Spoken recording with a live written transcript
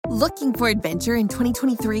Looking for adventure in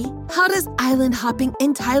 2023? How does island hopping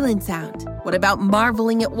in Thailand sound? What about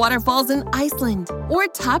marveling at waterfalls in Iceland? Or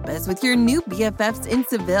tapas with your new BFFs in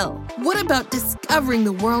Seville? What about discovering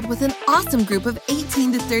the world with an awesome group of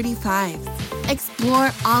 18 to 35s?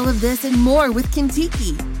 Explore all of this and more with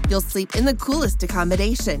Kentucky. You'll sleep in the coolest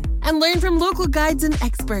accommodation and learn from local guides and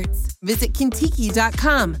experts. Visit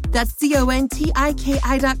Kentucky.com. That's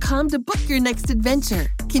CONTIKI.com to book your next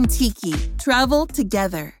adventure. Kentucky. Travel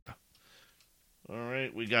together. All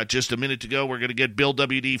right, we got just a minute to go. We're going to get Bill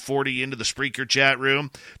WD-40 into the Spreaker chat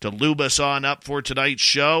room to lube us on up for tonight's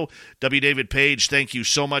show. W. David Page, thank you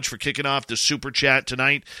so much for kicking off the Super Chat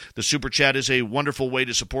tonight. The Super Chat is a wonderful way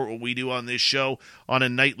to support what we do on this show on a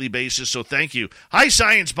nightly basis, so thank you. Hi,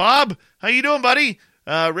 Science Bob. How you doing, buddy?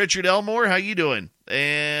 Richard Elmore, how you doing?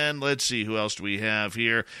 And let's see, who else do we have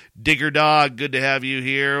here? Digger Dog, good to have you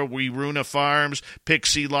here. Runa Farms,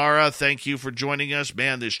 Pixie Lara, thank you for joining us.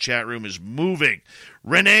 Man, this chat room is moving.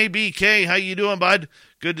 Renee BK, how you doing, bud?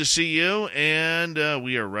 Good to see you. And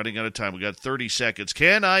we are running out of time. We got 30 seconds.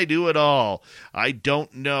 Can I do it all? I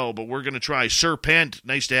don't know, but we're going to try. Serpent,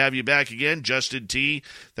 nice to have you back again. Justin T,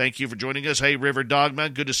 thank you for joining us. Hey, River Dogma,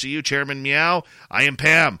 good to see you. Chairman Meow, I am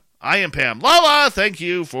Pam. Lala, thank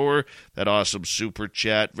you for that awesome super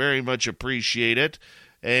chat. Very much appreciate it.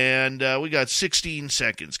 And we got 16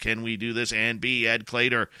 seconds. Can we do this? And B, Ed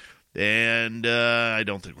Clater. And I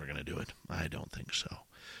don't think we're going to do it. I don't think so.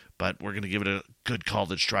 But we're going to give it a good call.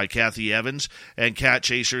 Let's try. Kathy Evans and Cat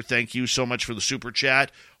Chaser, thank you so much for the super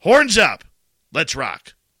chat. Horns up. Let's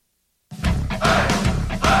rock.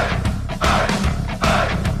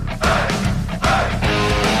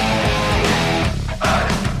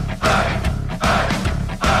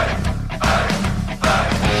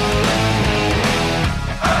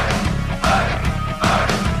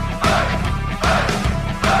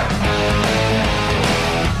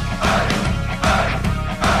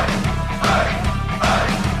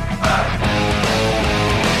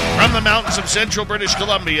 Mountains of central British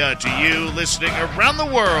Columbia to you listening around the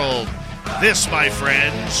world. This, my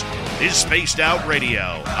friends, is Spaced Out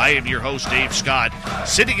Radio. I am your host, Dave Scott,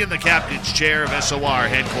 sitting in the captain's chair of SOR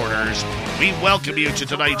headquarters. We welcome you to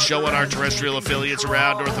tonight's show on our terrestrial affiliates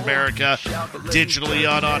around North America,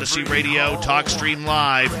 digitally on Odyssey Radio, TalkStream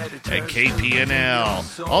Live, and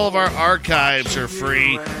KPNL. All of our archives are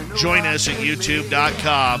free. Join us at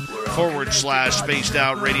youtube.com/Spaced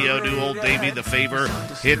Out Radio. Do old Davey the favor,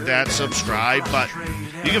 hit that subscribe button.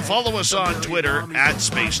 You can follow us on Twitter at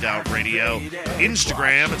Spaced Out Radio,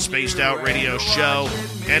 Instagram at Spaced Out Radio Show,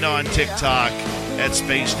 and on TikTok at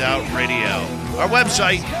Spaced Out Radio. Our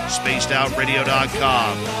website,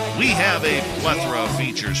 spacedoutradio.com. We have a plethora of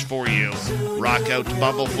features for you. Rock out to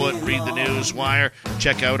Bumblefoot, read the news wire,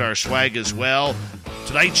 check out our swag as well.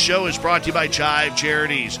 Tonight's show is brought to you by Chive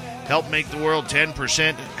Charities. Help make the world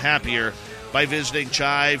 10% happier by visiting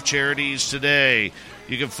Chive Charities today.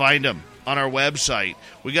 You can find them on our website.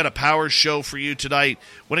 We got a power show for you tonight.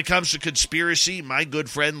 When it comes to conspiracy, my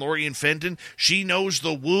good friend Lorian Fenton, she knows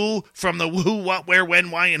the woo from the who, what, where,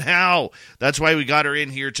 when, why, and how. That's why we got her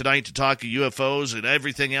in here tonight to talk UFOs and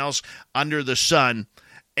everything else under the sun.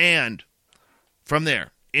 And from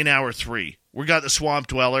there, in hour 3, we got the Swamp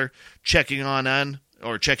Dweller checking on in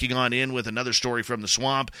with another story from the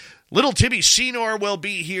swamp. Little Timmy Senor will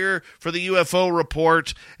be here for the UFO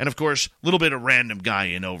report, and of course, a little bit of random guy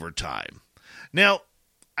in overtime. Now,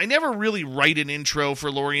 I never really write an intro for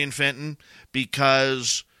Lorian Fenton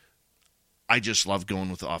because I just love going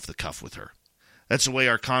with off the cuff with her. That's the way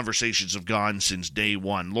our conversations have gone since day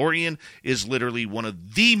one. Lorian is literally one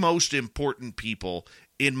of the most important people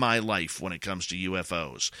in my life when it comes to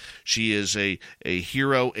UFOs. She is a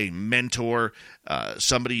hero, a mentor,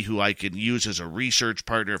 somebody who I can use as a research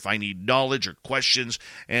partner if I need knowledge or questions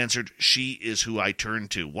answered. She is who I turn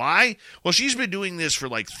to. Why? Well, she's been doing this for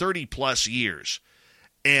like 30 plus years,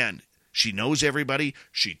 and she knows everybody.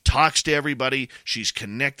 She talks to everybody. She's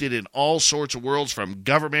connected in all sorts of worlds, from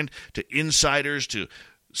government to insiders to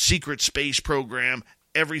secret space program,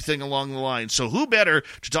 everything along the line. So who better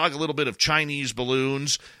to talk a little bit of Chinese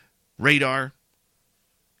balloons, radar,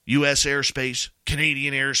 U.S. airspace,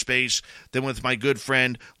 Canadian airspace, than with my good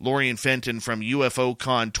friend Lorian Fenton from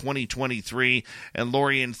UFOCon 2023. And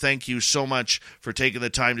Lorian, thank you so much for taking the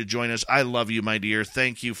time to join us. I love you, my dear.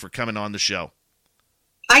 Thank you for coming on the show.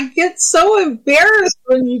 I get so embarrassed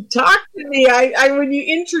when you talk to me. I when you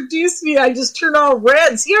introduce me, I just turn all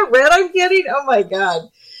red. See how red I'm getting? Oh, my God.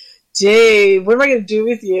 Dave, what am I going to do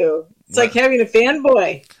with you? It's like having a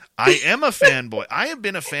fanboy. I am a fanboy. I have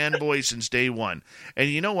been a fanboy since day one. And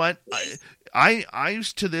you know what? I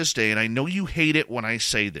to this day, and I know you hate it when I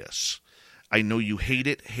say this, I know you hate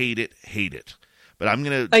it, hate it, hate it. But I'm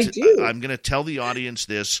gonna tell the audience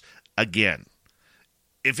this again.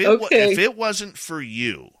 If it wasn't for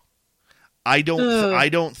you, I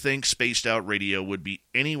don't think Spaced Out Radio would be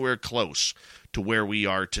anywhere close to where we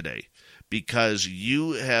are today, because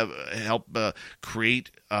you have helped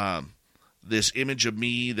create this image of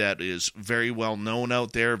me that is very well known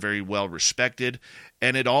out there, very well respected,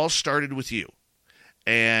 and it all started with you.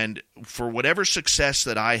 And for whatever success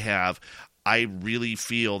that I have, I really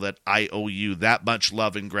feel that I owe you that much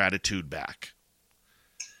love and gratitude back.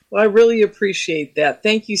 Well, I really appreciate that.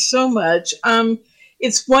 Thank you so much.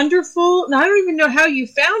 It's wonderful. Now, I don't even know how you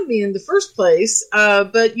found me in the first place,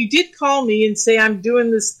 but you did call me and say I'm doing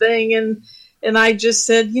this thing, and I just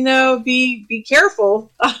said, be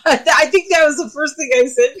careful. I think that was the first thing I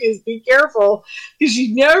said to you, is be careful, because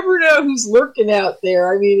you never know who's lurking out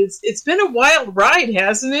there. I mean, it's been a wild ride,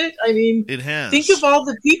 hasn't it? I mean, it has. Think of all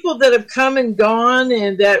the people that have come and gone,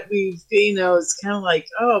 and that we've, it's kind of like,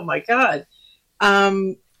 oh my God.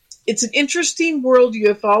 It's an interesting world,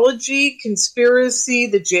 ufology, conspiracy,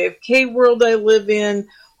 the JFK world I live in.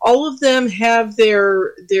 All of them have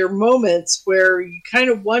their moments where you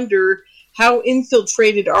kind of wonder, how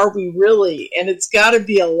infiltrated are we really? And it's got to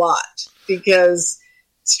be a lot, because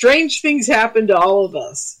strange things happen to all of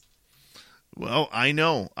us. Well, I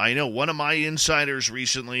know. One of my insiders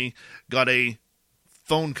recently got a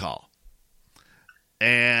phone call.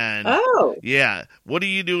 And, yeah, what are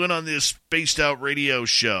you doing on this Spaced Out Radio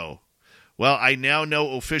show? Well, I now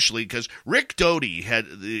know officially, because Rick Doty, had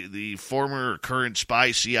the former or current spy,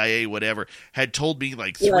 CIA, whatever, had told me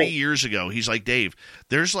like 3 years ago. He's like, Dave,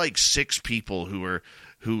 there's like 6 people who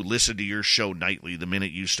listen to your show nightly the minute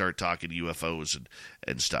you start talking UFOs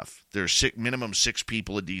and stuff. There's minimum 6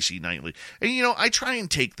 people at DC nightly. And, I try and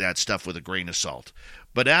take that stuff with a grain of salt.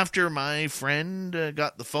 But after my friend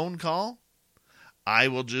got the phone call, I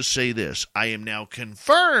will just say this. I am now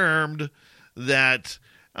confirmed that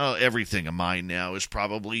everything of mine now is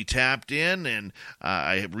probably tapped in, and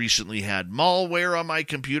I have recently had malware on my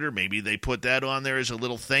computer. Maybe they put that on there as a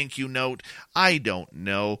little thank you note. I don't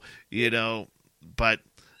know, but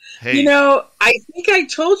hey. I think I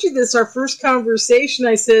told you this, our first conversation.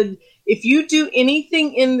 I said, if you do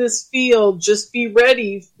anything in this field, just be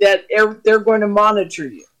ready that they're going to monitor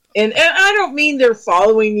you. And I don't mean they're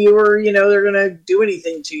following you or, they're going to do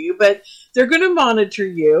anything to you, but they're going to monitor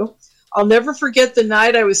you. I'll never forget the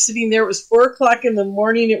night I was sitting there. It was 4:00 in the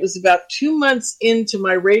morning. It was about 2 months into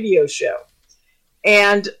my radio show.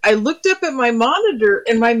 And I looked up at my monitor,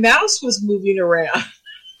 and my mouse was moving around. And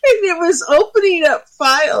it was opening up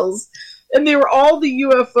files. And they were all the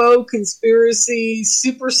UFO conspiracy,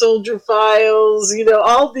 super soldier files,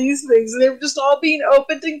 all these things. And they were just all being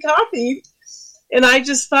opened and copied. And I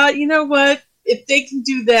just thought, you know what? If they can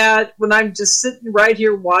do that when I'm just sitting right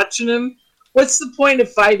here watching them, what's the point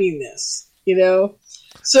of fighting this?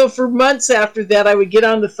 So for months after that, I would get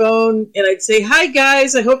on the phone and I'd say, hi,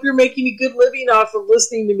 guys, I hope you're making a good living off of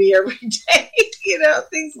listening to me every day.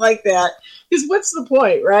 Things like that. Because what's the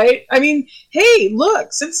point, right? I mean, hey,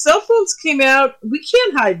 look, since cell phones came out, we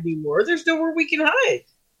can't hide anymore. There's nowhere we can hide.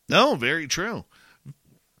 No, very true.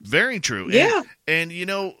 Very true. Yeah. And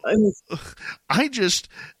I just,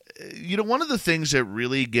 one of the things that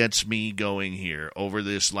really gets me going here over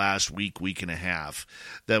this last week and a half,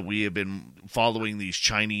 that we have been following these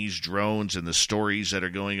Chinese drones and the stories that are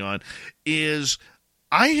going on, is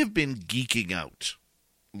I have been geeking out,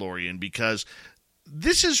 Lorian, because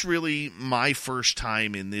this is really my first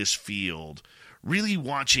time in this field really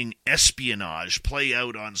watching espionage play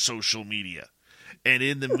out on social media and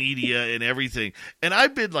in the media and everything. And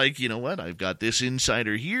I've been like, you know what? I've got this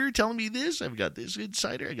insider here telling me this. I've got this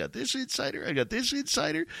insider. I got this insider. I got this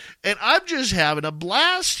insider. And I'm just having a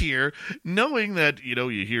blast here, knowing that,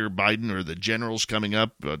 you hear Biden or the generals coming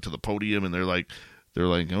up to the podium, and they're like,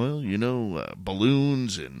 well,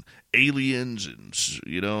 balloons and aliens and,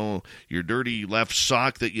 your dirty left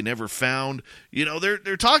sock that you never found.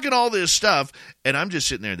 They're talking all this stuff, and I'm just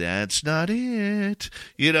sitting there, that's not it,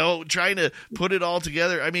 trying to put it all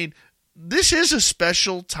together. I mean, this is a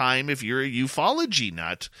special time if you're a ufology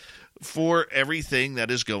nut for everything that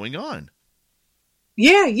is going on.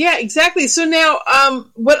 Yeah, exactly. So now,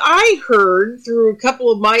 what I heard through a couple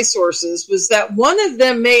of my sources was that one of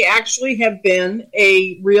them may actually have been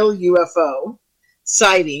a real UFO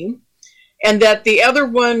sighting, and that the other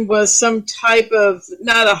one was some type of,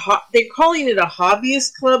 they're calling it a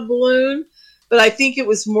hobbyist club balloon, but I think it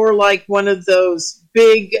was more like one of those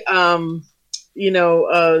big,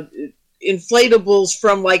 inflatables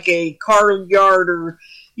from like a car yard or,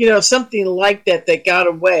 something like that got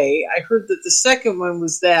away. I heard that the second one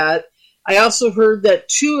was that. I also heard that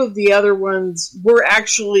 2 of the other ones were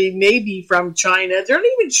actually maybe from China. They're not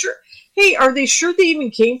even sure. Hey, are they sure they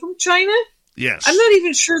even came from China? Yes. I'm not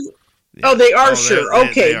even sure. Yeah. Oh, they are sure.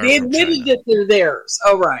 Okay, they are admitted that they're theirs.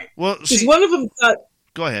 Oh, right. Well, because one of them thought.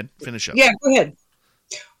 Go ahead, finish up. Yeah, go ahead.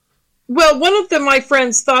 Well, one of them, my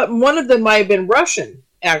friends thought one of them might have been Russian,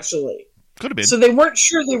 actually. Could have been. So they weren't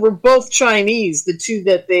sure they were both Chinese, the 2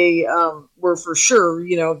 that they were for sure.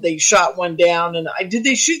 They shot one down. And did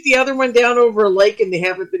they shoot the other one down over a lake and they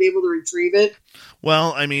haven't been able to retrieve it?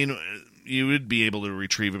 Well, I mean, you would be able to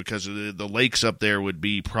retrieve it because the lakes up there would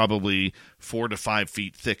be probably 4 to 5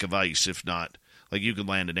 feet thick of ice, if not. Like you could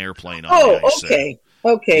land an airplane on the ice. Okay.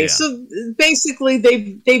 Okay, yeah. So basically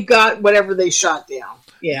they've got whatever they shot down.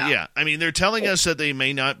 Yeah. Yeah. I mean, they're telling us that they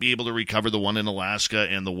may not be able to recover the one in Alaska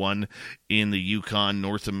and the one in the Yukon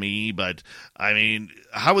north of me, but I mean,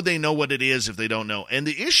 how would they know what it is if they don't know? And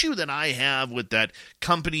the issue that I have with that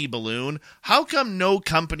company balloon, how come no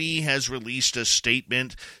company has released a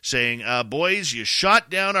statement saying, boys, you shot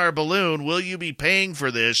down our balloon, will you be paying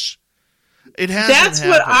for this? It hasn't That's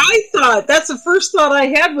happened. what I thought. That's the first thought I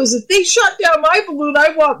had was if they shut down my balloon, I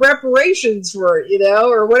want reparations for it,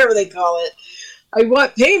 or whatever they call it. I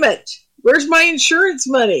want payment. Where's my insurance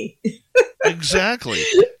money? Exactly.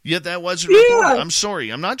 Yet that wasn't reported. I'm sorry.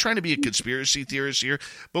 I'm not trying to be a conspiracy theorist here,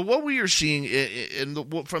 but what we are seeing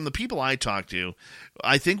from the people I talk to,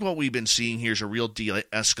 I think what we've been seeing here is a real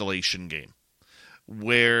de-escalation game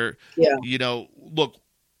where, look,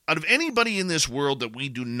 out of anybody in this world that we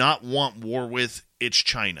do not want war with, it's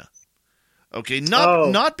China. Okay,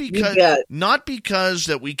 not because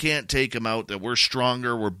that we can't take them out, that we're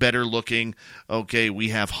stronger, we're better looking. Okay, we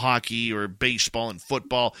have hockey or baseball and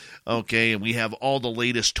football. Okay, and we have all the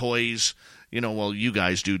latest toys. Well, you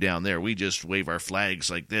guys do down there. We just wave our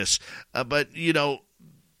flags like this. But the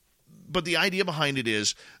idea behind it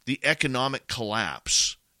is the economic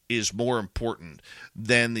collapse is more important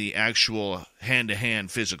than the actual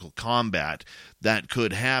hand-to-hand physical combat that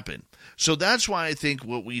could happen. So that's why I think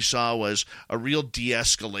what we saw was a real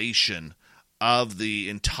de-escalation of the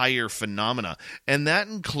entire phenomena. And that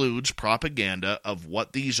includes propaganda of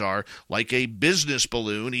what these are, like a business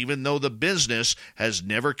balloon, even though the business has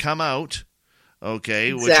never come out.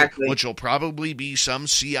 Okay, exactly. which will probably be some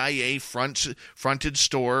CIA fronted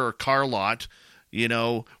store or car lot,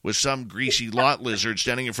 with some greasy lot lizard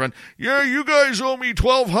standing in front. Yeah, you guys owe me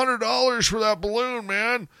 $1,200 for that balloon,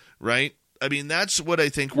 man. Right? I mean, that's what I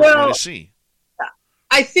think we're going to see.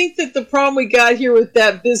 I think that the problem we got here with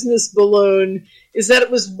that business balloon is that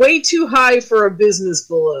it was way too high for a business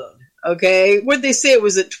balloon. Okay? What'd they say? It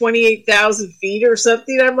was at 28,000 feet or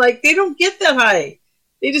something? I'm like, they don't get that high.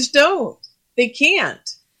 They just don't. They can't.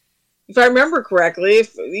 If I remember correctly,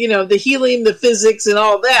 if the helium, the physics, and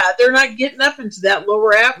all that, they're not getting up into that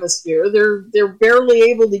lower atmosphere. They're barely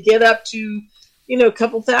able to get up to, a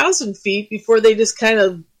couple thousand feet before they just kind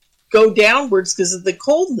of go downwards because of the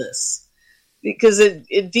coldness, because it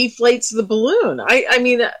deflates the balloon. I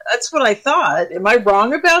mean, that's what I thought. Am I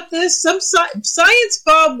wrong about this? Some Science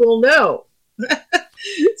Bob will know.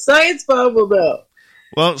 Science Bob will know.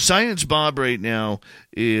 Well, Science Bob right now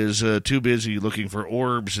is too busy looking for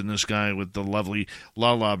orbs in the sky with the lovely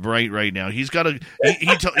Lala Bright right now. He's got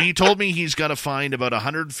he told me he's got to find about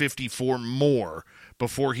 154 more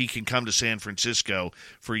before he can come to San Francisco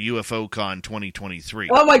for UFOCon 2023.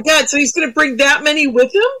 Oh my God! So he's going to bring that many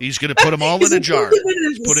with him? He's going to put them all in a jar.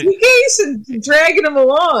 In a suitcase and dragging them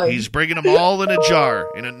along. He's bringing them all in a jar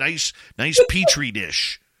in a nice petri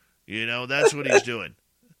dish. That's what he's doing.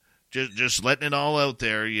 Just letting it all out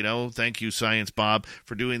there, Thank you, Science Bob,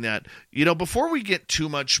 for doing that. Before we get too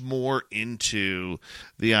much more into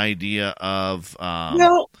the idea of...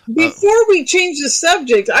 before we change the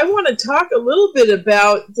subject, I want to talk a little bit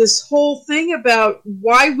about this whole thing about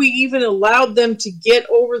why we even allowed them to get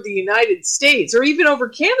over the United States, or even over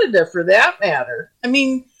Canada, for that matter. I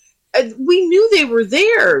mean, we knew they were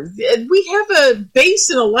there. We have a base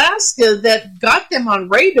in Alaska that got them on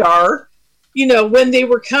radar, when they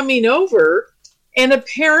were coming over. And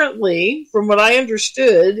apparently, from what I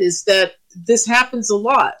understood, is that this happens a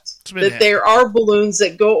lot. That there are balloons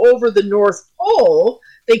that go over the North Pole.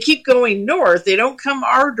 They keep going north. They don't come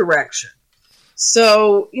our direction.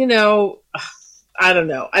 So, I don't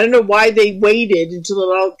know. I don't know why they waited until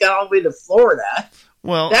it all got all the way to Florida.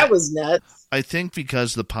 Well, that was nuts. I think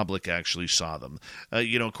because the public actually saw them.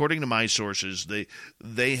 According to my sources,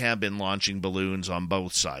 they have been launching balloons on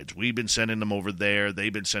both sides. We've been sending them over there.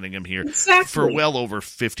 They've been sending them here for well over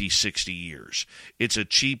 50, 60 years. It's a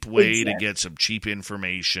cheap way to get some cheap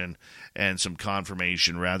information and some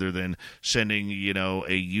confirmation rather than sending,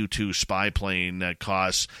 a U-2 spy plane that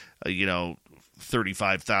costs,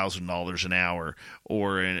 $35,000 an hour,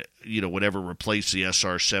 or whatever replaced the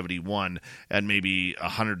SR-71 at maybe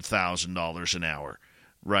 $100,000 an hour,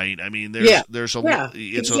 right? I mean, it's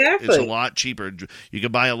a lot cheaper. You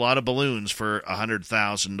can buy a lot of balloons for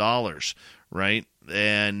 $100,000, right?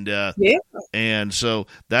 And so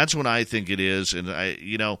that's what I think it is, and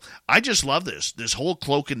I just love this whole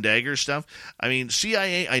cloak and dagger stuff. I mean,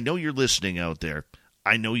 CIA, I know you're listening out there.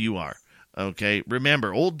 I know you are. Okay,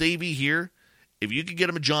 remember, old Davey here. If you could get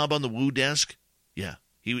him a job on the Woo desk, yeah,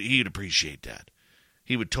 he'd appreciate that.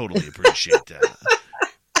 He would totally appreciate that.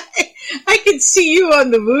 I could see you on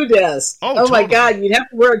the Woo desk. Oh totally. My God, you'd have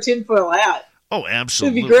to wear a tinfoil hat. Oh,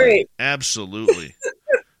 absolutely. It'd be great. Absolutely.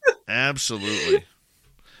 Absolutely.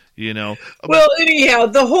 Well, anyhow,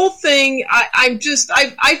 the whole thing, I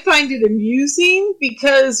find it amusing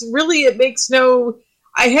because really it makes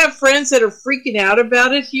I have friends that are freaking out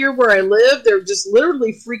about it here where I live. They're just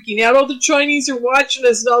literally freaking out. Oh, the Chinese are watching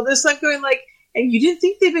us and all this. I'm going and you didn't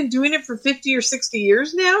think they've been doing it for 50 or 60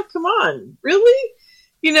 years now? Come on. Really?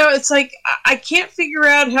 It's like, I can't figure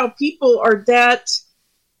out how people are that,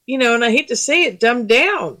 and I hate to say it, dumbed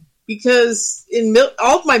down. Because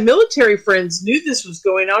all of my military friends knew this was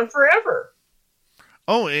going on forever.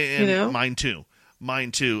 Oh, and mine too.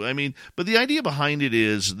 Mine too. I mean, but the idea behind it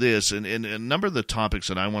is this, and a number of the topics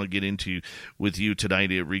that I want to get into with you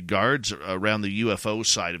tonight, it regards around the UFO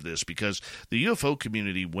side of this, because the UFO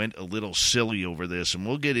community went a little silly over this, and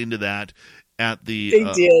we'll get into that at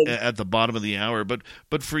the bottom of the hour. But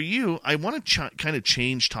for you, I want to kind of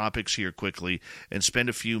change topics here quickly and spend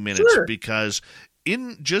a few minutes because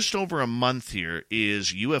in just over a month here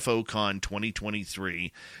is UFOCon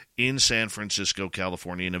 2023 in San Francisco,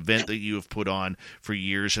 California, an event that you have put on for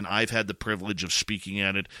years, and I've had the privilege of speaking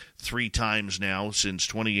at it 3 times now since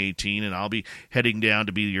 2018, and I'll be heading down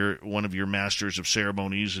to be one of your masters of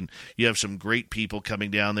ceremonies, and you have some great people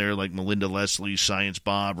coming down there like Melinda Leslie, Science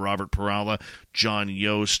Bob, Robert Perala, John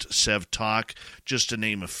Yost, Sev Talk, just to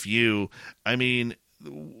name a few. I mean,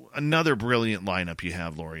 another brilliant lineup you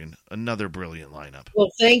have, Lorian. Another brilliant lineup.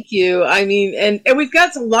 Well, thank you. I mean, and we've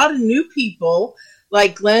got a lot of new people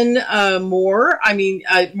like Glenn Moore. I mean,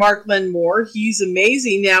 Mark Glenn Moore. He's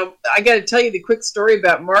amazing. Now, I got to tell you the quick story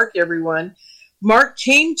about Mark, everyone. Mark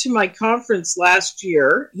came to my conference last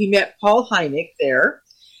year. He met Paul Hynek there,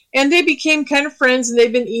 and they became kind of friends, and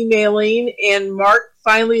they've been emailing, and Mark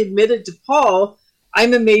finally admitted to Paul,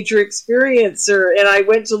 I'm a major experiencer, and I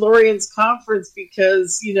went to Lorian's conference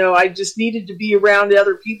because, I just needed to be around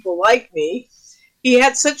other people like me. He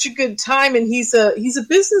had such a good time, and he's a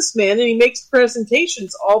businessman, and he makes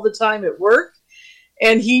presentations all the time at work.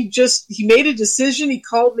 And he made a decision. He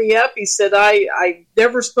called me up. He said, I've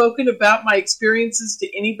never spoken about my experiences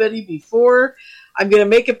to anybody before. I'm going to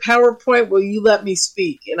make a PowerPoint. Will you let me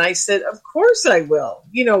speak? And I said, of course I will.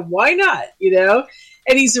 Why not?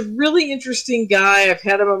 And he's a really interesting guy. I've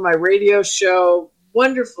had him on my radio show.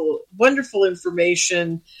 Wonderful, wonderful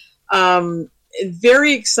information. And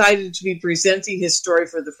very excited to be presenting his story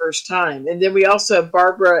for the first time. And then we also have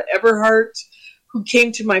Barbara Everhart, who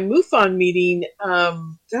came to my MUFON meeting,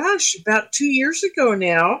 about 2 years ago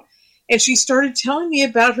now. And she started telling me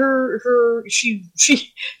about she's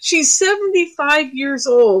 75 years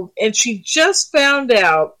old, and she just found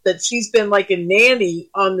out that she's been like a nanny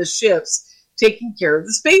on the ships taking care of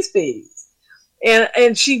the space babies.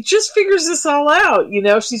 And she just figures this all out.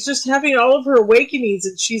 She's just having all of her awakenings,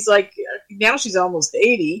 and she's like, now she's almost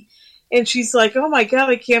 80. And she's like, oh my God,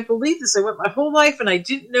 I can't believe this. I went my whole life and I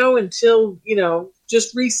didn't know until,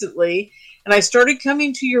 just recently. And I started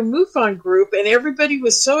coming to your MUFON group, and everybody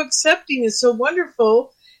was so accepting and so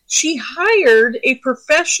wonderful. She hired a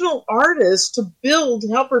professional artist to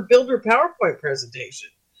help her build her PowerPoint presentation.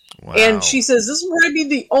 Wow. And she says, this will be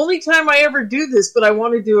the only time I ever do this, but I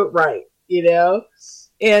want to do it right,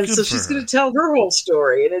 And so she's going to tell her whole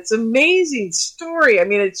story. And it's an amazing story. I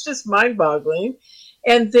mean, it's just mind-boggling.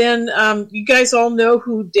 And then you guys all know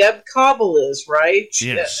who Deb Cobble is, right?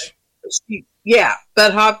 Yes.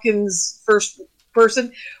 Bud Hopkins' first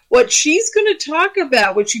person. What she's going to talk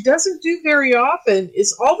about, what she doesn't do very often,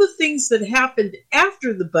 is all the things that happened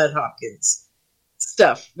after the Bud Hopkins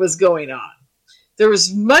stuff was going on. there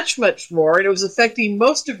was much, much more, and it was affecting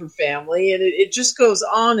most of her family, and it just goes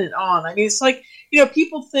on and on. I mean, it's like,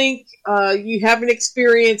 people think you have an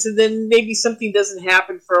experience and then maybe something doesn't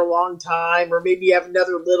happen for a long time, or maybe you have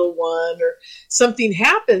another little one or something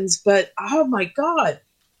happens, but oh my God,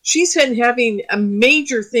 she's been having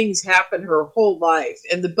major things happen her whole life,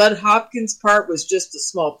 and the Bud Hopkins part was just a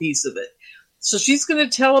small piece of it. So she's going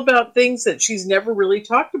to tell about things that she's never really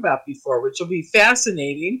talked about before, which will be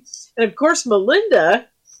fascinating. And of course, Melinda,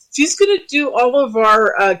 she's going to do all of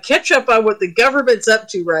our catch up on what the government's up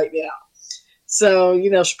to right now. So,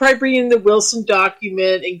 she'll probably bring in the Wilson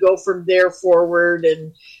document and go from there forward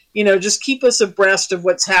and, just keep us abreast of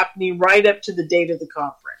what's happening right up to the date of the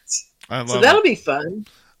conference. So that'll be fun.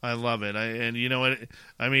 I love it. And you know what?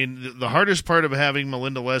 I mean, the hardest part of having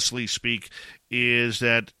Melinda Leslie speak is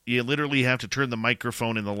that you literally have to turn the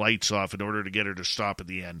microphone and the lights off in order to get her to stop at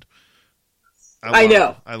the end. I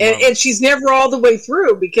know. And she's never all the way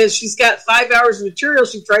through because she's got 5 hours of material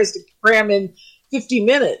she tries to cram in 50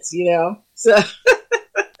 minutes, So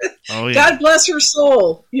oh, yeah. God bless her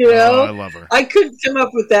soul, Oh, I love her. I couldn't come up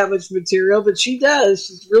with that much material, but she does.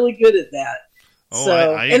 She's really good at that. Oh,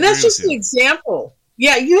 so, I and that's just agree with an example.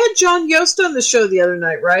 Yeah, you had John Yost on the show the other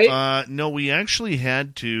night, right? No, we actually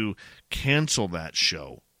had to cancel that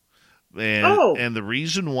show. And the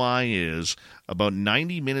reason why is about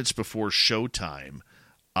 90 minutes before showtime,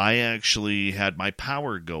 I actually had my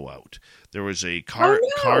power go out. There was a car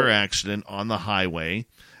accident on the highway,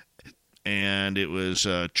 and it was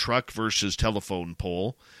a truck versus telephone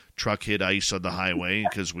pole. Truck hit ice on the highway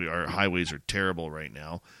because our highways are terrible right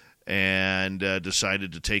now. And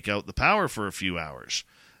decided to take out the power for a few hours.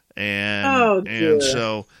 And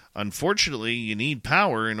so, unfortunately, you need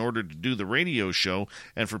power in order to do the radio show.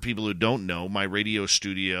 And for people who don't know, my radio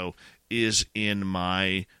studio is in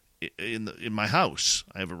my house.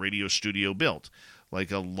 I have a radio studio built,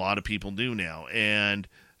 like a lot of people do now. And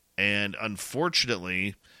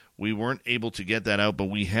unfortunately, we weren't able to get that out, but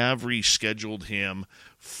we have rescheduled him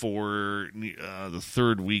for the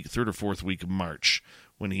third or fourth week of March,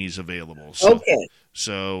 when he's available. So, okay.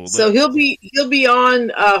 So he'll be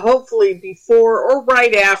on hopefully before or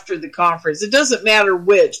right after the conference. It doesn't matter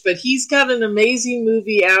which, but he's got an amazing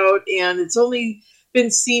movie out, and it's only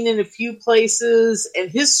been seen in a few places,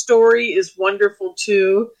 and his story is wonderful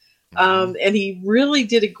too. And he really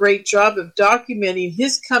did a great job of documenting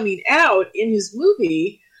his coming out in his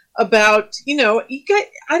movie about, I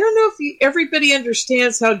don't know if everybody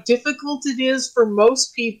understands how difficult it is for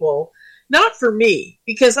most people. Not for me,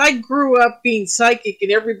 because I grew up being psychic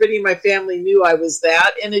and everybody in my family knew I was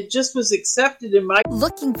that, and it just was accepted in my...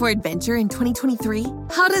 Looking for adventure in 2023?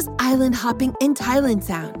 How does island hopping in Thailand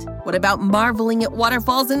sound? What about marveling at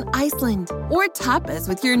waterfalls in Iceland? Or tapas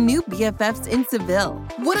with your new BFFs in Seville?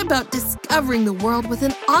 What about discovering the world with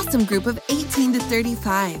an awesome group of 18 to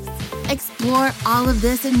 35s? Explore all of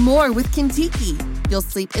this and more with Kintiki. You'll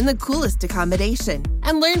sleep in the coolest accommodation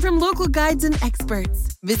and learn from local guides and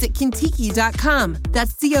experts. Visit Kintiki.com.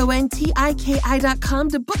 That's CONTIKI.com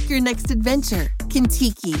to book your next adventure.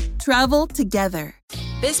 Kintiki. Travel together.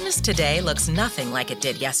 Business today looks nothing like it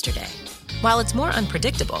did yesterday. While it's more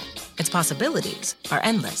unpredictable, its possibilities are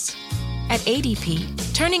endless. At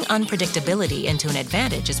ADP, turning unpredictability into an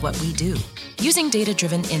advantage is what we do. Using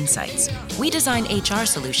data-driven insights, we design HR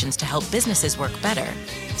solutions to help businesses work better,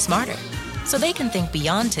 smarter, so they can think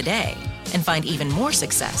beyond today and find even more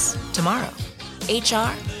success tomorrow.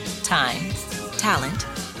 HR, time, talent,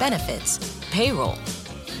 benefits, payroll.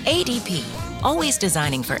 ADP, always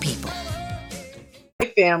designing for people. My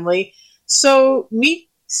family. So me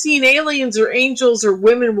seeing aliens or angels or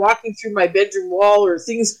women walking through my bedroom wall or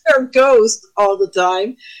things that are ghosts all the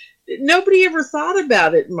time, nobody ever thought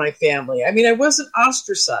about it in my family. I mean, I wasn't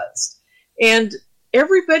ostracized. And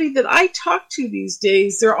everybody that I talk to these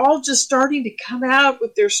days, they're all just starting to come out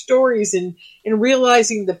with their stories and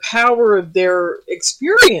realizing the power of their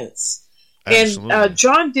experience. Absolutely. And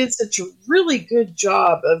John did such a really good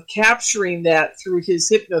job of capturing that through his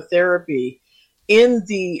hypnotherapy in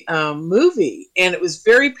the movie. And it was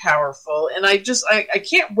very powerful. And I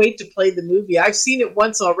can't wait to play the movie. I've seen it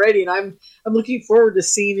once already, and I'm looking forward to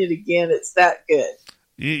seeing it again. It's that good.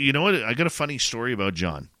 You know what? I got a funny story about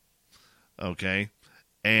John. Okay.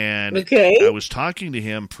 And I was talking to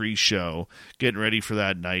him pre-show, getting ready for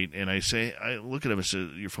that night, and I look at him and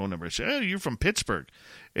said, your phone number. I said, oh, you're from Pittsburgh.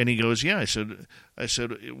 And he goes, yeah. I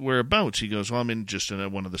said, whereabouts? He goes, well, I'm in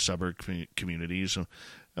one of the suburb communities.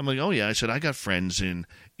 I'm like, oh, yeah. I said, I got friends in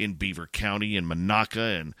Beaver County and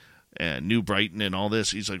Monaca and New Brighton and all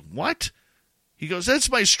this. He's like, what? He goes,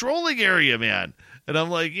 that's my strolling area, man. And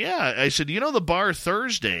I'm like, yeah. I said, the bar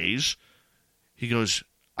Thursdays? He goes,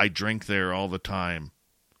 I drink there all the time.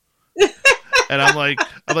 And I'm like,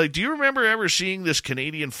 do you remember ever seeing this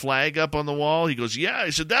Canadian flag up on the wall? He goes, yeah. I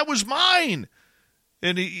said, that was mine.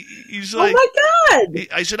 And he's like, oh my God.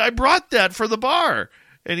 I said, I brought that for the bar.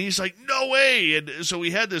 And he's like, no way. And so we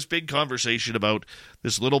had this big conversation about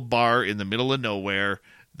this little bar in the middle of nowhere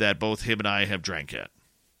that both him and I have drank at.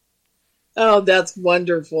 Oh, that's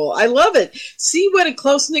wonderful. I love it. See what a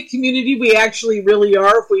close-knit community we actually really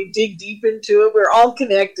are if we dig deep into it. We're all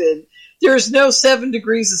connected. There's no 7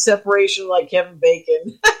 degrees of separation like Kevin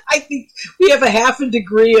Bacon. I think we have a half a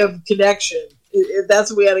degree of connection.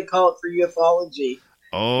 That's what we had to call it for ufology.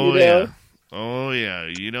 Oh, yeah. Oh, yeah.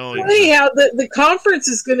 Anyhow, the conference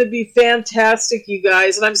is going to be fantastic, you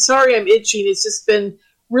guys. And I'm sorry I'm itching. It's just been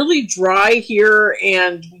really dry here,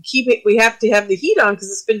 and we have to have the heat on because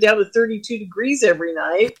it's been down to 32 degrees every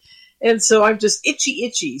night. And so I'm just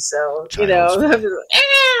itchy. So, you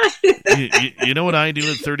know what I do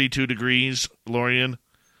at 32 degrees, Lorian?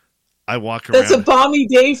 I walk around. That's a balmy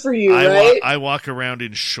day for you, right? I walk around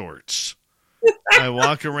in shorts. I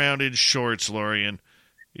walk around in shorts, Lorian.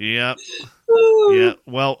 Yep. Yeah.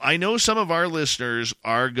 Well, I know some of our listeners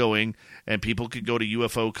are going, and people could go to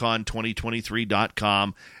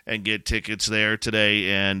UFOcon2023.com and get tickets there today.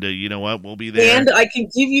 And you know what? We'll be there. And I can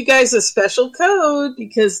give you guys a special code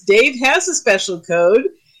because Dave has a special code,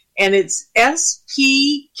 and it's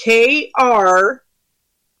SPKR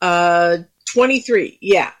 23.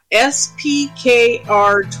 Yeah,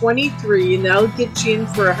 SPKR 23, and that'll get you in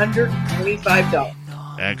for $125.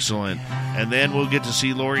 Excellent. And then we'll get to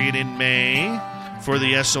see Lorian in May for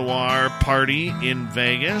the SOR party in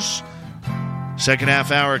Vegas. Second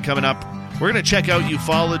half hour coming up. We're going to check out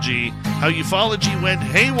ufology, how ufology went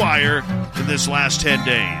haywire in this last 10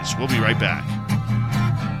 days. We'll be right back.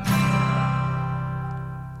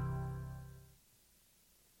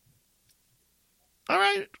 All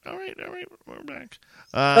right. We're back.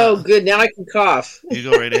 Good. Now I can cough. You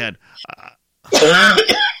go right ahead.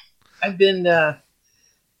 I've been...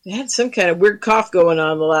 I had some kind of weird cough going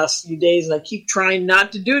on the last few days, and I keep trying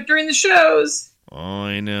not to do it during the shows. Oh,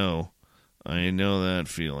 I know that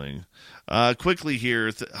feeling. Quickly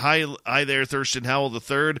here, hi there, Thurston Howell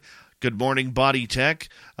III. Good morning, Body Tech.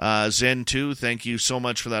 Zen 2, thank you so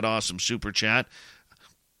much for that awesome super chat.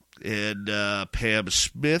 And Pam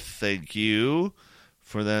Smith, thank you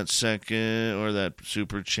for that that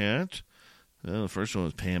super chat. Well, the first one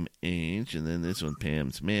was Pam H, and then this one's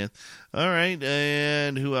Pam Smith. All right,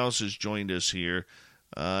 and who else has joined us here?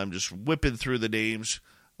 I'm just whipping through the names.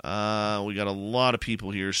 We got a lot of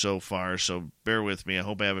people here so far, so bear with me. I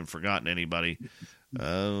hope I haven't forgotten anybody.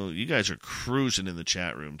 You guys are cruising in the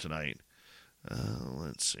chat room tonight.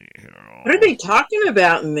 Let's see here. What are they talking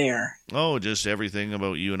about in there? Oh, just everything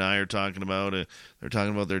about you and I are talking about. They're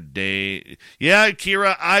talking about their day. Yeah,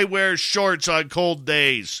 Kira, I wear shorts on cold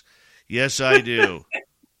days. Yes, I do.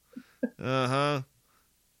 Uh-huh.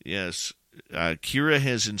 Yes. Kira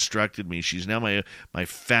has instructed me, she's now my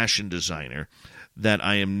fashion designer, that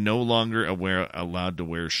I am no longer allowed to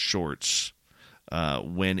wear shorts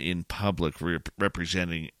when in public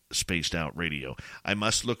representing Spaced Out Radio. I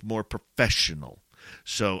must look more professional.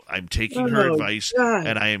 So I'm taking her advice,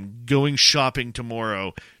 and I am going shopping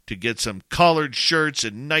tomorrow to get some collared shirts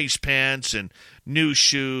and nice pants and new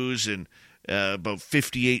shoes and about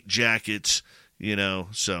 58 jackets,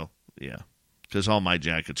 so, yeah, because all my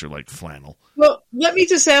jackets are like flannel. Well, let me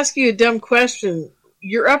just ask you a dumb question.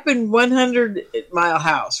 You're up in 100 Mile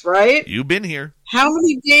House, right? You've been here. How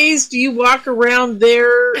many days do you walk around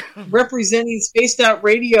there representing Spaced Out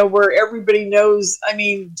Radio where everybody knows? I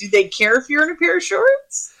mean, do they care if you're in a pair of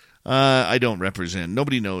shorts? I don't represent.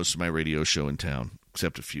 Nobody knows my radio show in town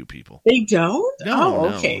except a few people. They don't? No,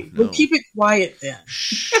 okay. No. Well, keep it quiet then.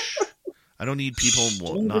 Shh. I don't need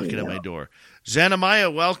people knocking at my door.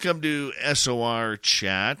 Zanamaya, welcome to SOR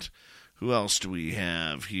Chat. Who else do we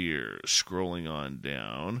have here? Scrolling on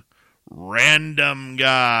down. Random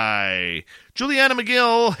Guy. Juliana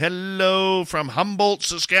McGill, hello from Humboldt,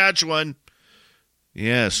 Saskatchewan.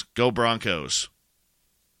 Yes, go Broncos.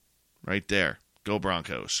 Right there. Go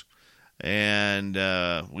Broncos. And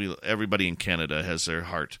everybody in Canada has their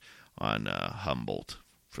heart on Humboldt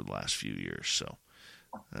for the last few years, so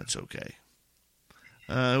that's okay.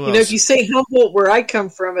 If you say Humboldt, where I come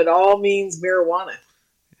from, it all means marijuana.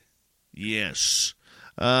 Yes.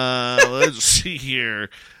 Let's see here.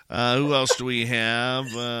 Who else do we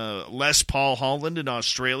have? Les Paul Holland in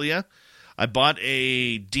Australia. I bought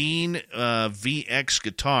a Dean VX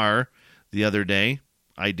guitar the other day.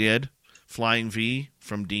 I did. Flying V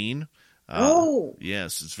from Dean.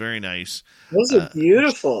 Yes, it's very nice. Those are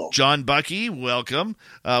beautiful. John Bucky, welcome.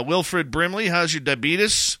 Wilfred Brimley, how's your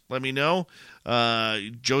diabetes? Let me know.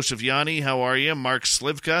 Joseph Yanni, how are you? Mark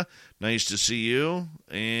Slivka, nice to see you.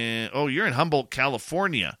 And you're in Humboldt,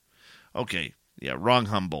 California. Okay, yeah, wrong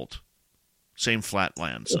Humboldt. Same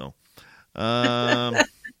flatland, so.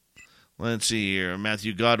 Let's see here.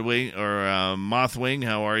 Matthew Godwin, or Mothwing,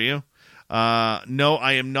 how are you? No,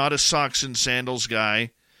 I am not a socks and sandals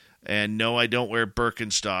guy. And no, I don't wear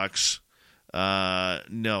Birkenstocks.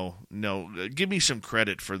 No. Give me some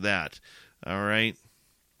credit for that. All right?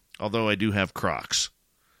 Although I do have Crocs.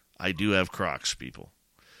 I do have Crocs, people.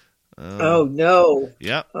 Oh, no.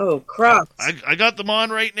 Yep. Oh, Crocs. I got them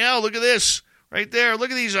on right now. Look at this. Right there.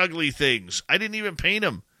 Look at these ugly things. I didn't even paint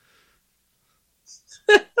them.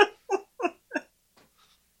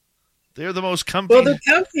 They're the most comfy. Well, they're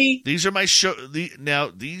comfy. These are my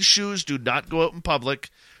now, these shoes do not go out in public.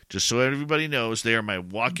 Just so everybody knows, they are my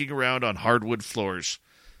walking around on hardwood floors.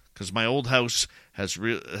 Because my old house has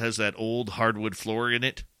that old hardwood floor in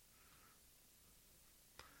it.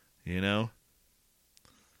 You know?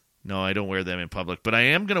 No, I don't wear them in public. But I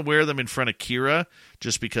am going to wear them in front of Kira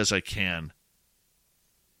just because I can.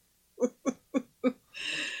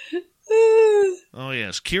 Oh,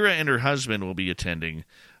 yes. Kira and her husband will be attending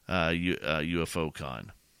UFO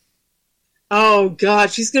Con. Oh,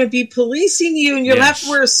 God, she's going to be policing you, and you'll have to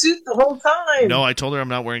wear a suit the whole time. No, I told her I'm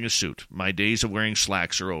not wearing a suit. My days of wearing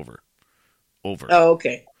slacks are over. Over. Oh,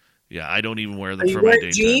 okay. Yeah, I don't even wear them for my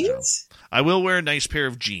daytime jeans? Job. I will wear a nice pair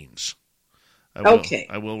of jeans. I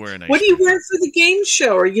will wear a nice What do you wear for the game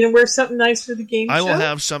show? Are you going to wear something nice for the game show? I will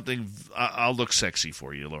have something. I'll look sexy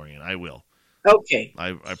for you, Lorian. I will. Okay.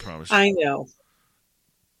 I promise. I know.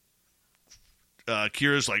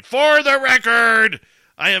 Kira's like, for the record,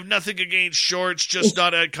 I have nothing against shorts, just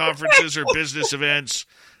not at conferences or business events.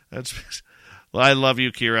 Well, I love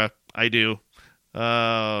you, Kira. I do.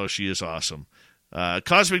 Oh, she is awesome.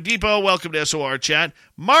 Cosmic Depot, welcome to SOR Chat.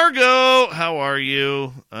 Margot, how are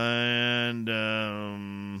you? And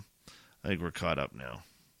I think we're caught up now.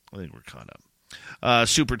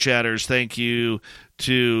 Super Chatters, thank you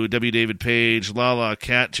to W. David Page, Lala,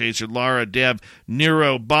 Cat Chaser, Laura, Deb,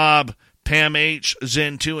 Nero, Bob, Pam H,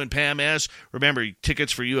 Zen2, and Pam S. Remember,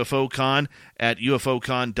 tickets for UFO Con at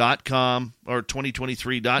UFOCon.com or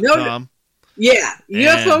 2023.com. No. Yeah,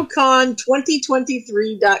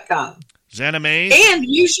 UFOCon2023.com. Zanime. And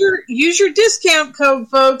use your discount code,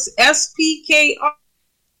 folks, SPKR.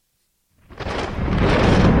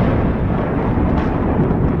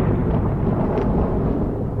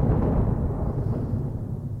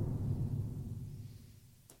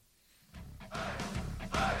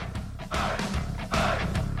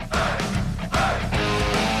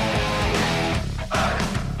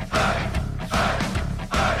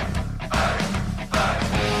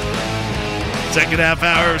 Second half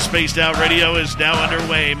hour of Spaced Out Radio is now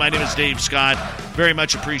underway. My name is Dave Scott. Very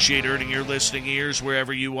much appreciate earning your listening ears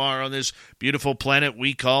wherever you are on this beautiful planet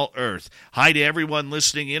we call Earth. Hi to everyone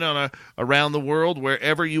listening in around the world,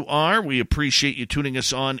 wherever you are. We appreciate you tuning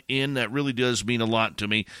us on in. That really does mean a lot to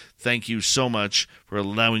me. Thank you so much for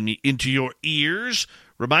allowing me into your ears.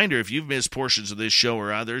 Reminder, if you've missed portions of this show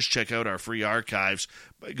or others, check out our free archives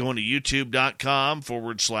by going to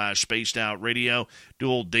youtube.com/Spaced Out Radio. Do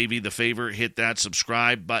old Davey the favor, hit that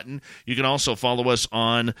subscribe button. You can also follow us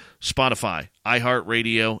on Spotify,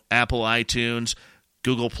 iHeartRadio, Apple iTunes,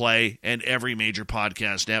 Google Play, and every major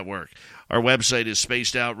podcast network. Our website is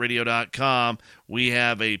spacedoutradio.com. We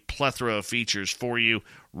have a plethora of features for you.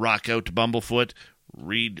 Rock out to Bumblefoot.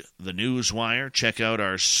 Read the Newswire. Check out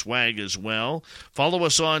our swag as well. Follow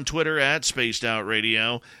us on Twitter at Spaced Out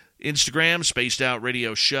Radio, Instagram, Spaced Out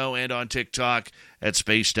Radio Show, and on TikTok at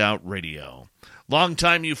Spaced Out Radio.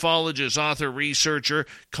 Longtime ufologist, author, researcher,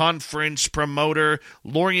 conference promoter,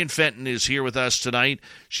 Lorian Fenton is here with us tonight.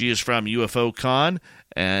 She is from UFO Con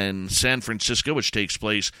and San Francisco, which takes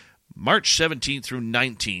place March 17th through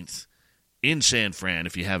 19th. In San Fran.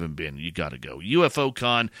 If you haven't been, you got to go.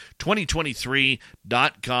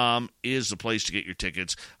 UFOCon2023.com is the place to get your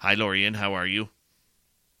tickets. Hi, Lorian. How are you?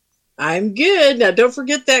 I'm good. Now, don't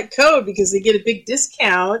forget that code because they get a big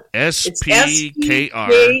discount.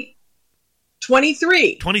 SPKR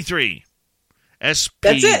 23. 23.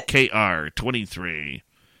 SPKR 23.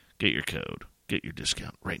 Get your code. Get your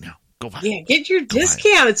discount right now. Go buy it. Yeah, get your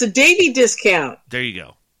discount. It's a Davey discount. There you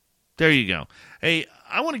go. There you go. Hey,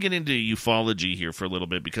 I want to get into ufology here for a little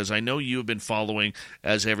bit because I know you have been following,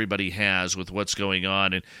 as everybody has, with what's going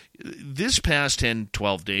on. And this past 10,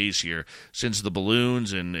 12 days here, since the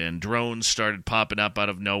balloons and drones started popping up out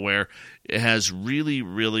of nowhere, it has really,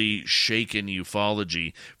 really shaken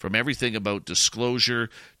ufology, from everything about disclosure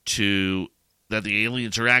to that the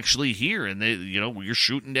aliens are actually here and we're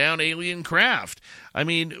shooting down alien craft. I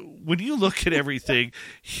mean, when you look at everything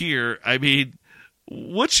here, I mean,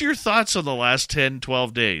 what's your thoughts on the last 10,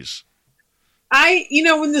 12 days?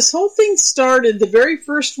 When this whole thing started, the very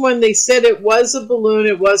first one, they said it was a balloon,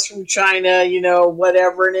 it was from China,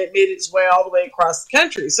 whatever, and it made its way all the way across the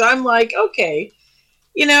country. So I'm like, okay,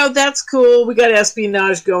 that's cool. We got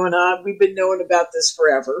espionage going on. We've been knowing about this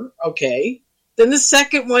forever. Okay. Then the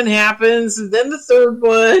second one happens, and then the third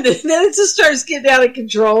one, and then it just starts getting out of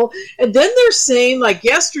control. And then they're saying, like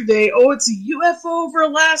yesterday, oh, it's a UFO over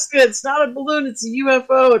Alaska. It's not a balloon, it's a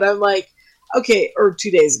UFO. And I'm like, okay, or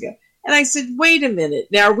 2 days ago. And I said, wait a minute.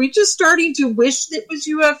 Now, are we just starting to wish that it was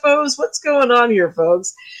UFOs? What's going on here,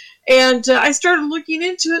 folks? And I started looking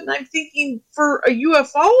into it, and I'm thinking, for a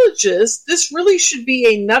ufologist, this really should be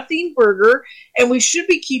a nothing burger, and we should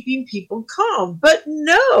be keeping people calm. But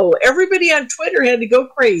no, everybody on Twitter had to go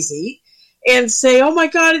crazy and say, oh my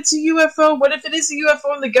God, it's a UFO. What if it is a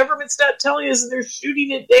UFO and the government's not telling us and they're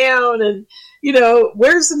shooting it down? And,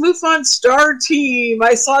 where's the MUFON Star team?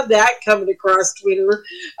 I saw that coming across Twitter.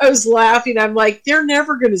 I was laughing. I'm like, they're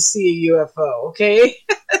never going to see a UFO, okay?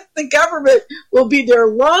 The government will be there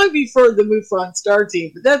long before the MUFON Star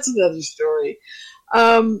team, but that's another story.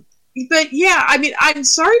 But yeah, I mean, I'm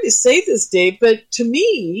sorry to say this, Dave, but to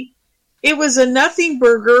me, it was a nothing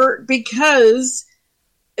burger because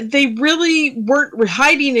they really weren't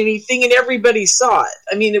hiding anything and everybody saw it.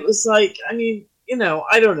 I mean, it was like,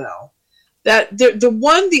 I don't know. That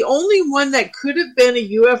the only one that could have been a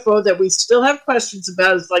UFO that we still have questions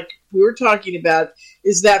about is, like we were talking about,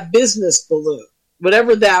 is that business balloon,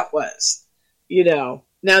 whatever that was, Now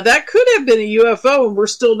that could have been a UFO, and we're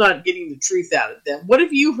still not getting the truth out of them. What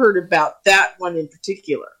have you heard about that one in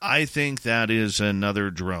particular? I think that is another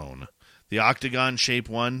drone. The octagon-shaped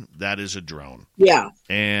one, that is a drone. Yeah.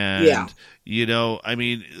 And, yeah.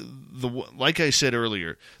 Like I said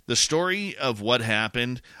earlier, the story of what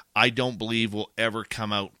happened, I don't believe will ever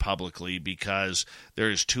come out publicly because there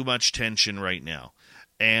is too much tension right now.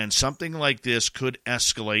 And something like this could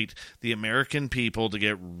escalate the American people to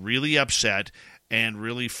get really upset and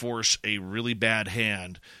really force a really bad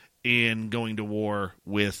hand in going to war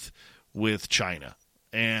with China.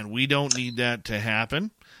 And we don't need that to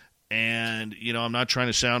happen. And, I'm not trying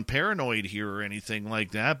to sound paranoid here or anything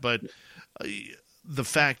like that, but the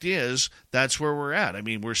fact is that's where we're at. I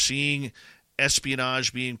mean, we're seeing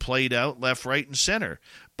espionage being played out left, right, and center,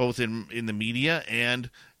 both in the media and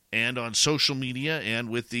on social media and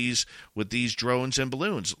with these drones and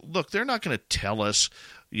balloons. Look, they're not going to tell us,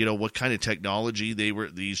 what kind of technology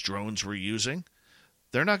these drones were using.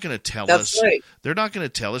 They're not going to tell us. Right. They're not going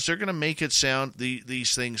to tell us. They're going to make it sound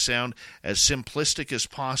these things sound as simplistic as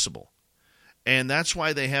possible, and that's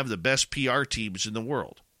why they have the best PR teams in the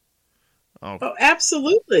world. Oh,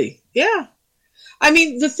 absolutely, yeah. I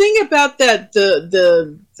mean, the thing about that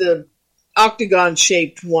the octagon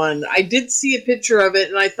shaped one, I did see a picture of it,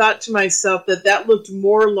 and I thought to myself that looked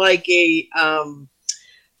more like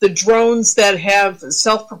the drones that have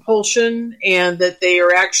self-propulsion and that they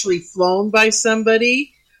are actually flown by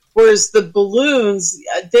somebody, whereas the balloons,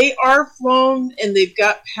 they are flown and they've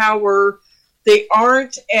got power. They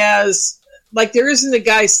aren't as, like, there isn't a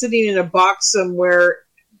guy sitting in a box somewhere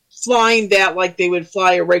flying that like they would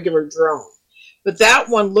fly a regular drone. But that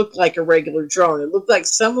one looked like a regular drone. It looked like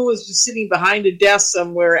someone was just sitting behind a desk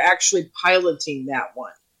somewhere actually piloting that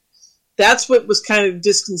one. That's what was kind of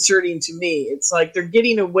disconcerting to me. It's like they're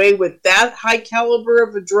getting away with that high caliber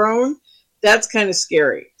of a drone. That's kind of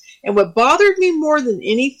scary. And what bothered me more than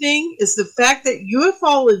anything is the fact that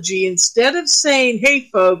ufology, instead of saying, hey,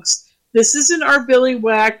 folks, this isn't our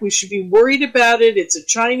billywhack, we should be worried about it, it's a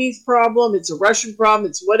Chinese problem, it's a Russian problem,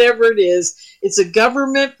 it's whatever it is, it's a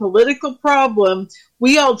government political problem,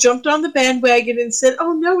 we all jumped on the bandwagon and said,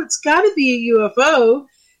 oh, no, it's got to be a UFO,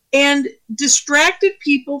 and distracted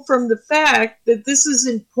people from the fact that this is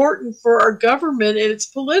important for our government and it's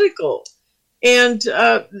political. And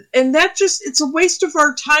that just, it's a waste of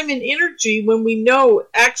our time and energy when we know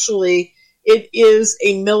actually it is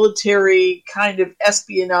a military kind of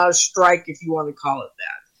espionage strike, if you want to call it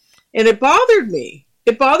that. And it bothered me.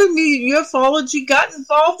 It bothered me that ufology got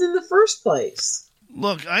involved in the first place.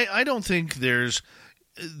 Look, I don't think there's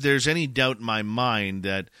any doubt in my mind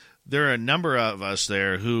that there are a number of us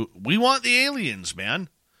there who, we want the aliens, man.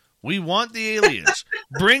 We want the aliens.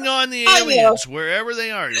 Bring on the aliens wherever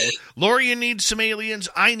they are. Lorian needs some aliens.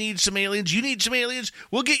 I need some aliens. You need some aliens.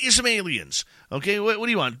 We'll get you some aliens. Okay, what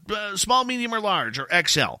do you want? Small, medium, or large, or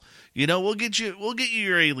XL? We'll get you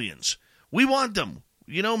your aliens. We want them.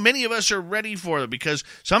 Many of us are ready for them because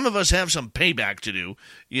some of us have some payback to do.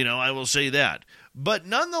 I will say that. But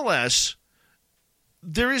nonetheless,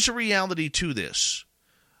 there is a reality to this.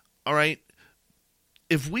 All right?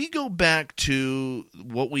 If we go back to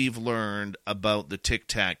what we've learned about the Tic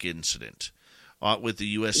Tac incident with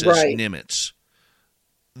the USS Nimitz,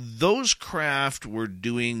 those craft were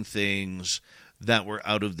doing things that were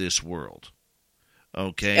out of this world.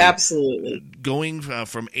 Okay? Absolutely. Going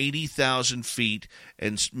from 80,000 feet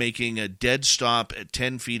and making a dead stop at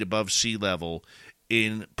 10 feet above sea level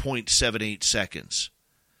in 0.78 seconds.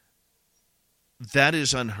 That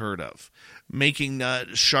is unheard of. Making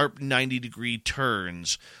sharp 90-degree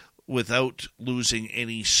turns without losing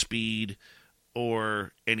any speed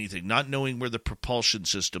or anything, not knowing where the propulsion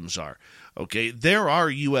systems are. Okay, there are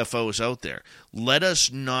UFOs out there. Let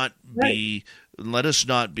us not be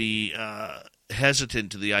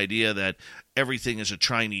hesitant to the idea that everything is a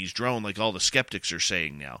Chinese drone, like all the skeptics are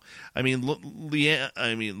saying now. I mean,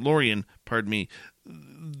 Lorian, pardon me.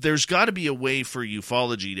 There's got to be a way for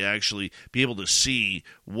ufology to actually be able to see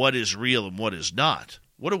what is real and what is not.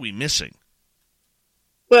 What are we missing?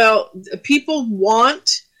 Well, people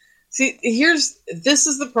want... See, this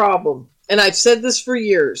is the problem, and I've said this for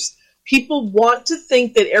years. People want to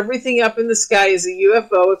think that everything up in the sky is a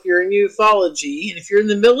UFO if you're in ufology, and if you're in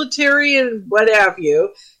the military and what have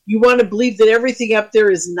you, you want to believe that everything up there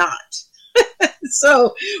is not.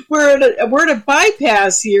 So we're at a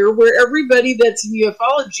bypass here where everybody that's in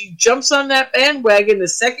ufology jumps on that bandwagon the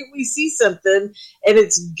second we see something, and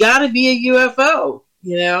it's got to be a UFO,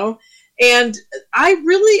 And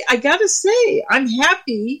I got to say, I'm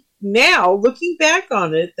happy now, looking back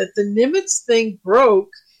on it, that the Nimitz thing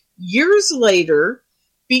broke years later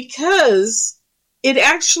because it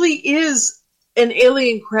actually is an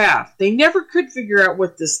alien craft. They never could figure out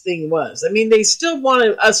what this thing was. I mean, they still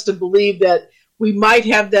wanted us to believe that we might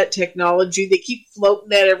have that technology. They keep floating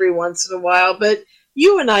that every once in a while, but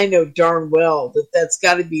you and I know darn well that that's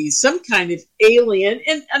got to be some kind of alien.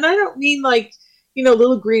 And I don't mean like,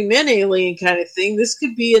 little green men alien kind of thing. This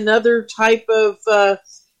could be another type of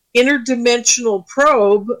interdimensional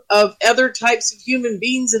probe of other types of human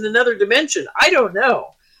beings in another dimension. I don't know.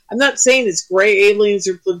 I'm not saying it's gray aliens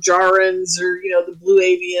or Plajarans or, the blue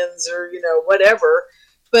avians or, whatever,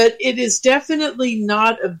 but it is definitely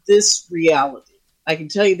not of this reality. I can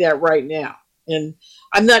tell you that right now. And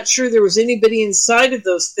I'm not sure there was anybody inside of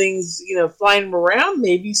those things, flying them around.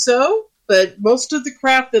 Maybe so. But most of the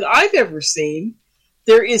craft that I've ever seen,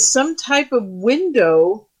 there is some type of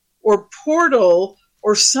window or portal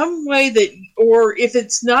or some way that, or if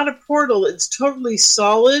it's not a portal, it's totally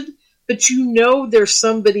solid, but there's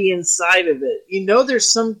somebody inside of it. There's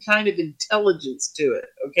some kind of intelligence to it,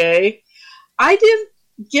 okay? I didn't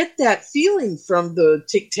get that feeling from the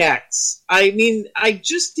Tic Tacs. I mean, I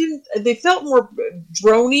just didn't. They felt more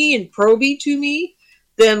drony and proby to me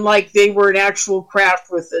than like they were an actual craft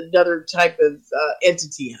with another type of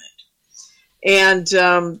entity in it. And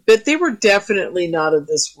but they were definitely not of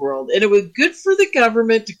this world. And it was good for the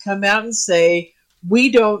government to come out and say,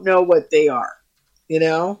 we don't know what they are,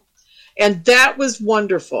 And that was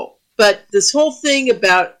wonderful. But this whole thing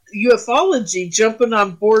about ufology jumping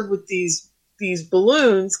on board with these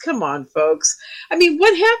balloons, come on, folks. I mean,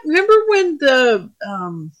 what happened? Remember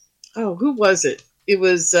when who was it? It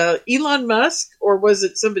was Elon Musk, or was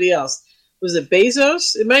it somebody else? Was it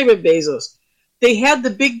Bezos? It might have been Bezos. They had the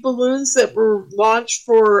big balloons that were launched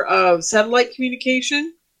for satellite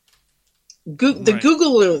communication. The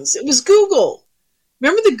Google-loons. It was Google.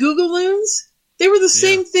 Remember the Google-loons? They were the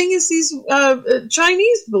same thing as these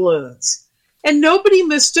Chinese balloons. And nobody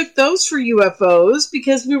mistook those for UFOs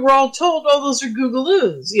because we were all told, those are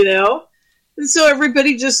Google-loons, And so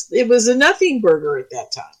everybody it was a nothing burger at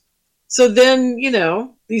that time. So then,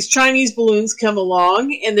 these Chinese balloons come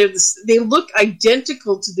along and they look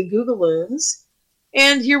identical to the Google-loons.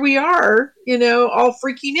 And here we are, all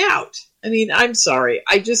freaking out. I mean, I'm sorry.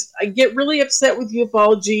 I get really upset with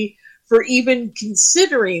ufology for even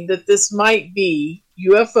considering that this might be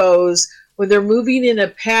UFOs when they're moving in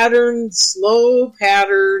a slow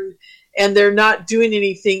pattern, and they're not doing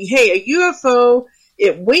anything. Hey, a UFO,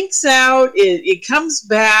 it winks out, it comes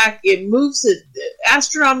back, it moves at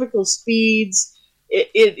astronomical speeds.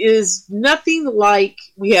 It is nothing like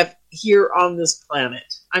we have here on this planet.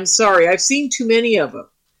 I'm sorry, I've seen too many of them.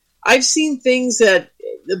 I've seen things that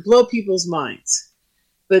blow people's minds.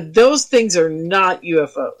 But those things are not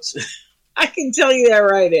UFOs. I can tell you that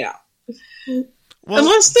right now. Well,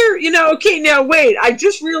 unless they're, okay, now wait, I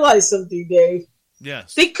just realized something, Dave.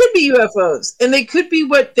 Yes. They could be UFOs, and they could be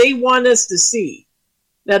what they want us to see.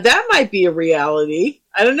 Now, that might be a reality.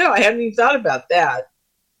 I don't know. I haven't even thought about that.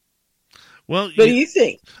 Well, what do you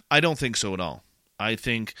think? I don't think so at all. I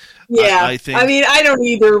think... Yeah, I mean, I don't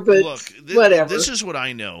either, but look, whatever. This is what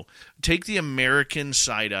I know. Take the American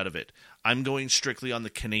side out of it. I'm going strictly on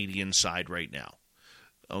the Canadian side right now.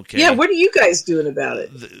 Okay. Yeah, what are you guys doing about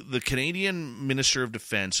it? The Canadian Minister of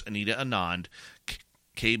Defense, Anita Anand,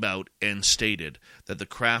 came out and stated that the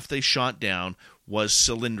craft they shot down was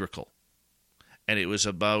cylindrical, and it was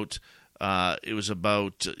about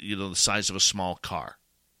the size of a small car.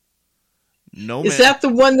 Is that the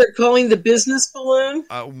one they're calling the business balloon?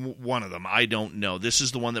 One of them. I don't know. This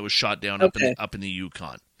is the one that was shot down up in the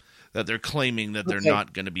Yukon that they're claiming that they're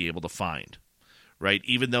not going to be able to find. Right?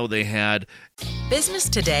 Even though they had... Business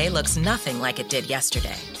today looks nothing like it did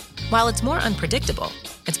yesterday. While it's more unpredictable,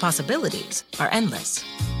 its possibilities are endless.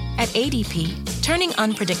 At ADP, turning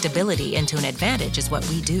unpredictability into an advantage is what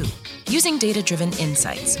we do. Using data-driven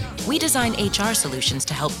insights, we design HR solutions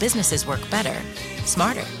to help businesses work better,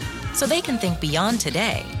 smarter, so they can think beyond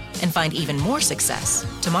today and find even more success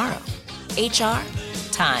tomorrow. HR,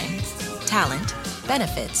 time, talent,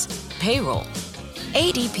 benefits, payroll.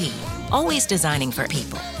 ADP. Always designing for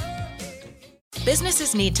people.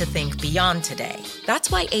 Businesses need to think beyond today.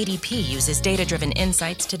 That's why ADP uses data-driven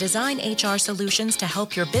insights to design HR solutions to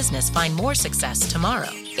help your business find more success tomorrow.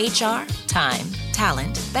 HR, time,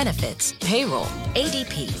 talent, benefits, payroll.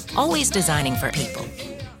 ADP, always designing for people.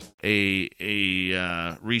 A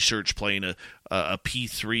research plane, a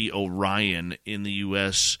P-3 Orion in the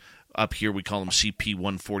U.S. Up here we call them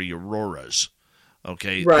CP-140 Auroras.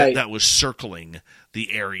 Okay, right. That was circling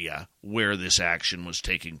the area where this action was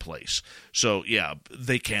taking place. So, yeah,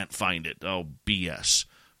 they can't find it. Oh, BS,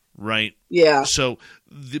 right? Yeah. So,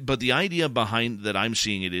 but the idea behind that I'm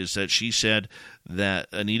seeing it is that she said that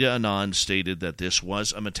Anita Anand stated that this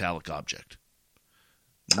was a metallic object.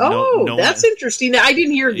 That's interesting. I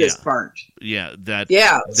didn't hear this part. Yeah,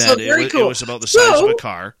 so very cool. It was about the size of a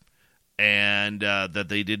car, and that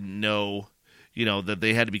they didn't know... that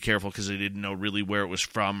they had to be careful because they didn't know really where it was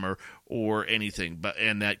from or anything.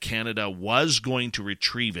 And that Canada was going to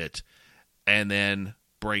retrieve it and then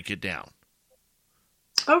break it down.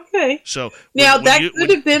 Okay. So now that could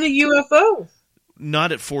have been a UFO.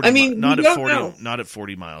 Not at 40. I mean, not at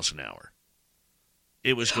 40 miles an hour.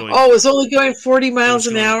 It was going. Oh, it was only going 40 miles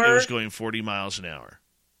an hour. It was going 40 miles an hour.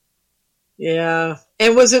 Yeah.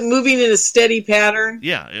 And was it moving in a steady pattern?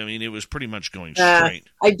 Yeah, I mean, it was pretty much going straight.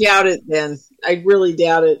 I doubt it then. I really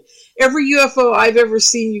doubt it. Every UFO I've ever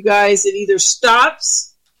seen, you guys, it either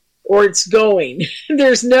stops or it's going.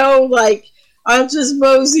 There's no, I'll just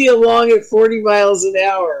mosey along at 40 miles an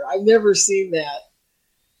hour. I've never seen that,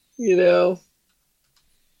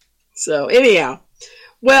 So, anyhow.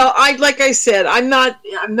 Well, like I said, I'm not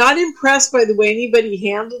impressed by the way anybody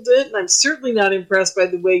handled it, and I'm certainly not impressed by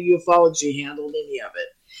the way ufology handled any of it.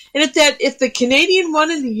 And if the Canadian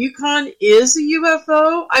one in the Yukon is a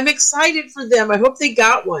UFO, I'm excited for them. I hope they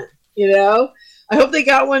got one, I hope they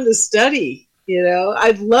got one to study,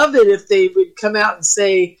 I'd love it if they would come out and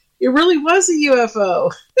say, it really was a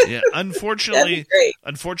UFO. Yeah, unfortunately,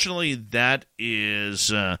 that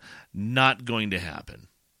is not going to happen.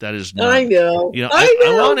 That is not. I know.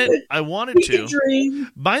 I want it to.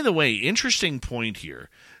 Dream. By the way, interesting point here.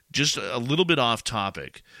 Just a little bit off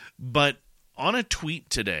topic, but on a tweet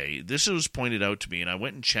today, this was pointed out to me, and I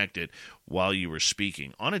went and checked it while you were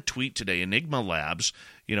speaking. On a tweet today, Enigma Labs,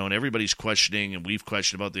 and everybody's questioning, and we've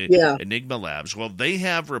questioned about the Enigma Labs. Well, they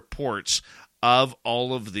have reports of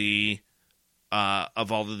all of the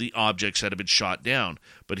objects that have been shot down.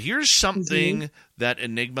 But here's something that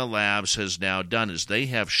Enigma Labs has now done is they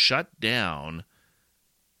have shut down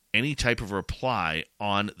any type of reply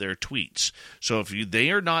on their tweets. So if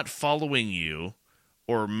they are not following you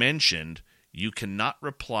or mentioned, you cannot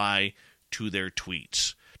reply to their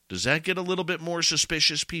tweets. Does that get a little bit more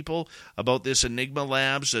suspicious, people, about this Enigma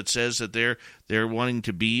Labs that says that they're wanting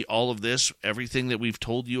to be all of this, everything that we've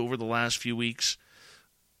told you over the last few weeks?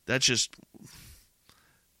 That's just...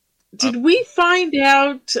 Did we find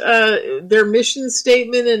out their mission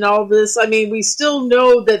statement and all this? I mean, we still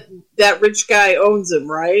know that rich guy owns them,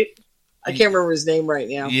 right? I can't remember his name right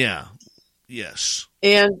now. Yeah. Yes.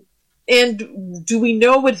 And do we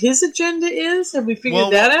know what his agenda is? Have we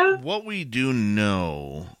figured that out? What we do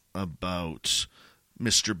know about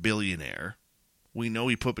Mr. Billionaire, we know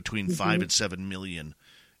he put between $5 and $7 million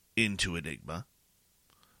into Enigma.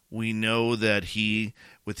 We know that he,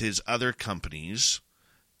 with his other companies,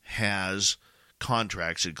 has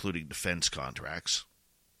contracts, including defense contracts.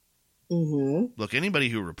 Mm-hmm. Look, anybody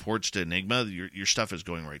who reports to Enigma, your stuff is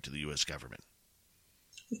going right to the U.S. government.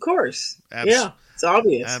 Of course. Yeah, it's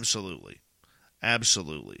obvious. Absolutely.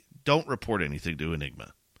 Don't report anything to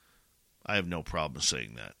Enigma. I have no problem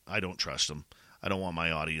saying that. I don't trust them. I don't want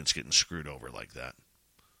my audience getting screwed over like that.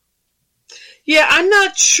 Yeah, I'm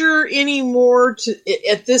not sure anymore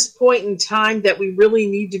at this point in time that we really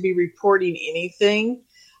need to be reporting anything.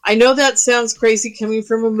 I know that sounds crazy coming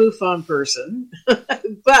from a MUFON person,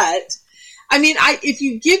 but I mean,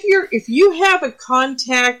 if you have a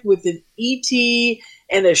contact with an ET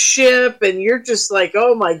and a ship, and you're just like,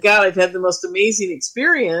 oh my God, I've had the most amazing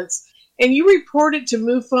experience, and you report it to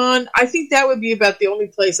MUFON, I think that would be about the only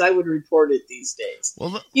place I would report it these days.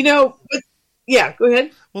 Well, yeah, go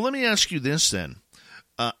ahead. Well, let me ask you this then.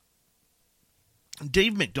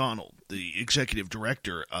 Dave McDonald, the executive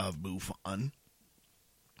director of MUFON,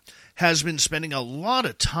 has been spending a lot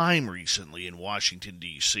of time recently in Washington,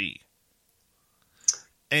 D.C.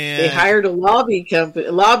 And they hired a lobbying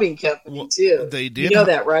company too. They did. You know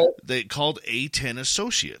that, right? They called A10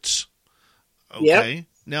 Associates. Okay. Yep.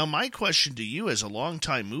 Now, my question to you as a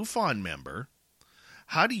longtime MUFON member,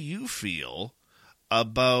 how do you feel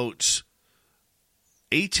about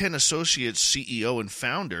A10 Associates CEO and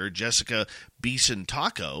founder Jessica Beeson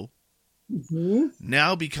Taco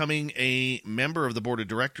now becoming a member of the board of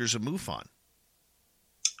directors of MUFON?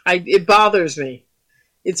 It bothers me.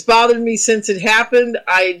 It's bothered me since it happened.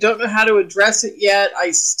 I don't know how to address it yet.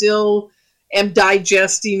 I still am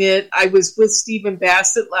digesting it. I was with Stephen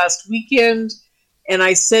Bassett last weekend, and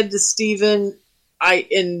I said to Stephen,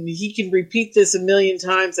 and he can repeat this a million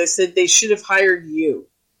times, I said they should have hired you.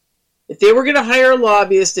 If they were going to hire a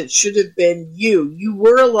lobbyist, it should have been you. You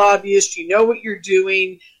were a lobbyist. You know what you're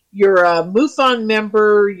doing. You're a MUFON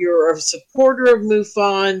member. You're a supporter of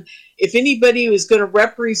MUFON. If anybody was going to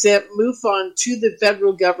represent MUFON to the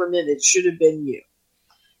federal government, it should have been you.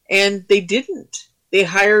 And they didn't. They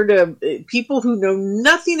hired people who know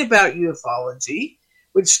nothing about ufology,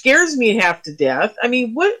 which scares me half to death. I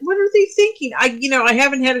mean, what are they thinking? I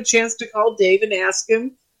haven't had a chance to call Dave and ask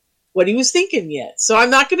him what he was thinking yet. So I'm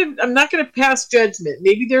not gonna pass judgment.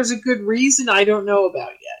 Maybe there's a good reason I don't know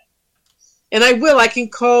about yet. And I will. I can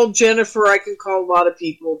call Jennifer. I can call a lot of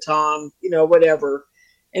people, Tom, whatever,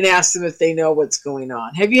 and ask them if they know what's going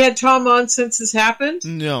on. Have you had Tom on since this happened?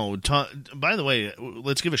 No. Tom, by the way,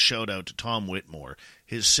 let's give a shout out to Tom Whitmore.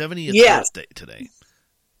 His 70th birthday today.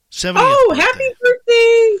 70th birthday. Happy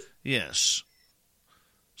birthday! Yes.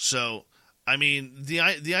 So, I mean, the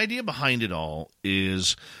idea behind it all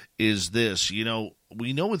is this. We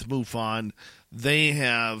know with MUFON, they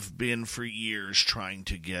have been for years trying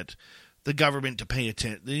to get the government to pay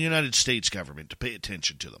attention, the United States government to pay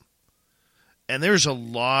attention to them. And there's a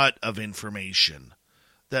lot of information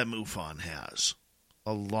that MUFON has.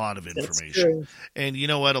 A lot of information. And you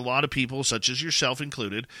know what? A lot of people, such as yourself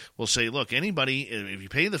included, will say, look, anybody, if you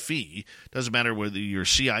pay the fee, doesn't matter whether you're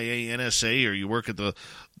CIA, NSA, or you work at the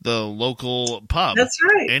local pub. That's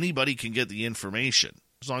right. Anybody can get the information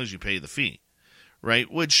as long as you pay the fee,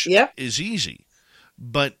 right? Which is easy.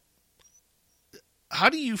 But how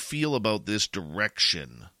do you feel about this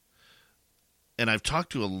direction? And I've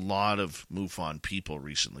talked to a lot of MUFON people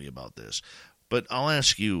recently about this. But I'll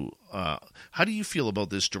ask you, how do you feel about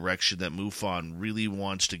this direction that MUFON really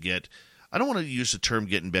wants to get? I don't want to use the term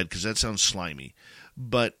 "get in bed" because that sounds slimy,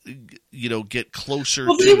 but get closer.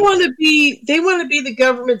 Well, they want to be the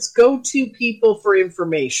government's go-to people for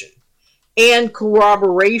information and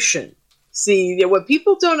corroboration. See, what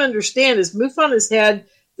people don't understand is MUFON has had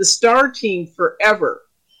the STAR team forever.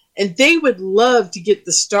 And they would love to get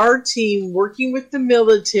the STAR team working with the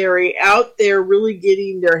military out there really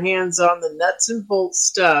getting their hands on the nuts and bolts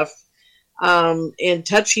stuff and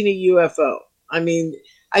touching a UFO. I mean,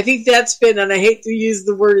 I think that's been, and I hate to use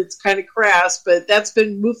the word, it's kind of crass, but that's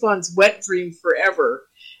been MUFON's wet dream forever.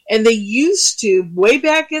 And they used to, way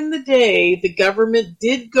back in the day, the government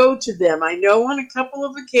did go to them. I know on a couple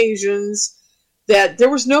of occasions that there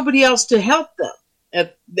was nobody else to help them.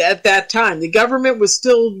 At that time, the government was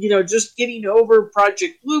still, just getting over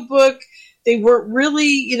Project Blue Book. They weren't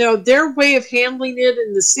really, their way of handling it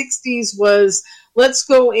in the 60s was, let's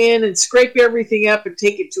go in and scrape everything up and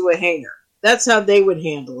take it to a hangar. That's how they would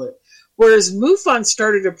handle it. Whereas MUFON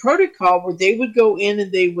started a protocol where they would go in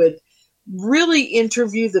and they would really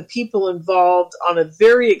interview the people involved on a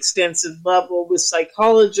very extensive level with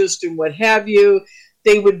psychologists and what have you.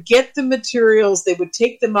 They would get the materials. They would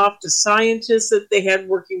take them off to scientists that they had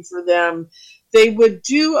working for them. they would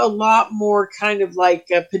do a lot more kind of like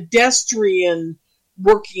a pedestrian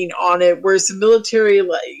working on it, whereas the military,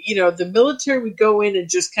 the military would go in and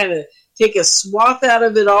just kind of take a swath out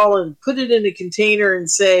of it all and put it in a container and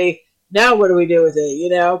say, now what do we do with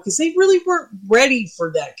it? Because they really weren't ready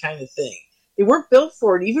for that kind of thing. They weren't built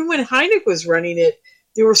for it. Even when Hynek was running it,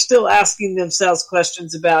 they were still asking themselves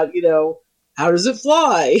questions about, how does it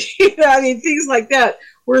fly? Things like that.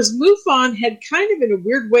 Whereas MUFON had kind of, in a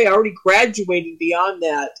weird way, already graduated beyond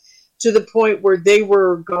that to the point where they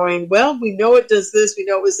were going, well, we know it does this, we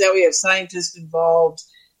know it was that, we have scientists involved.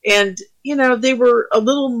 And, they were a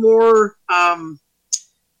little more, I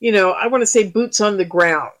want to say boots on the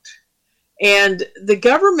ground. And the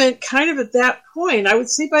government kind of at that point, I would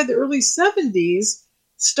say by the early 70s,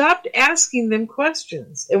 stopped asking them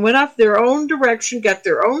questions and went off their own direction, got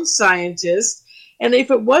their own scientists. And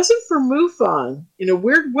if it wasn't for MUFON, in a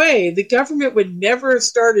weird way, the government would never have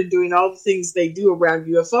started doing all the things they do around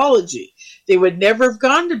ufology. They would never have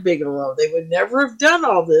gone to Bigelow. They would never have done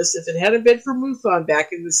all this if it hadn't been for MUFON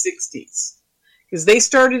back in the 60s. Because they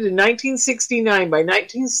started in 1969. By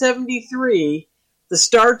 1973, the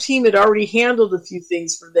STAR team had already handled a few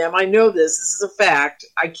things for them. I know this. This is a fact.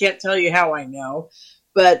 I can't tell you how I know.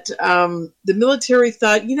 But the military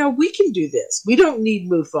thought, we can do this. We don't need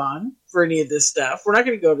MUFON for any of this stuff. We're not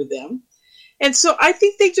going to go to them. And so I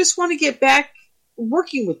think they just want to get back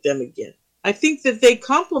working with them again. I think that they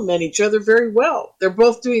complement each other very well. They're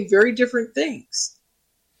both doing very different things.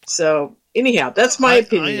 So anyhow, that's my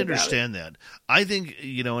opinion. I understand that. I think,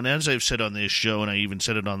 and as I've said on this show, and I even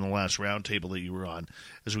said it on the last roundtable that you were on,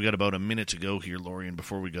 as we got about a minute to go here, Lorian,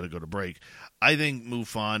 before we got to go to break, I think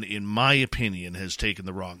MUFON, in my opinion, has taken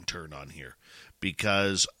the wrong turn on here,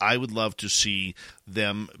 because I would love to see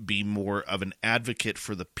them be more of an advocate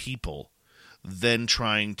for the people than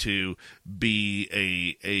trying to be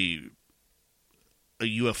a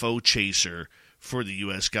UFO chaser for the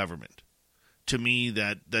U.S. government. To me,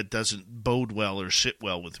 that doesn't bode well or sit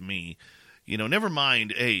well with me. Never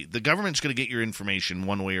mind, hey, the government's going to get your information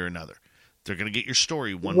one way or another. They're going to get your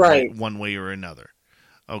story one way or another.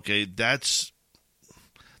 Okay, that's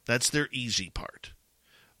their easy part.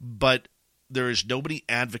 But there is nobody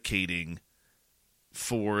advocating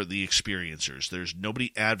for the experiencers. There's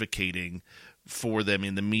nobody advocating for them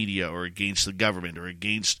in the media or against the government or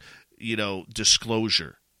against,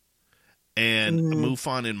 disclosure. And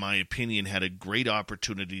MUFON, in my opinion, had a great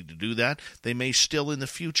opportunity to do that. They may still in the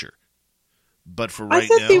future. But for right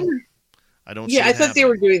now, I don't see it happening. They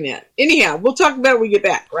were doing that. Anyhow, we'll talk about it when we get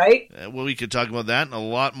back, right? Well, we could talk about that and a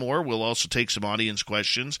lot more. We'll also take some audience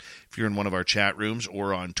questions if you're in one of our chat rooms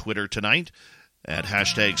or on Twitter tonight at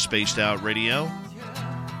 #SpacedOutRadio.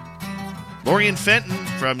 Lorian Fenton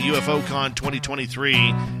from UFOCon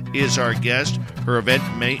 2023 is our guest. Her event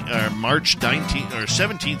March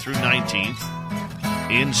 17th through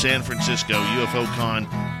 19th in San Francisco.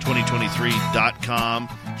 UFOCon2023.com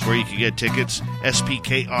is where you can get tickets.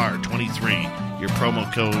 SPKR23, your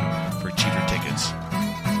promo code for cheaper tickets.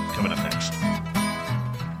 Coming up next.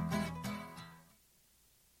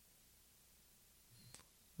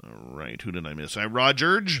 All right, who did I miss?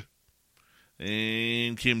 Rogerge.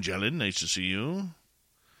 And Kim Jellin, nice to see you.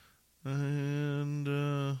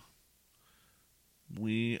 And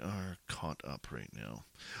we are caught up right now.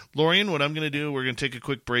 Lorian, what I'm going to do, we're going to take a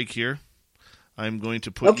quick break here. I'm going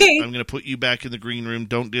to put you back in the green room.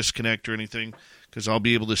 Don't disconnect or anything, because I'll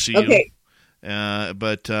be able to see you.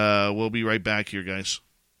 But we'll be right back here, guys.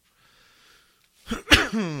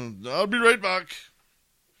 I'll be right back.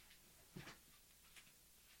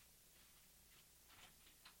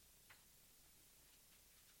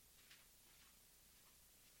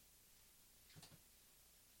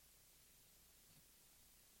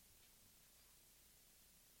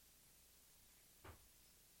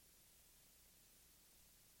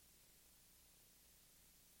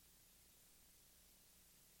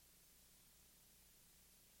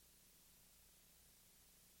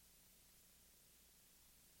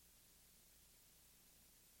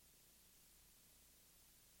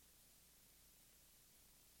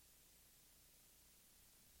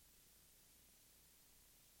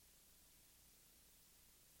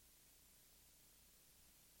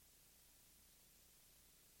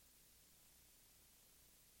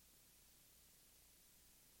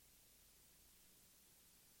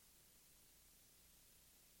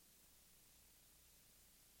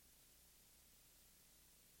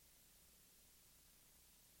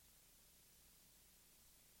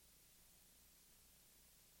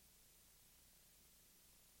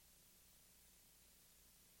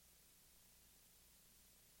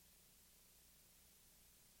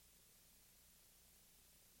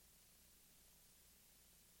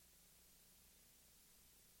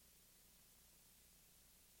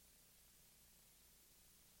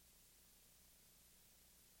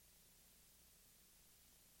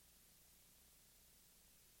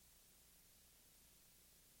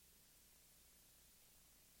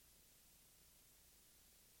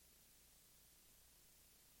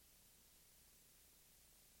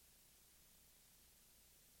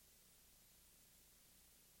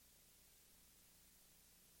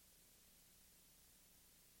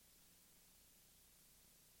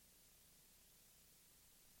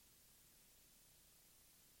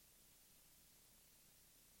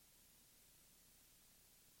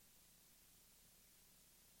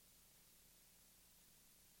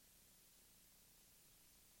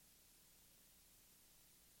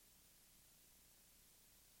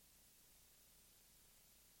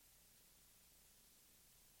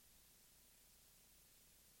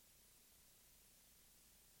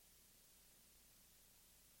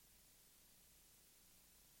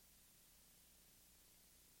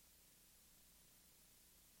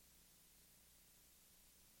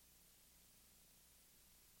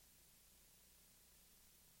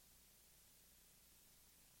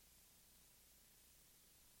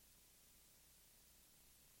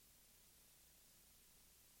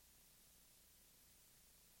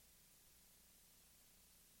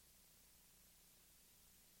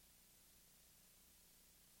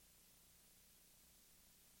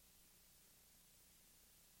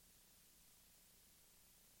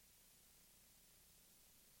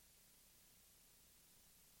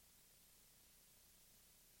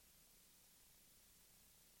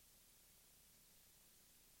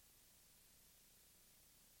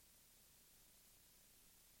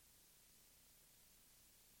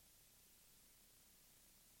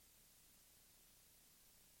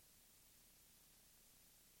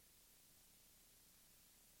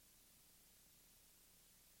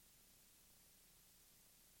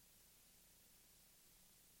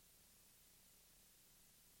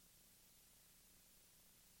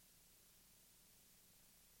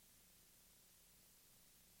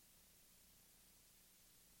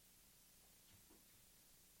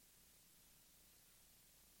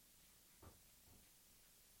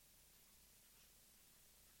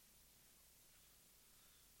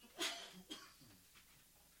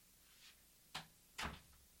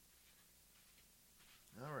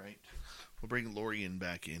 We'll bring Lorian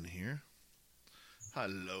back in here.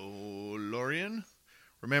 Hello, Lorian.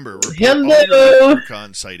 Remember, report all your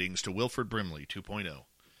leprechaun sightings to Wilford Brimley 2.0.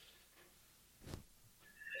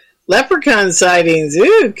 Leprechaun sightings.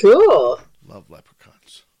 Ooh, cool. Love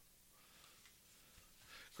leprechauns.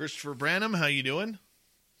 Christopher Branham, how you doing?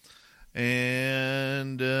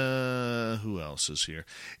 And who else is here?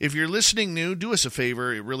 If you're listening new, do us a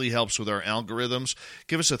favor. It really helps with our algorithms.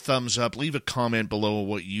 Give us a thumbs up. Leave a comment below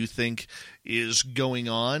what you think is going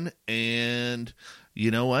on. And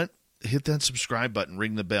you know what? Hit that subscribe button.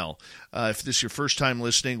 Ring the bell. If this is your first time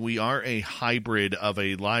listening, we are a hybrid of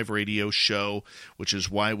a live radio show, which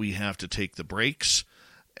is why we have to take the breaks.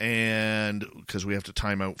 And because we have to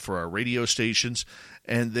time out for our radio stations.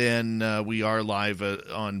 And then we are live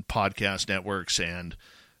on podcast networks and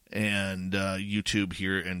YouTube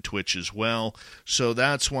here and Twitch as well. So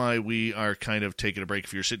that's why we are kind of taking a break.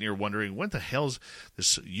 If you're sitting here wondering, what the hell's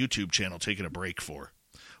this YouTube channel taking a break for?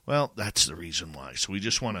 Well, that's the reason why. So we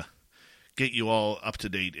just want to get you all up to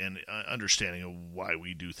date and understanding of why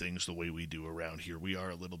we do things the way we do around here. We are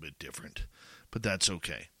a little bit different, but that's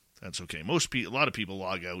okay. That's okay. A lot of people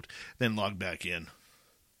log out, then log back in,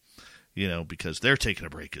 because they're taking a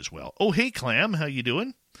break as well. Oh, hey, Clam, how you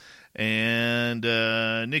doing? And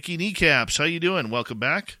Nikki Kneecaps, how you doing? Welcome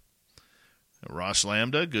back. Ross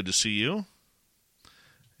Lambda, good to see you.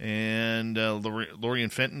 And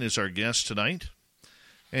Lorian Fenton is our guest tonight.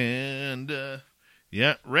 And,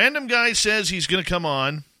 Random Guy says he's going to come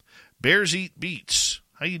on. Bears Eat Beats.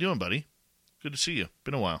 How you doing, buddy? Good to see you.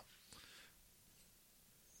 Been a while.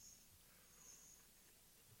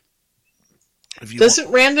 Doesn't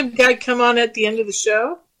Random Guy come on at the end of the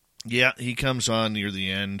show? Yeah, he comes on near the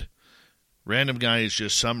end. Random Guy is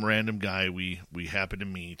just some random guy we happen to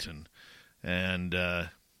meet, and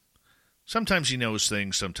sometimes he knows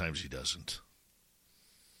things, sometimes he doesn't.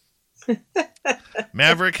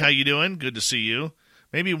 Maverick, how you doing? Good to see you.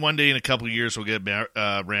 Maybe one day in a couple of years we'll get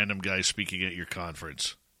Random Guy speaking at your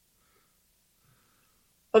conference.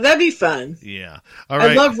 Oh, that'd be fun. Yeah. All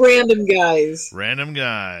right. I love random guys. Random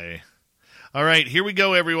Guy. All right, here we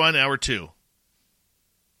go, everyone. Hour 2.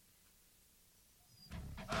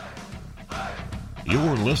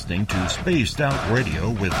 You're listening to Spaced Out Radio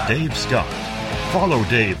with Dave Scott. Follow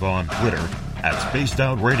Dave on Twitter at Spaced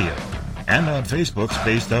Out Radio and on Facebook,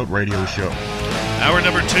 Spaced Out Radio Show. Hour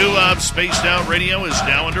number 2 of Spaced Out Radio is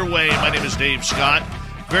now underway. My name is Dave Scott.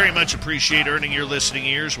 Very much appreciate earning your listening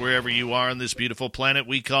ears wherever you are on this beautiful planet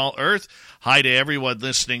we call Earth. Hi to everyone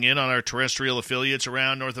listening in on our terrestrial affiliates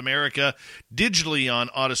around North America, digitally on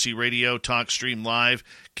Odyssey Radio, TalkStream Live,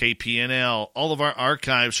 KPNL. All of our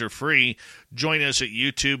archives are free. Join us at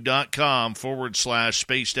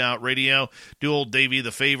youtube.com/Spaced Out Radio. Do old Davey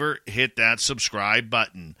the favor, hit that subscribe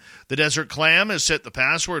button. The Desert Clam has set the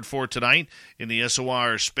password for tonight in the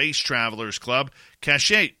SOR Space Travelers Club.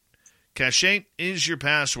 Cache. Cache is your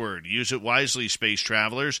password. Use it wisely, space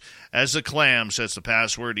travelers, as the Clam sets the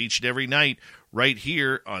password each and every night right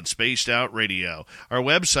here on Spaced Out Radio. Our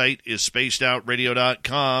website is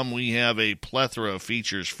spacedoutradio.com. We have a plethora of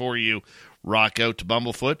features for you. Rock out to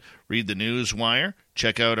Bumblefoot, read the news wire,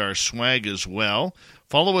 check out our swag as well.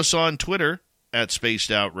 Follow us on Twitter at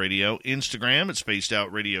Spaced Out Radio, Instagram at Spaced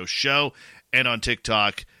Out Radio Show, and on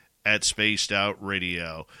TikTok at Spaced Out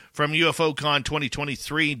Radio. From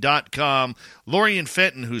UFOCon2023.com, Lorian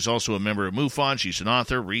Fenton, who's also a member of MUFON. She's an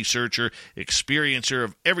author, researcher, experiencer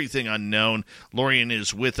of everything unknown. Lorian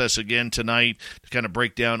is with us again tonight to kind of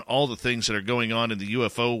break down all the things that are going on in the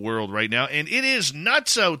UFO world right now. And it is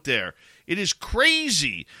nuts out there. It is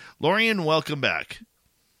crazy. Lorian, welcome back.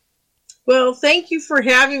 Well, thank you for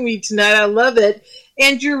having me tonight. I love it.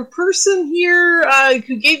 And your person here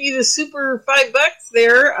who gave you the super $5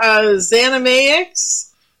 there,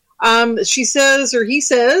 Xanamex, she says, or he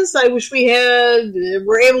says, I wish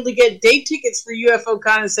we're able to get day tickets for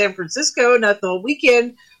UFOCon in San Francisco, not the whole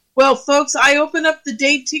weekend. Well, folks, I open up the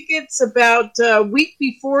day tickets about a week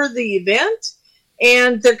before the event,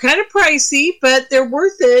 and they're kind of pricey, but they're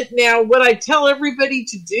worth it. Now, what I tell everybody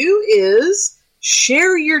to do is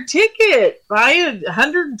share your ticket, buy a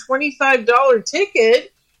 $125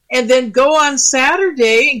 ticket, and then go on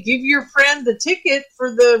Saturday and give your friend the ticket for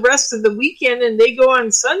the rest of the weekend, and they go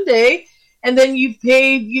on Sunday, and then you've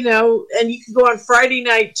paid, and you can go on Friday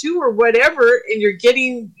night too or whatever, and you're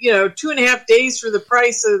getting, 2.5 days for the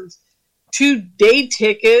price of 2 day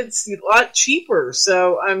tickets, a lot cheaper.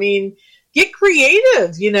 So, I mean, get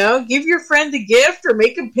creative, give your friend a gift or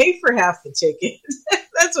make them pay for half the ticket.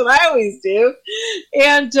 That's what I always do.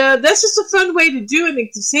 And that's just a fun way to do it.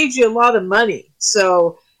 It saves you a lot of money.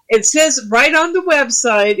 So, It says right on the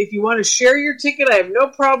website, if you want to share your ticket, I have no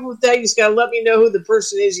problem with that. You just got to let me know who the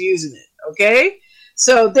person is using it, okay?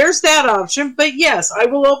 So there's that option. But yes, I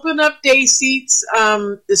will open up day seats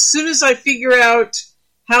as soon as I figure out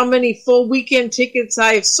how many full weekend tickets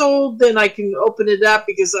I have sold. Then I can open it up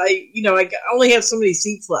because I only have so many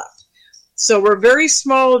seats left. So we're a very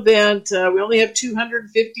small event. We only have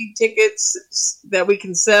 250 tickets that we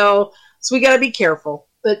can sell. So we got to be careful.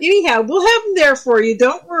 But anyhow, we'll have them there for you.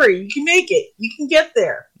 Don't worry. You can make it. You can get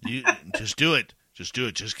there. You just do it. Just do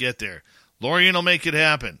it. Just get there. Lorian will make it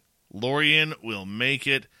happen. Lorian will make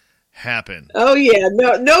it happen. Oh, yeah.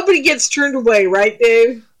 No, nobody gets turned away, right,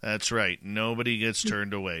 Dave? That's right. Nobody gets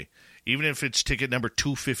turned away. Even if it's ticket number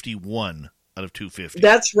 251 out of 250.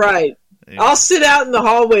 That's right. Yeah. I'll sit out in the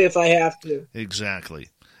hallway if I have to. Exactly.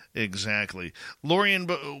 Lorian,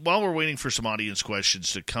 while we're waiting for some audience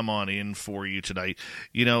questions to come on in for you tonight,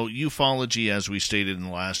 ufology, as we stated in the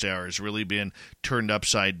last hour, has really been turned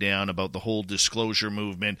upside down about the whole disclosure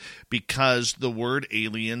movement because the word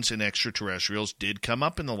aliens and extraterrestrials did come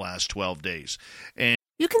up in the last 12 days. And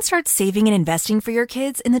you can start saving and investing for your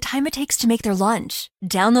kids in the time it takes to make their lunch.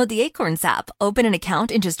 Download the Acorns app, open an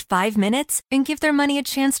account in just 5 minutes, and give their money a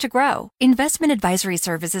chance to grow. Investment advisory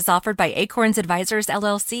services offered by Acorns Advisors,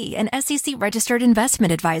 LLC, an SEC-registered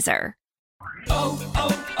investment advisor. O'Reilly.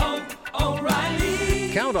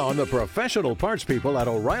 Count on the professional parts people at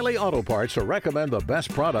O'Reilly Auto Parts to recommend the best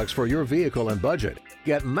products for your vehicle and budget.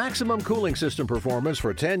 Get maximum cooling system performance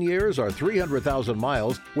for 10 years or 300,000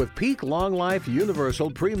 miles with Peak Long Life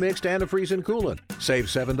Universal Pre-Mixed Antifreeze and Coolant. Save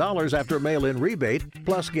 $7 after mail-in rebate,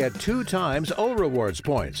 plus get 2 times O-Rewards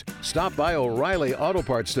points. Stop by O'Reilly Auto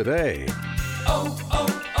Parts today.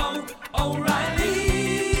 O'Reilly.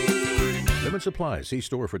 Limit supply. See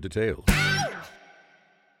store for details.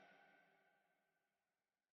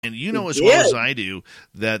 And you know as well as I do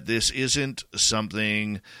that this isn't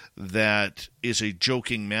something that is a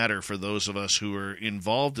joking matter for those of us who are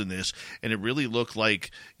involved in this. And it really looked like,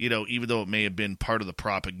 even though it may have been part of the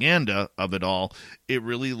propaganda of it all, it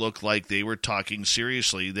really looked like they were talking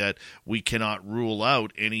seriously that we cannot rule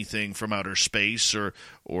out anything from outer space or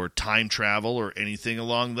time travel or anything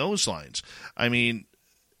along those lines. I mean,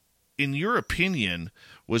 in your opinion,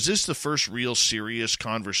 was this the first real serious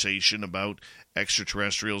conversation about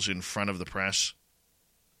extraterrestrials in front of the press?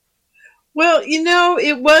 Well,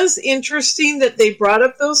 it was interesting that they brought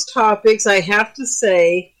up those topics, I have to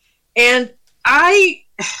say. And I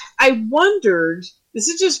wondered, this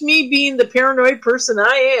is just me being the paranoid person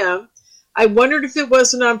I am, I wondered if it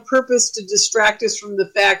wasn't on purpose to distract us from the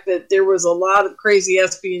fact that there was a lot of crazy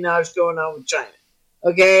espionage going on with China.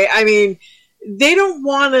 Okay? I mean, they don't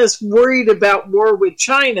want us worried about war with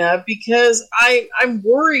China because I'm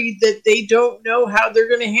worried that they don't know how they're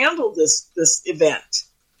going to handle this event.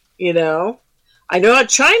 I know how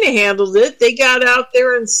China handled it. They got out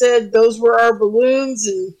there and said those were our balloons,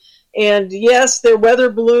 and yes, they're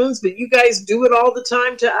weather balloons, but you guys do it all the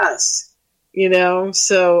time to us.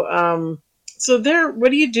 So there.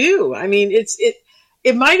 What do you do? I mean,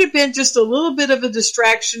 it might have been just a little bit of a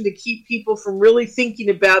distraction to keep people from really thinking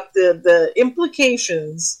about the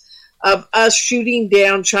implications of us shooting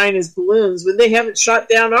down China's balloons when they haven't shot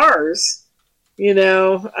down ours.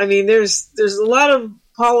 I mean, there's a lot of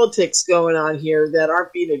politics going on here that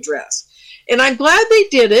aren't being addressed. And I'm glad they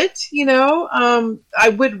did it. I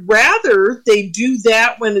would rather they do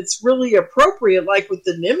that when it's really appropriate, like with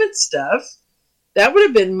the Nimitz stuff. That would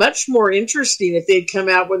have been much more interesting if they'd come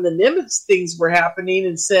out when the Nimitz things were happening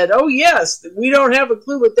and said, oh, yes, we don't have a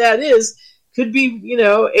clue what that is. Could be,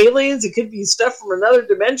 aliens. It could be stuff from another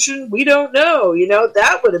dimension. We don't know.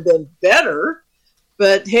 That would have been better.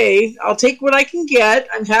 But, hey, I'll take what I can get.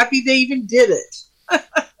 I'm happy they even did it.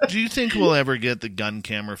 Do you think we'll ever get the gun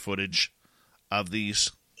camera footage of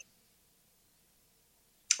these?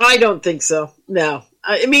 I don't think so. No.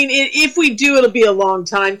 I mean, if we do, it'll be a long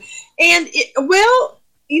time. And,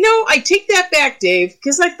 I take that back, Dave,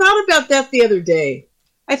 because I thought about that the other day.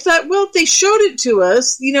 I thought, well, if they showed it to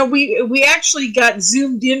us, we actually got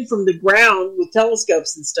zoomed in from the ground with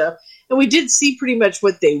telescopes and stuff, and we did see pretty much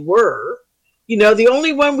what they were. The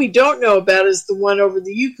only one we don't know about is the one over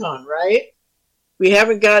the Yukon, right? We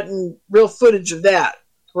haven't gotten real footage of that,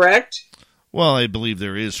 correct? Well, I believe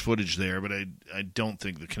there is footage there, but I don't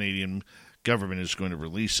think the Canadian government is going to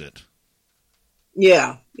release it.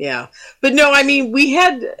 Yeah. But no, I mean, we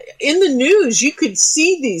had, in the news, you could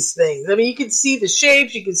see these things. I mean, you could see the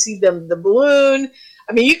shapes, you could see the balloon.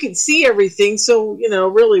 I mean, you could see everything. So,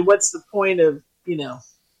 really, what's the point of,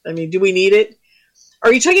 I mean, do we need it?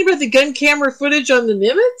 Are you talking about the gun camera footage on the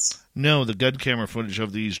Nimitz? No, the gun camera footage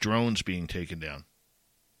of these drones being taken down.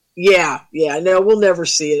 Yeah. No, we'll never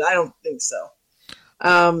see it. I don't think so.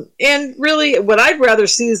 And really, what I'd rather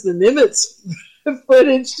see is the Nimitz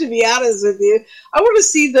footage, to be honest with you. I want to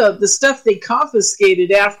see the stuff they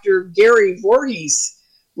confiscated after Gary Voorhees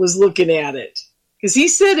was looking at it. Because he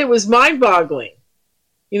said it was mind-boggling.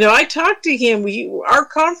 You know, I talked to him. Our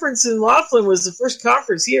conference in Laughlin was the first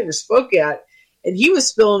conference he ever spoke at, and he was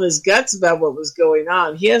spilling his guts about what was going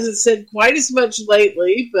on. He hasn't said quite as much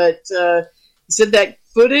lately, but he said that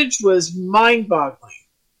footage was mind-boggling.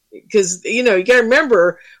 Because, you know, you got to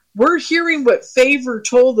remember, we're hearing what Favor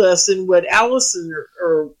told us and what Allison,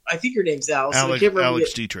 or I think her name's Allison.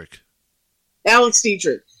 Alex Dietrich. Alex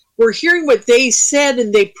Dietrich. We're hearing what they said,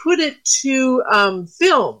 and they put it to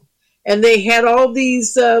film. And they had all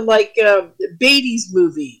these, Beatty's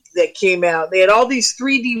movie that came out. They had all these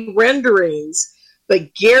 3D renderings,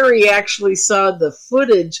 but Gary actually saw the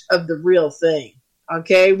footage of the real thing.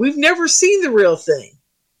 Okay? We've never seen the real thing.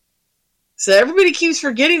 So everybody keeps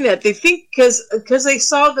forgetting that. They think because they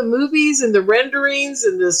saw the movies and the renderings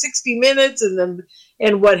and the 60 minutes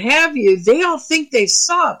and what have you, they all think they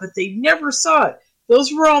saw it, but they never saw it.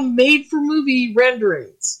 Those were all made for movie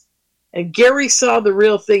renderings. And Gary saw the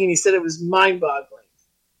real thing, and he said it was mind-boggling.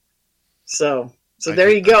 So there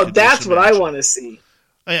you go. That's what I want to see.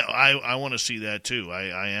 I want to see that, too.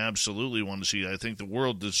 I absolutely want to see that. I think the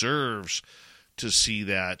world deserves to see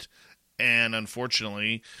that. And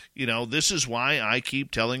unfortunately, you know, this is why I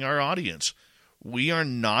keep telling our audience, we are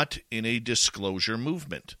not in a disclosure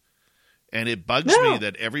movement. And it bugs me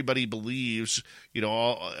that everybody believes, you know,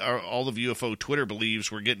 all of UFO Twitter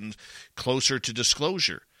believes we're getting closer to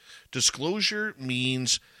disclosure. Disclosure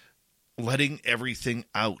means letting everything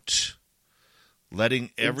out.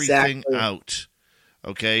 Letting everything out.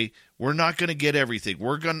 Okay? We're not going to get everything.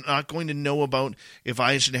 We're not going to know about if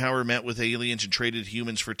Eisenhower met with aliens and traded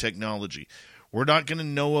humans for technology. We're not going to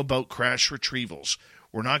know about crash retrievals.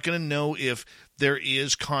 We're not going to know if there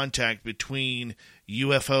is contact between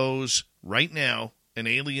UFOs right now and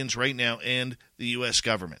aliens right now and the U.S.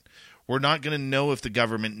 government. We're not going to know if the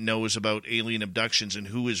government knows about alien abductions and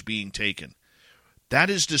who is being taken. That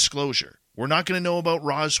is disclosure. We're not going to know about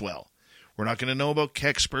Roswell. We're not going to know about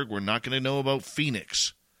Kecksburg. We're not going to know about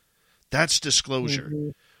Phoenix. That's disclosure. Mm-hmm.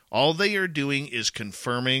 All they are doing is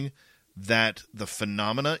confirming that the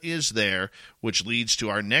phenomena is there, which leads to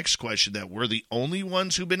our next question that we're the only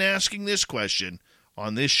ones who've been asking this question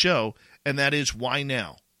on this show, and that is, why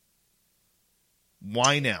now?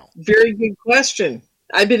 Why now? Very good question.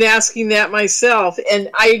 I've been asking that myself, and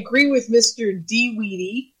I agree with Mr. D.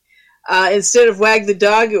 Weedy. Instead of wag the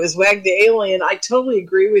dog, it was wag the alien. I totally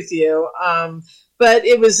agree with you. But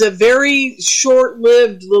it was a very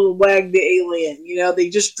short-lived little wag the alien. You know, they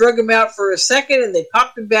just drug him out for a second and they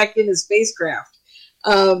popped him back in his spacecraft.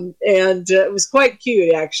 And it was quite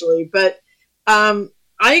cute, actually. But I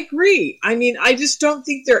agree. I mean, I just don't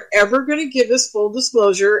think they're ever going to give us full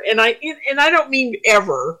disclosure. And I don't mean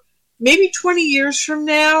ever. Maybe 20 years from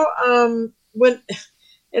now,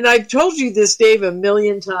 and I've told you this, Dave, a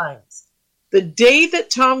million times. The day that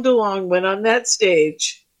Tom DeLonge went on that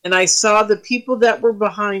stage and I saw the people that were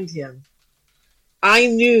behind him, I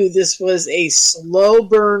knew this was a slow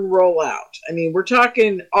burn rollout. I mean, we're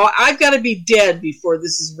talking, I've got to be dead before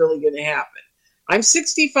this is really going to happen. I'm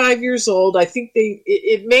 65 years old. I think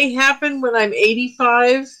it may happen when I'm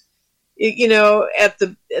 85, you know, at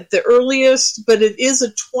the earliest, but it is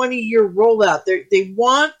a 20-year rollout. They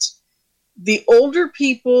want the older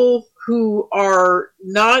people who are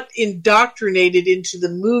not indoctrinated into the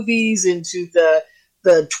movies, into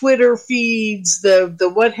the Twitter feeds,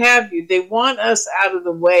 the what have you. They want us out of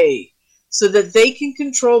the way so that they can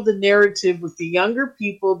control the narrative with the younger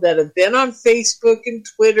people that have been on Facebook and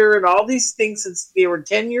Twitter and all these things since they were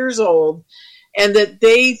 10 years old, and that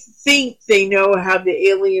they think they know how the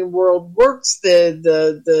alien world works,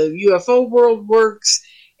 the UFO world works,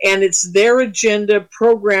 and it's their agenda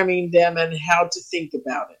programming them and how to think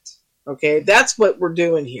about it. Okay, that's what we're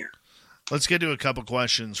doing here. Let's get to a couple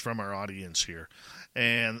questions from our audience here.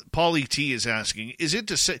 And Paul E.T. is asking, is it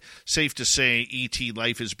safe to say E.T.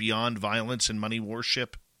 life is beyond violence and money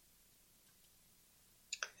worship?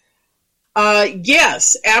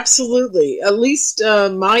 Yes, absolutely. At least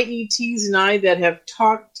my ETs and I that have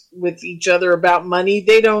talked with each other about money,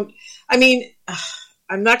 they don't, I mean,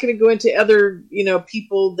 I'm not going to go into other,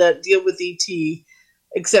 people that deal with ET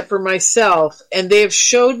except for myself. And they have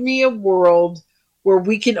showed me a world where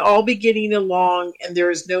we can all be getting along and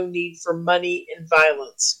there is no need for money and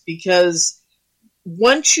violence. Because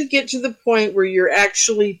once you get to the point where you're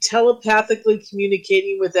actually telepathically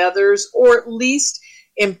communicating with others, or at least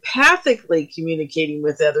empathically communicating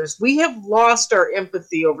with others. We have lost our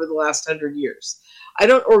empathy over the last 100 years.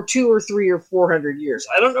 Or 2 or 3 or 400 years.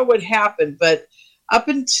 I don't know what happened, but up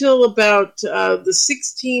until about I'd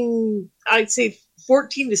say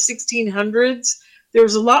 14 to 1600s, there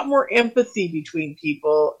was a lot more empathy between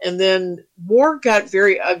people, and then war got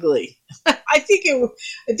very ugly. I think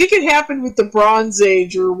it happened with the Bronze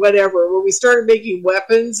Age or whatever, when we started making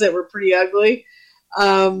weapons that were pretty ugly.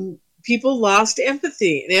 People lost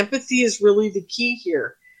empathy, and empathy is really the key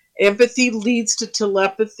here. Empathy leads to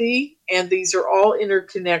telepathy, and these are all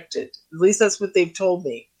interconnected. At least that's what they've told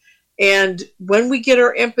me. And when we get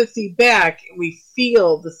our empathy back and we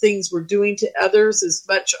feel the things we're doing to others as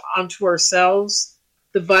much onto ourselves,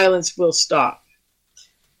 the violence will stop.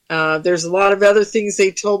 There's a lot of other things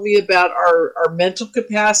they told me about our mental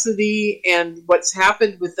capacity, and what's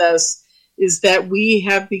happened with us is that we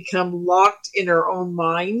have become locked in our own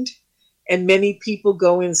mind, and many people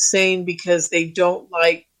go insane because they don't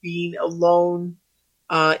like being alone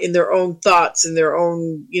in their own thoughts, in their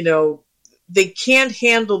own, they can't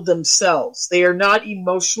handle themselves. They are not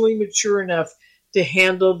emotionally mature enough to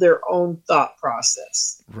handle their own thought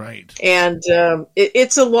process. Right. And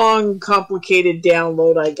it's a long, complicated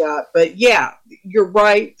download I got. But yeah, you're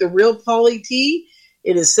right. The real Pauly T,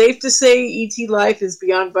 it is safe to say ET life is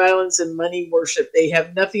beyond violence and money worship. They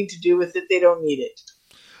have nothing to do with it. They don't need it.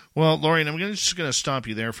 Well, Lorraine, I'm just going to stop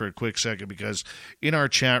you there for a quick second, because in our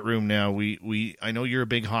chat room now, I know you're a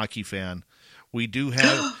big hockey fan. We do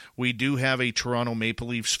have a Toronto Maple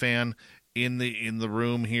Leafs fan in the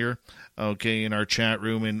room here, okay, in our chat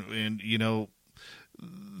room, and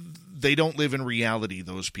they don't live in reality,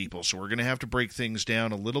 those people. So we're going to have to break things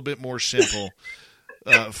down a little bit more simple.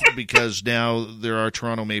 Because now there are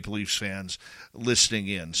Toronto Maple Leafs fans listening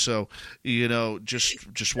in. So,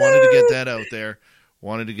 just wanted to get that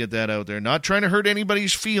out there. Not trying to hurt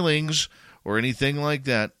anybody's feelings or anything like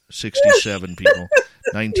that. 67 people.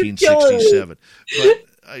 1967. But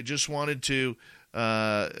I just wanted to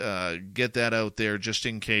get that out there just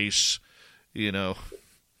in case, Yeah,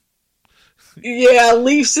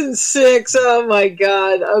 Leafs in 6. Oh, my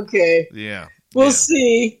God. Okay. Yeah. We'll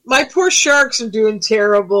see. My poor Sharks are doing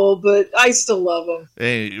terrible, but I still love them.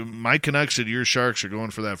 Hey, my Canucks and your Sharks are going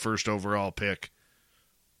for that first overall pick.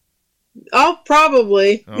 Oh,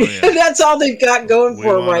 probably. Oh, yeah. That's all they've got going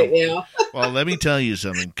for them right now. Well, let me tell you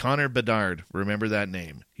something. Connor Bedard, remember that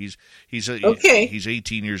name. He's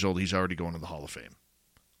 18 years old. He's already going to the Hall of Fame.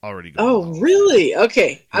 Really?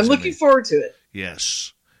 Okay. I'm looking forward to it.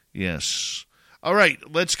 Yes. All right,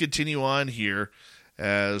 let's continue on here,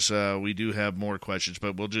 as we do have more questions,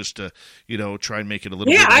 but we'll just, try and make it a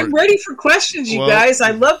little bit more. I'm ready for questions, you guys.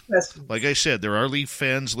 I love questions. Like I said, there are Leaf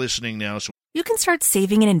fans listening now. So You can start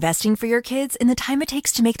saving and investing for your kids in the time it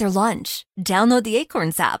takes to make their lunch. Download the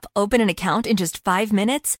Acorns app, open an account in just 5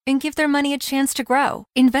 minutes, and give their money a chance to grow.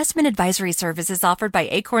 Investment advisory services offered by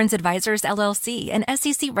Acorns Advisors, LLC, an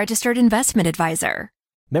SEC-registered investment advisor.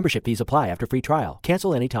 Membership fees apply after free trial.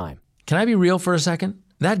 Cancel anytime. Can I be real for a second?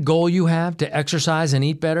 That goal you have to exercise and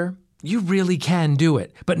eat better, you really can do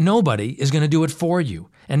it, but nobody is going to do it for you.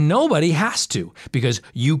 And nobody has to, because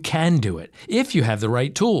you can do it if you have the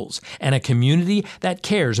right tools and a community that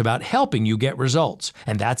cares about helping you get results.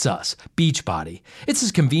 And that's us, Beachbody. It's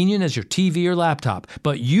as convenient as your TV or laptop,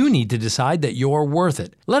 but you need to decide that you're worth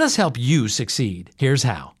it. Let us help you succeed. Here's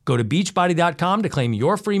how. Go to beachbody.com to claim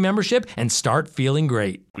your free membership and start feeling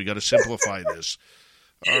great. We got to simplify this.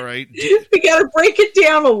 All right. We got to break it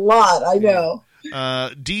down a lot, I know.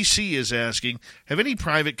 DC is asking, have any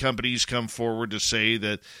private companies come forward to say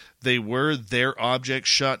that their objects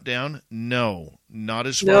shut down? No, not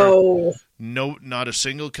as far. No, not a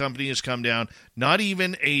single company has come down. Not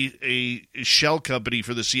even a shell company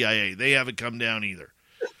for the CIA. They haven't come down either.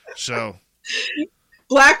 So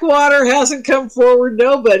Blackwater hasn't come forward.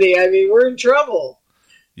 Nobody. I mean, we're in trouble.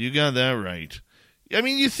 You got that right. I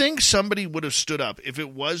mean, you think somebody would have stood up if it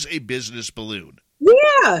was a business balloon.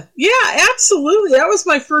 Yeah, absolutely. That was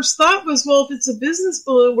my first thought was, well, if it's a business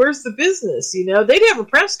balloon, where's the business? They'd have a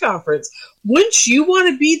press conference. Wouldn't you want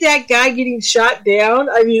to be that guy getting shot down?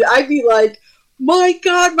 I mean, I'd be like, my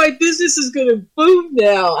God, my business is going to boom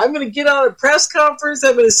now. I'm going to get on a press conference.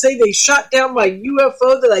 I'm going to say they shot down my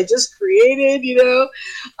UFO that I just created,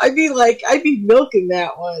 I'd be milking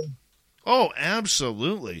that one. Oh,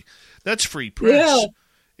 absolutely. That's free press. Yeah.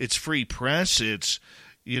 It's free press. It's,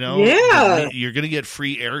 you're going to get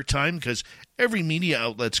free airtime because every media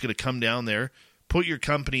outlet's going to come down there, put your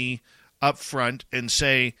company up front and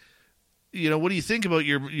say, what do you think about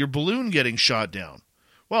your balloon getting shot down?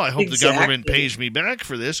 Well, I hope Exactly. the government pays me back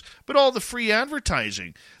for this, but all the free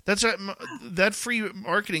advertising, that free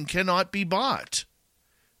marketing cannot be bought.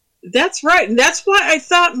 That's right. And that's why I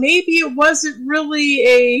thought maybe it wasn't really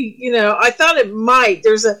I thought it might.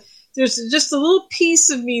 There's just a little piece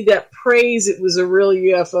of me that prays it was a real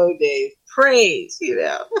UFO, Dave. Praise,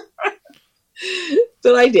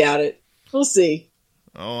 But I doubt it. We'll see.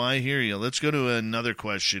 Oh, I hear you. Let's go to another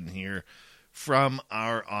question here from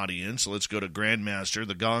our audience. Let's go to Grandmaster,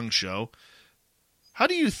 The Gong Show. How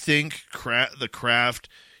do you think the craft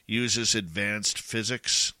uses advanced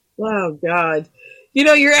physics? Oh, God.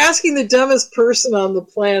 You're asking the dumbest person on the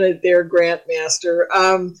planet there, Grandmaster.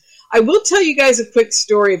 I will tell you guys a quick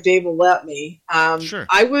story if Dave will let me. Sure.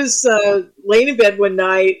 I was laying in bed one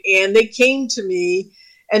night, and they came to me,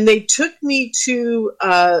 and they took me to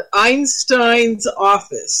Einstein's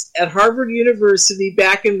office at Harvard University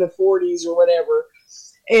back in the 40s or whatever.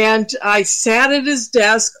 And I sat at his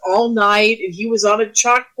desk all night, and he was on a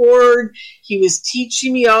chalkboard. He was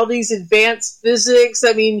teaching me all these advanced physics.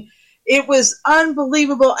 I mean, it was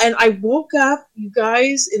unbelievable. And I woke up, you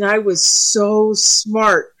guys, and I was so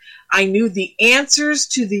smart. I knew the answers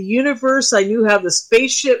to the universe. I knew how the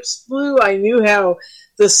spaceships flew. I knew how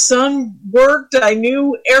the sun worked. I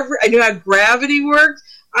knew how gravity worked.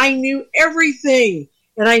 I knew everything.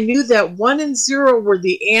 And I knew that 1 and 0 were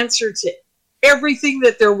the answer to everything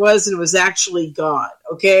that there was, and it was actually God.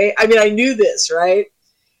 Okay? I mean, I knew this, right?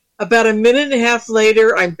 About a minute and a half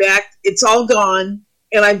later, I'm back. It's all gone.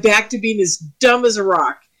 And I'm back to being as dumb as a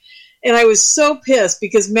rock. And I was so pissed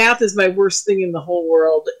because math is my worst thing in the whole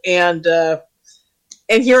world. And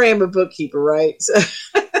here I am, a bookkeeper, right?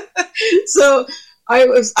 So I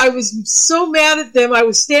was so mad at them. I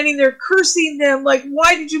was standing there cursing them, like,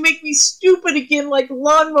 why did you make me stupid again, like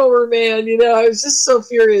Lawnmower Man? I was just so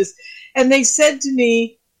furious. And they said to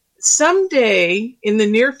me, someday in the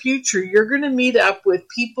near future, you're going to meet up with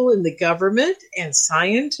people in the government and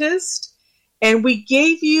scientists. And we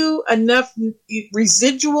gave you enough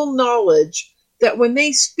residual knowledge that when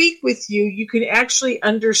they speak with you, you can actually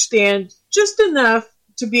understand just enough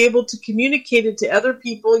to be able to communicate it to other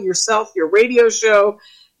people, yourself, your radio show,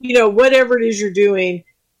 whatever it is you're doing,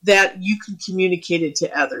 that you can communicate it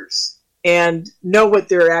to others and know what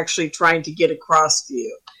they're actually trying to get across to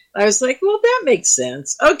you. I was like, well, that makes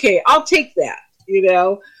sense. Okay, I'll take that,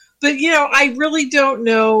 But, I really don't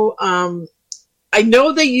know. I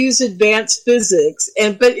know they use advanced physics,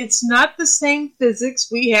 but it's not the same physics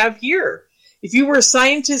we have here. If you were a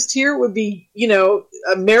scientist here, it would be,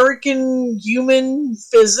 American human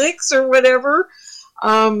physics or whatever.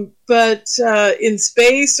 But in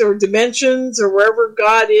space or dimensions or wherever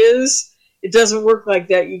God is, it doesn't work like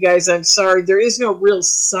that, you guys. I'm sorry. There is no real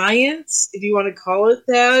science, if you want to call it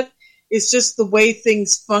that. It's just the way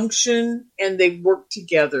things function, and they work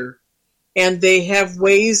together. And they have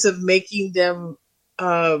ways of making them,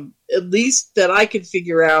 at least that I could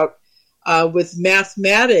figure out, with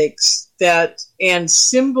mathematics and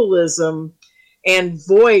symbolism and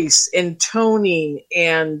voice and toning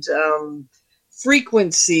and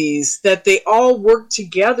frequencies, that they all work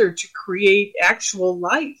together to create actual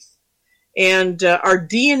life. And our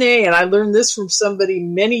DNA, and I learned this from somebody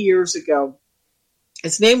many years ago.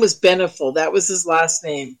 His name was Beneful. That was his last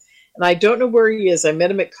name. And I don't know where he is. I met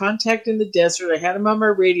him at Contact in the Desert. I had him on my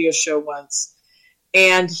radio show once.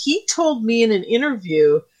 And he told me in an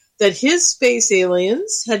interview that his space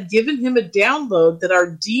aliens had given him a download that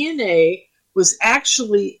our DNA was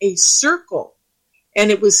actually a circle.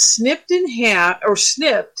 And it was snipped in half, or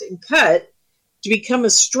snipped and cut to become a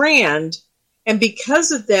strand. And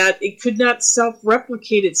because of that, it could not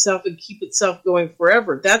self-replicate itself and keep itself going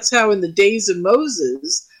forever. That's how in the days of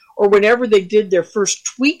Moses, or whenever they did their first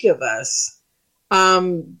tweak of us,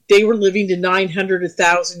 they were living to 900,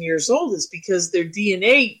 1,000 years old. It's because their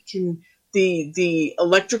DNA the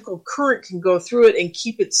electrical current can go through it and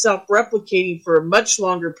keep it self-replicating for a much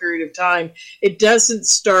longer period of time. It doesn't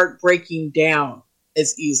start breaking down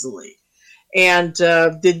as easily. And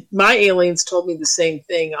my aliens told me the same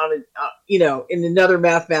thing on in another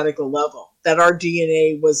mathematical level, that our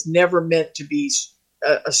DNA was never meant to be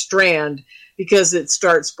a strand, because it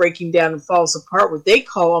starts breaking down and falls apart, what they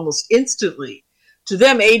call almost instantly. To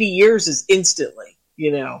them, 80 years is instantly,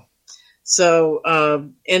 So,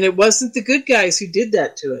 and it wasn't the good guys who did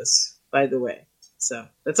that to us, by the way. So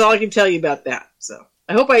that's all I can tell you about that. So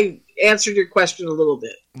I hope I answered your question a little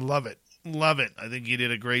bit. Love it. Love it. I think you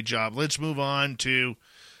did a great job. Let's move on to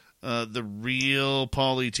the real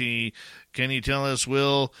Paulie T. Can you tell us,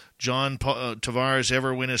 will John Tavares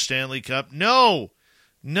ever win a Stanley Cup? No.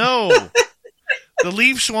 The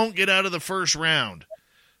Leafs won't get out of the first round.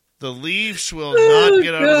 The Leafs will not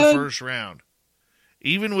get out of the first round.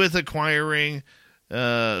 Even with acquiring,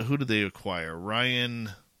 who did they acquire?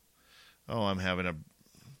 Ryan. Oh, I'm having a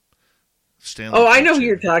Stanley. Oh, I know who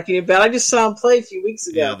you're talking about. I just saw him play a few weeks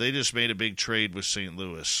ago. Yeah, they just made a big trade with St.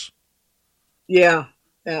 Louis. Yeah.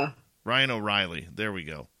 Ryan O'Reilly. There we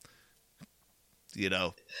go.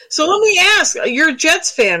 So let me ask, you're a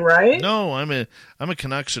Jets fan, right? No, I'm a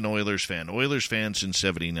Canucks and Oilers fan. Oilers fan since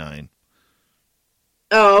 '79.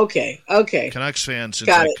 Oh, okay. Canucks fan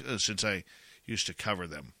since I used to cover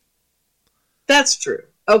them. That's true.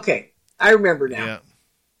 Okay, I remember now. Yeah.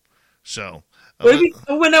 So.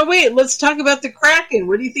 Wait. Let's talk about the Kraken.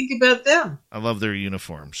 What do you think about them? I love their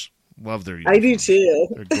uniforms. I do too.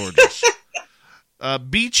 They're gorgeous.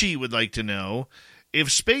 Beachy would like to know,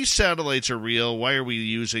 if space satellites are real, why are we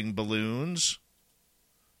using balloons?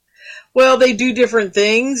 Well, they do different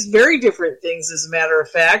things, very different things, as a matter of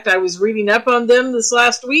fact. I was reading up on them this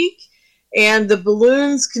last week, and the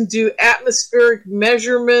balloons can do atmospheric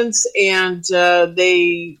measurements, and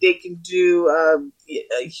they can do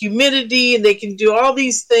humidity, and they can do all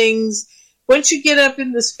these things. Once you get up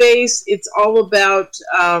into space, it's all about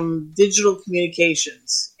digital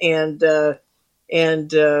communications and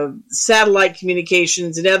satellite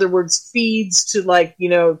communications. In other words, feeds to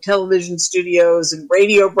television studios and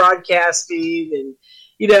radio broadcasting, and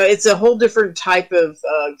it's a whole different type of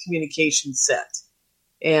communication set.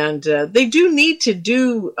 And they do need to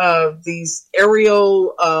do these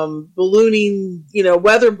aerial ballooning,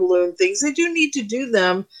 weather balloon things. They do need to do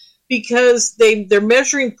them because they're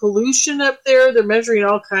measuring pollution up there. They're measuring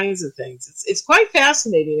all kinds of things. It's quite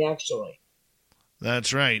fascinating, actually.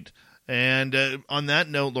 That's right. And on that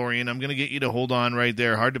note, Lorian, I'm going to get you to hold on right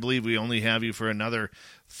there. Hard to believe we only have you for another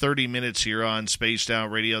 30 minutes here on Spaced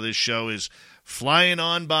Out Radio. This show is flying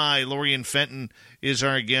on by. Lorian Fenton is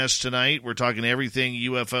our guest tonight. We're talking everything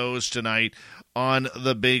UFOs tonight on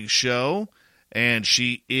The Big Show. And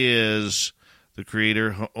she is the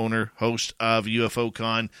creator, owner, host of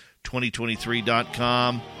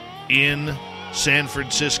UFOCon2023.com in San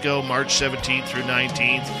Francisco, March 17th through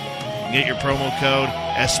 19th. Get your promo code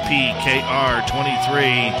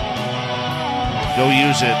SPKR23. Go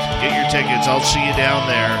use it. Get your tickets. I'll see you down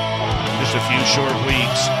there. Just a few short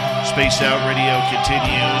weeks. Spaced Out Radio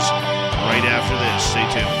continues right after this. Stay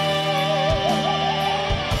tuned.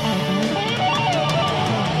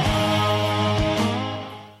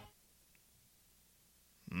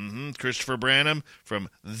 Christopher Branham from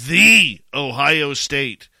the Ohio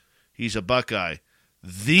State. He's a Buckeye.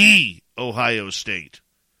 The Ohio State.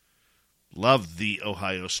 Love the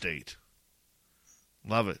Ohio State.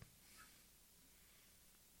 Love it.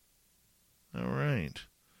 All right.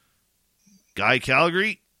 Guy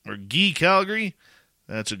Calgary, or Guy Calgary.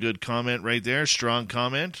 That's a good comment right there. Strong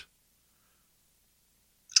comment.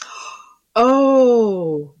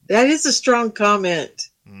 Oh, that is a strong comment.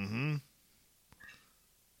 Mm-hmm.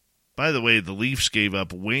 By the way, the Leafs gave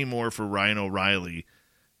up way more for Ryan O'Reilly,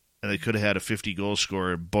 and they could have had a 50-goal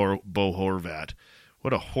scorer, Bo Horvat.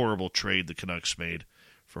 What a horrible trade the Canucks made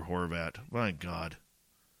for Horvat. My God.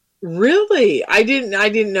 Really? I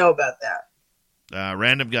didn't know about that.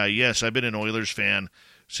 Random guy. Yes, I've been an Oilers fan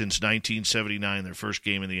since 1979, their first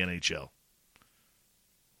game in the NHL.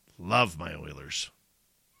 Love my Oilers.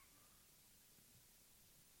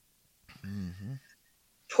 Mm-hmm.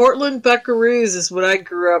 Portland Buckaroos is what I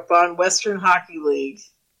grew up on, Western Hockey League.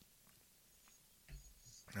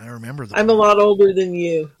 I remember them. I'm a lot older than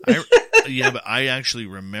you. Yeah, but I actually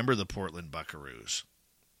remember the Portland Buckaroos.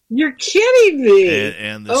 You're kidding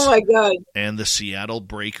me. Oh, my God. And the Seattle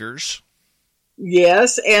Breakers.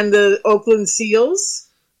 Yes, and the Oakland Seals.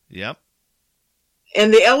 Yep.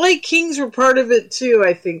 And the LA Kings were part of it, too,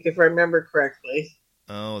 I think, if I remember correctly.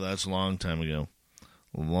 Oh, that's a long time ago.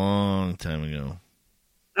 Long time ago.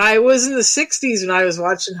 I was in the 60s when I was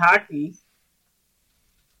watching hockey.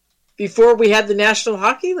 Before we had the National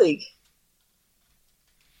Hockey League.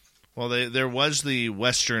 Well, there was the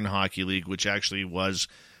Western Hockey League, which actually was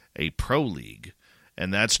a pro league,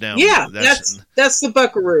 and that's now that's the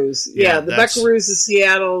Buckaroos. Yeah, the Buckaroos of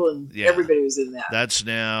Seattle, and everybody was in that. That's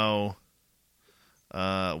now.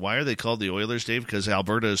 Why are they called the Oilers, Dave? Because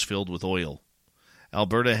Alberta is filled with oil.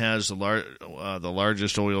 Alberta has the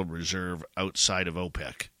largest oil reserve outside of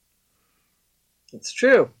OPEC. It's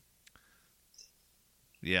true.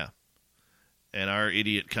 Yeah, and our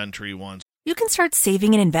idiot country wants. You can start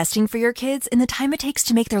saving and investing for your kids in the time it takes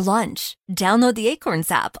to make their lunch. Download the Acorns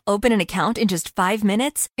app, open an account in just 5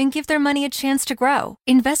 minutes, and give their money a chance to grow.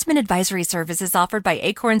 Investment advisory services offered by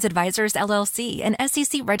Acorns Advisors, LLC, an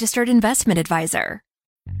SEC-registered investment advisor.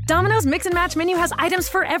 Domino's Mix and Match menu has items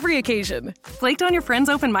for every occasion. Flaked on your friend's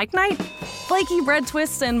open mic night? Flaky bread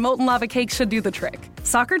twists and molten lava cakes should do the trick.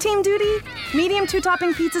 Soccer team duty? Medium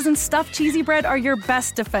 2-topping pizzas and stuffed cheesy bread are your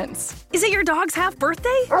best defense. Is it your dog's half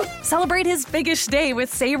birthday? Celebrate his biggish day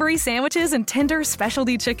with savory sandwiches and tender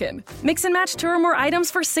specialty chicken. Mix and match 2 or more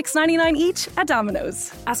items for $6.99 each at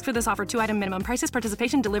Domino's. Ask for this offer. 2-item minimum. Prices,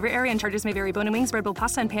 participation, delivery area, and charges may vary. Bone and wings, bread bowl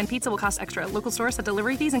pasta, and pan pizza will cost extra. Local stores set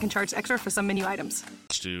delivery fees and can charge extra for some menu items.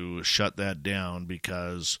 To shut that down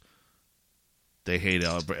because they hate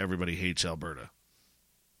everybody hates Alberta.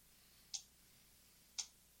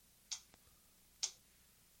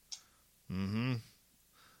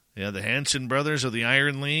 Yeah, the Hanson brothers of the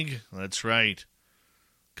Iron League. That's right.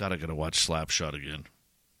 God, I gotta watch Slapshot again.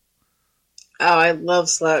 Oh, I love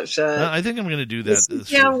Slapshot. I think I'm gonna do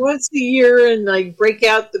that. Once a year and like break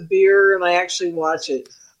out the beer and I actually watch it.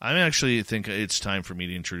 I actually think it's time for me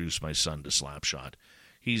to introduce my son to Slapshot.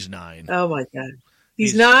 He's 9. Oh my God,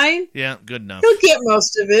 he's 9. Yeah, good enough. He'll get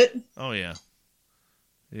most of it. Oh yeah,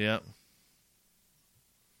 yeah,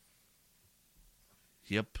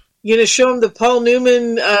 yep. You gonna show him the Paul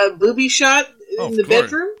Newman booby shot in the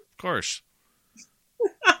bedroom? Of course.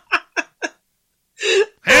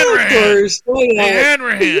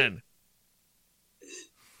 Hanrahan.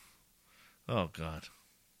 Oh God.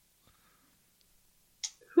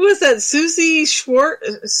 Who is that? Susie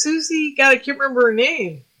Schwartz? Susie? God, I can't remember her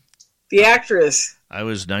name. The actress. I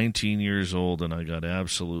was 19 years old and I got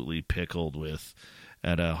absolutely pickled with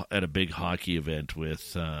at a big hockey event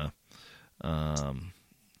with the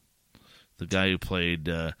guy who played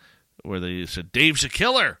where they said Dave's a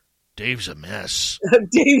killer. Dave's a mess.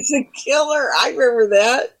 Dave's a killer. I remember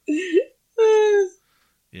that.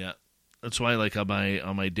 Yeah, that's why like on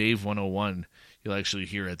my Dave 101, you'll actually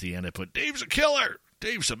hear at the end I put Dave's a killer.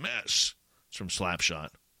 Dave's a mess. It's from Slapshot.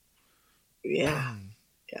 Yeah,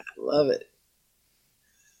 I love it.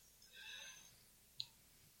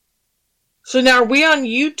 So now are we on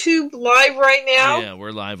YouTube live right now? Yeah,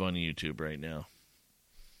 we're live on YouTube right now.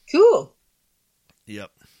 Cool. Yep.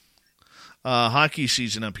 Hockey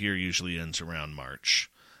season up here usually ends around March.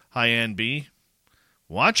 Hi, Ann B.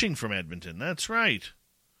 Watching from Edmonton. That's right.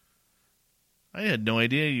 I had no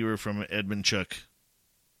idea you were from Edmonton.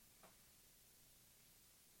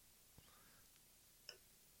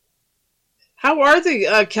 How are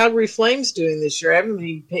the Calgary Flames doing this year? I haven't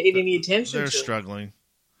really paid any attention to them. They're struggling.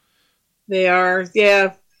 They are,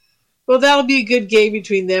 yeah. Well, that'll be a good game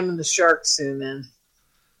between them and the Sharks soon, then.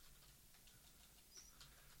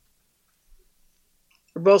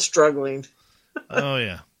 They're both struggling. Oh,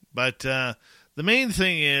 yeah. But the main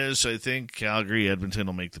thing is, I think Calgary, Edmonton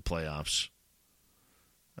will make the playoffs.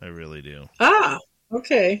 I really do. Ah,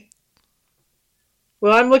 okay.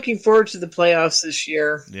 Well, I'm looking forward to the playoffs this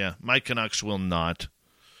year. Yeah, my Canucks will not.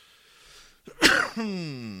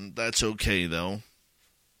 That's okay, though.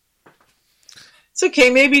 It's okay.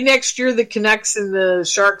 Maybe next year the Canucks and the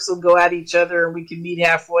Sharks will go at each other and we can meet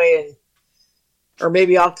halfway, or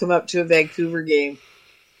maybe I'll come up to a Vancouver game.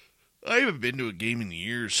 I haven't been to a game in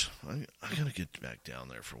years. I got to get back down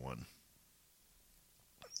there for one.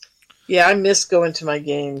 Yeah, I miss going to my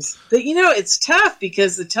games. But, it's tough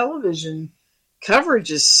because the television coverage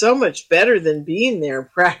is so much better than being there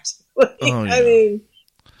practically. Oh, yeah. I mean,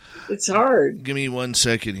 it's hard. Give me 1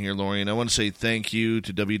 second here, Lori, and I want to say thank you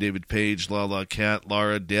to W. David Page, Lala Cat,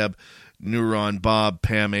 Laura, Deb, Neuron, Bob,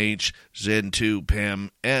 Pam H, Zen2, Pam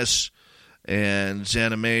S, and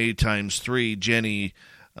Xana May ×3, Jenny.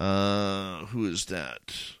 Who is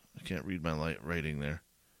that? I can't read my writing there.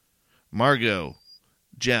 Margot,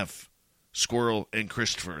 Jeff, Squirrel, and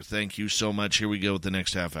Christopher. Thank you so much. Here we go with the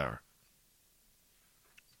next half hour.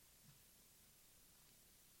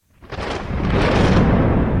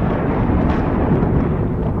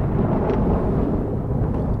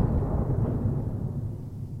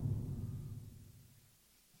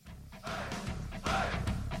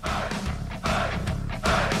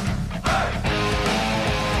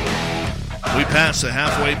 We passed the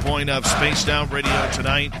halfway point of Spaced Out Radio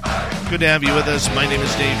tonight. Good to have you with us. My name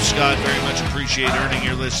is Dave Scott. Very much appreciate earning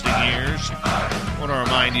your listening ears. I want to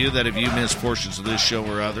remind you that if you miss portions of this show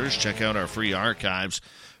or others, check out our free archives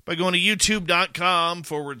by going to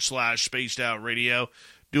youtube.com/Spaced Out Radio.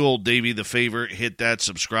 Do old Davey the favor, hit that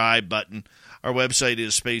subscribe button. Our website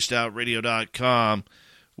is spacedoutradio.com.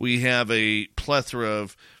 We have a plethora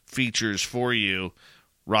of features for you.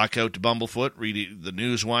 Rock out to Bumblefoot, read the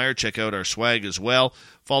Newswire, check out our swag as well.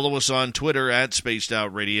 Follow us on Twitter at Spaced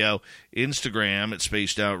Out Radio, Instagram at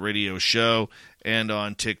Spaced Out Radio Show, and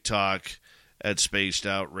on TikTok at Spaced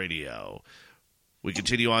Out Radio. We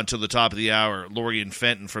continue on to the top of the hour. Lorian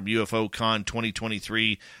Fenton from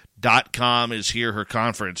UFOCon2023.com is here. Her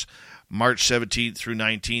conference, March 17th through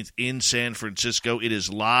 19th in San Francisco. It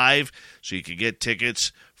is live, so you can get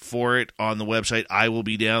tickets for it on the website. I will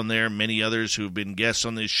be down there. Many others who have been guests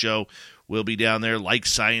on this show will be down there, like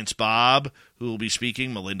Science Bob, who will be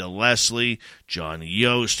speaking, Melinda Leslie, John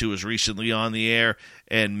Yost, who was recently on the air,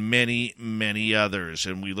 and many, many others.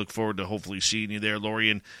 And we look forward to hopefully seeing you there.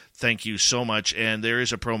 Lorian, thank you so much. And there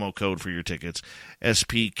is a promo code for your tickets,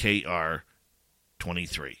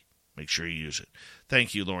 SPKR23. Make sure you use it.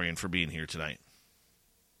 Thank you, Lorian, for being here tonight.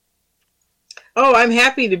 Oh, I'm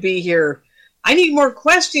happy to be here. I need more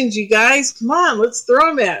questions, you guys. Come on, let's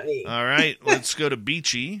throw them at me. All right, let's go to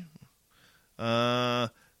Beachy.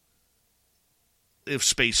 If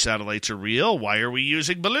space satellites are real, why are we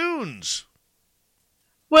using balloons?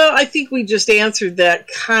 Well, I think we just answered that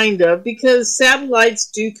kind of, because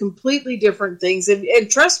satellites do completely different things. And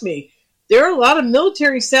trust me, there are a lot of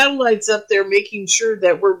military satellites up there making sure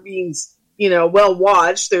that we're being, well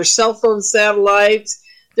watched. There's cell phone satellites.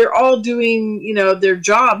 They're all doing, their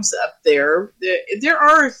jobs up there.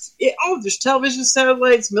 There's television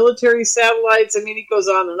satellites, military satellites. I mean, it goes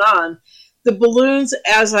on and on. The balloons,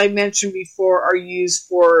 as I mentioned before, are used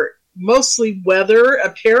for mostly weather.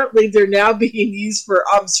 Apparently, they're now being used for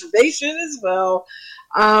observation as well.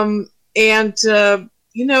 They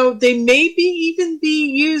may even be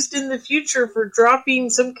used in the future for dropping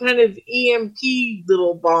some kind of EMP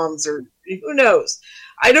little bombs, or who knows.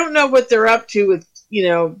 I don't know what they're up to with,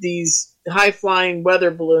 these high-flying weather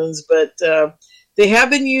balloons, but they have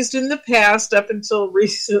been used in the past, up until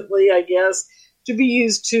recently, I guess, to be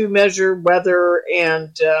used to measure weather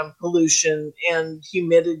and pollution and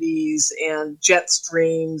humidities and jet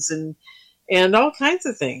streams and all kinds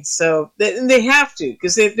of things. So they have to,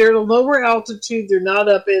 because they're at a lower altitude. They're not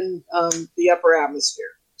up in the upper atmosphere.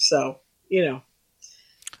 So,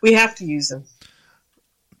 we have to use them.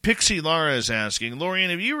 Pixie Lara is asking, Lorian,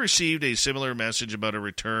 have you received a similar message about a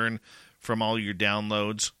return from all your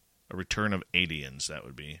downloads? A return of aliens, that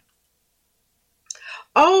would be.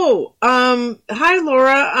 Oh, hi,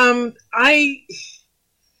 Laura.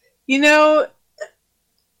 The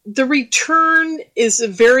return is a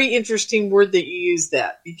very interesting word that you use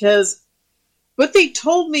that, because what they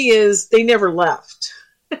told me is they never left.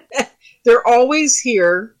 They're always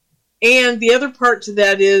here. And the other part to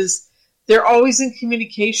that is they're always in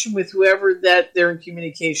communication with whoever that they're in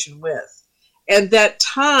communication with. And that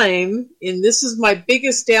time, and this is my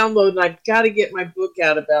biggest download, and I've got to get my book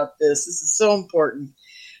out about this. This is so important.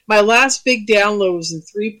 My last big download was in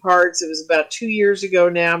 3 parts. It was about 2 years ago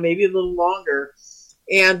now, maybe a little longer.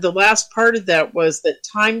 And the last part of that was that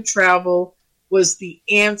time travel was the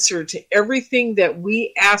answer to everything that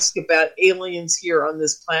we ask about aliens here on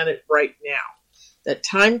this planet right now. That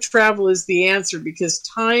time travel is the answer, because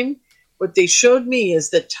time, what they showed me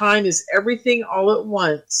is that time is everything all at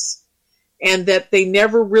once. And that they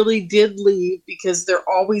never really did leave, because they're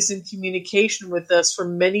always in communication with us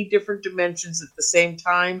from many different dimensions at the same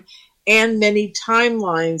time, and many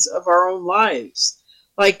timelines of our own lives.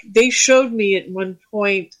 Like, they showed me at one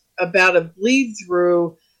point about a bleed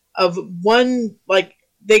through of one, like,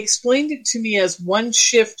 they explained it to me as one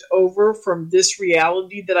shift over from this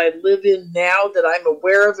reality that I live in now, that I'm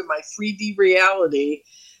aware of in my 3D reality.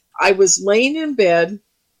 I was laying in bed,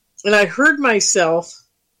 and I heard myself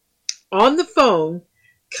on the phone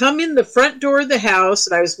come in the front door of the house,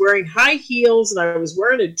 and I was wearing high heels, and I was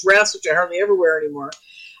wearing a dress, which I hardly ever wear anymore.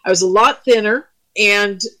 I was a lot thinner,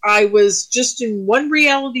 and I was just in one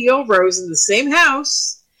reality over. I was in the same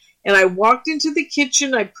house, and I walked into the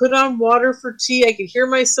kitchen. I put on water for tea. I could hear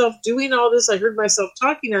myself doing all this. I heard myself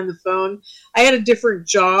talking on the phone. I had a different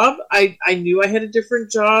job. I knew I had a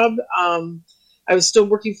different job. I was still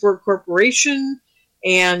working for a corporation,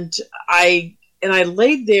 and I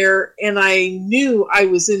laid there, and I knew I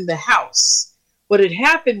was in the house. What had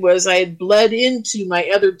happened was I had bled into my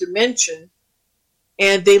other dimension,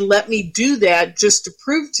 and they let me do that just to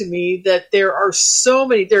prove to me that there are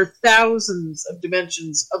thousands of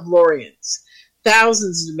dimensions of Lorians,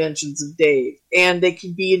 thousands of dimensions of Dave, and they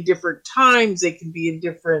can be in different times, they can be in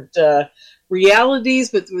different realities,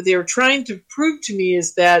 but what they were trying to prove to me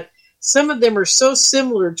is that some of them are so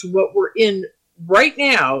similar to what we're in right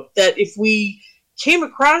now that if we came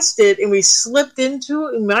across it and we slipped into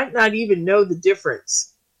it, we might not even know the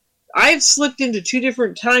difference. I've slipped into 2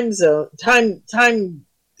 different time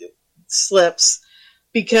slips,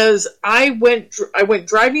 because I went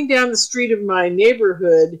driving down the street of my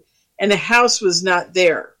neighborhood, and a house was not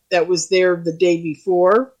there. That was there the day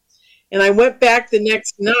before. And I went back the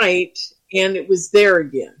next night, and it was there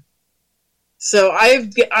again. So I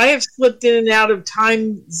have slipped in and out of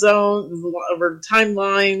time zones or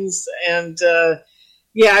timelines, and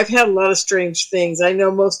I've had a lot of strange things. I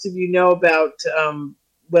know most of you know about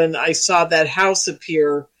when I saw that house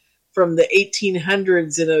appear from the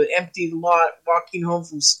 1800s in an empty lot, walking home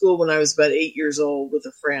from school when I was about 8 years old with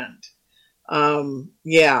a friend.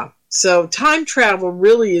 So time travel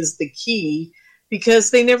really is the key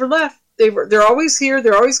because they never left. They're always here.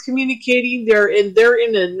 They're always communicating. They're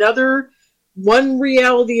in another one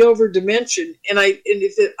reality over dimension. And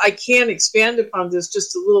if I can expand upon this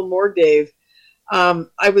just a little more, Dave.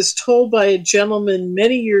 I was told by a gentleman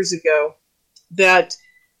many years ago that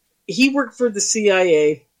he worked for the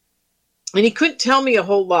CIA, and he couldn't tell me a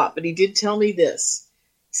whole lot, but he did tell me this.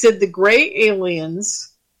 He said the gray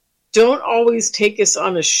aliens don't always take us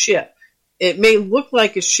on a ship. It may look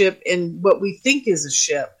like a ship and what we think is a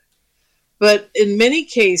ship, but in many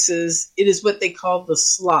cases, it is what they call the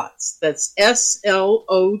slots. That's SLOTS.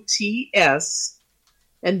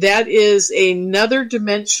 And that is another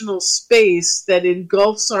dimensional space that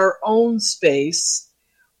engulfs our own space,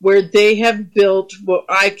 where they have built what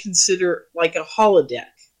I consider like a holodeck.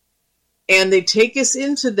 And they take us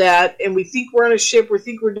into that, and we think we're on a ship, we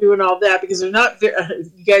think we're doing all that, because they're not very,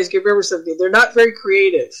 you guys can remember something, they're not very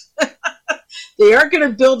creative. They aren't going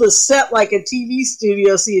to build a set like a TV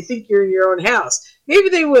studio so you think you're in your own house. Maybe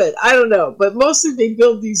they would, I don't know. But mostly they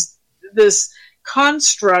build this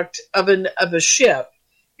construct of a ship.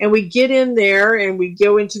 And we get in there and we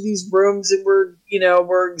go into these rooms and we're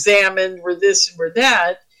examined, we're this and we're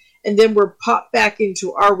that. And then we're popped back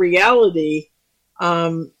into our reality.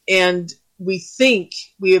 And we think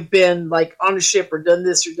we have been like on a ship or done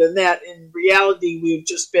this or done that. In reality, we've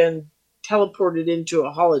just been teleported into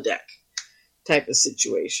a holodeck type of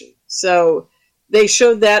situation. So they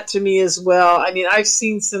showed that to me as well. I mean, I've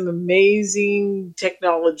seen some amazing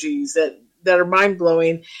technologies that are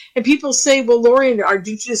mind-blowing. And people say, well, Lori, did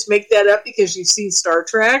you just make that up because you've seen Star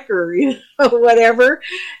Trek or whatever?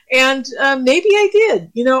 And maybe I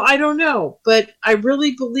did. I don't know. But I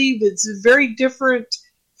really believe it's very different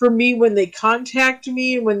for me when they contact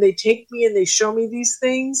me and when they take me and they show me these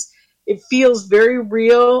things. It feels very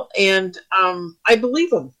real, and I believe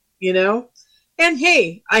them, And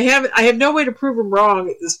hey, I have no way to prove them wrong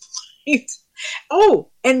at this point. Oh,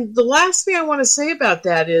 and the last thing I want to say about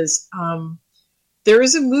that is there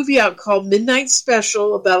is a movie out called Midnight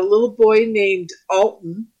Special about a little boy named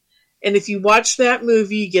Alton. And if you watch that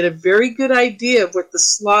movie, you get a very good idea of what the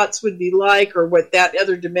slots would be like or what that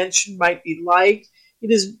other dimension might be like.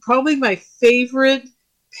 It is probably my favorite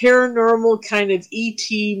paranormal kind of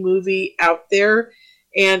E.T. movie out there.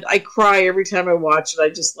 And I cry every time I watch it. I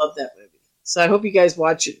just love that movie. So I hope you guys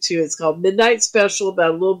watch it too. It's called Midnight Special about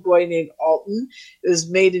a little boy named Alton. It was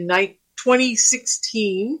made in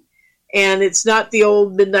 2016, and it's not the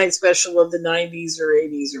old Midnight Special of the 90s or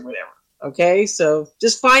 80s or whatever. Okay, so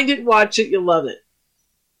just find it, watch it, you'll love it.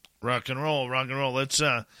 Rock and roll.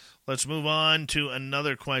 Let's move on to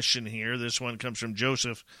another question here. This one comes from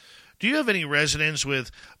Joseph. Do you have any resonance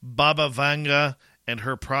with Baba Vanga and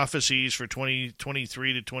her prophecies for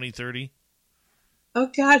 2023 to 2030? Oh,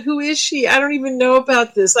 God, who is she? I don't even know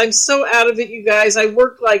about this. I'm so out of it, you guys. I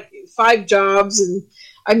work like 5 jobs, and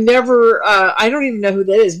I'm never, I don't even know who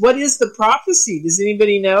that is. What is the prophecy? Does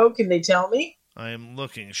anybody know? Can they tell me? I am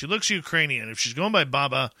looking. She looks Ukrainian. If she's going by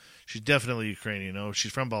Baba, she's definitely Ukrainian. Oh,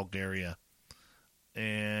 she's from Bulgaria.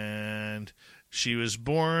 And she was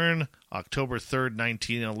born October 3rd,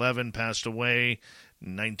 1911, passed away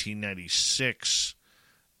in 1996.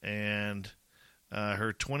 And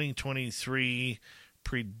her 2023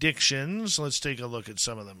 predictions, let's take a look at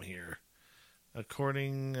some of them here.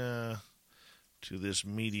 According to this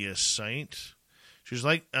media site, she was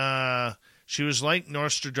like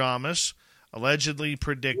Nostradamus, allegedly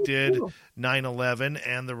predicted 9/11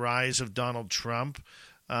 and the rise of Donald Trump.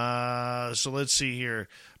 So let's see here.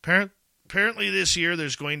 Apparently this year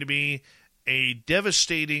there's going to be a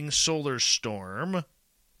devastating solar storm,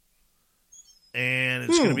 and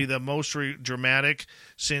it's going to be the most dramatic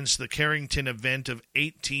since the Carrington event of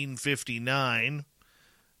 1859.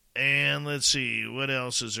 And let's see, what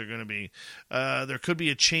else is there going to be? There could be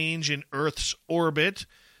a change in Earth's orbit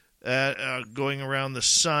going around the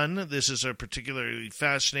sun. This is a particularly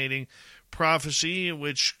fascinating prophecy,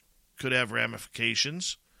 which could have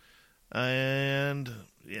ramifications. And,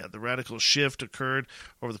 yeah, the radical shift occurred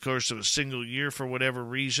over the course of a single year for whatever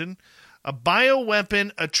reason. A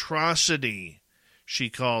bioweapon atrocity she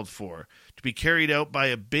called for, to be carried out by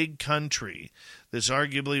a big country. This is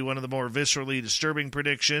arguably one of the more viscerally disturbing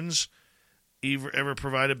predictions ever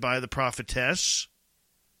provided by the prophetess.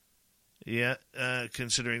 Yeah,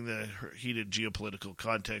 considering the heated geopolitical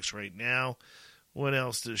context right now. What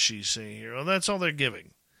else does she say here? Well, that's all they're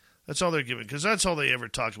giving. That's all they're giving, because that's all they ever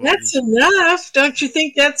talk about. That's enough. Don't you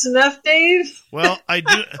think that's enough, Dave? Well, I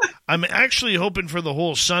do. I'm actually hoping for the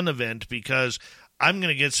whole sun event, because I'm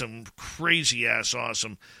going to get some crazy-ass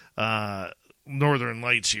awesome Northern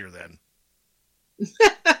Lights here then.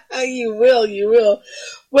 You will.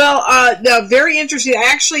 Well, now, very interesting.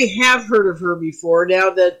 I actually have heard of her before,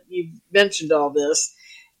 now that you've mentioned all this.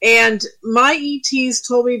 And my ETs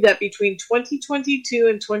told me that between 2022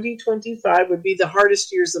 and 2025 would be the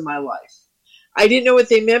hardest years of my life. I didn't know what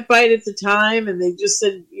they meant by it at the time, and they just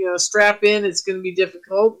said, strap in, it's going to be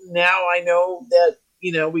difficult. Now I know that,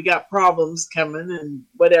 we got problems coming and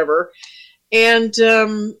whatever. And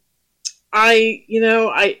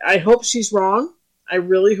I hope she's wrong. I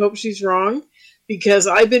really hope she's wrong, because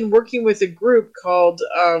I've been working with a group called,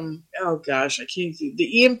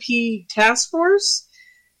 the EMP Task Force.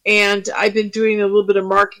 And I've been doing a little bit of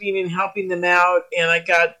marketing and helping them out. And I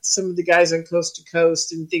got some of the guys on Coast to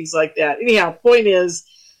Coast and things like that. Anyhow, point is,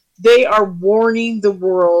 they are warning the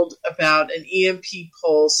world about an EMP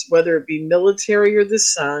pulse, whether it be military or the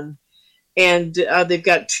sun. And they've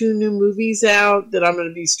got 2 new movies out that I'm going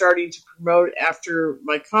to be starting to promote after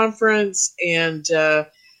my conference. And I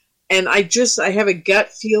have a gut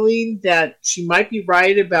feeling that she might be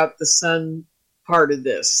right about the sun part of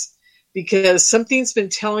this, because something's been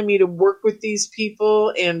telling me to work with these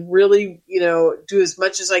people and really, do as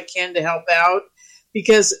much as I can to help out,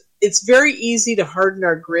 because it's very easy to harden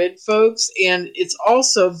our grid, folks. And it's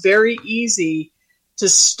also very easy to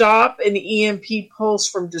stop an EMP pulse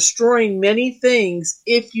from destroying many things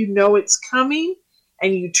if you know it's coming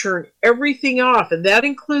and you turn everything off. And that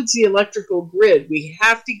includes the electrical grid. We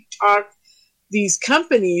have to talk these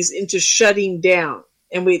companies into shutting down.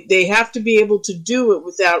 And they have to be able to do it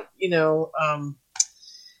without,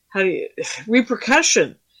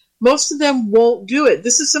 repercussion. Most of them won't do it.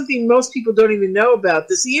 This is something most people don't even know about.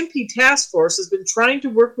 This EMP task force has been trying to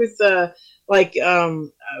work with,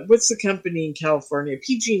 what's the company in California?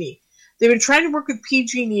 PG&E. They've been trying to work with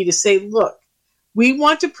PG&E to say, look, we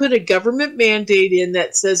want to put a government mandate in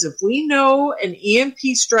that says if we know an EMP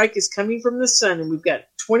strike is coming from the sun and we've got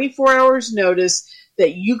 24 hours notice,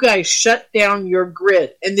 that you guys shut down your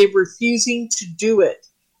grid. And they're refusing to do it.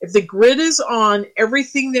 If the grid is on,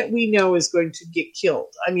 everything that we know is going to get killed.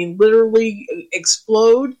 I mean, literally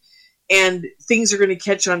explode, and things are going to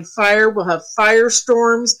catch on fire. We'll have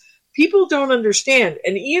firestorms. People don't understand.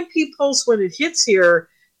 An EMP pulse, when it hits here,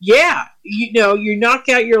 you knock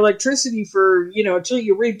out your electricity for, until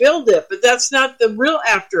you rebuild it. But that's not the real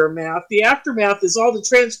aftermath. The aftermath is all the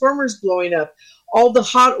transformers blowing up, all the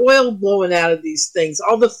hot oil blowing out of these things,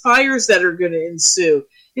 all the fires that are going to ensue.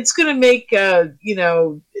 It's going to make,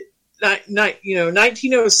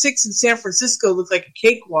 1906 in San Francisco look like a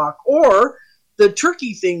cakewalk, or the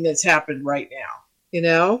turkey thing that's happened right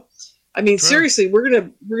now. I mean, seriously, we're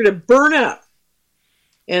gonna burn up,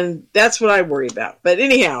 and that's what I worry about. But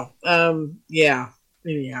anyhow.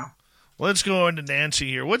 Let's go on to Nancy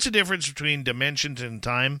here. What's the difference between dimensions and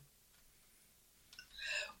time?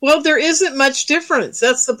 Well, there isn't much difference.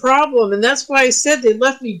 That's the problem. And that's why I said they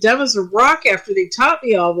left me dumb as a rock after they taught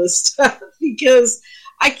me all this stuff, because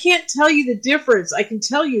I can't tell you the difference. I can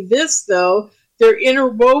tell you this, though. They're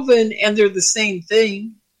interwoven and they're the same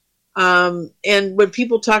thing. And when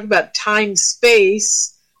people talk about time,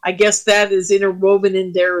 space, I guess that is interwoven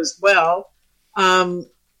in there as well. I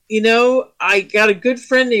got a good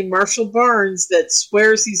friend named Marshall Barnes that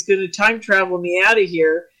swears he's going to time travel me out of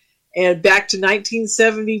here and back to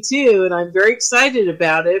 1972, and I'm very excited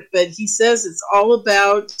about it. But he says it's all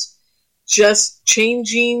about just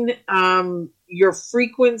changing your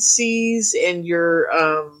frequencies and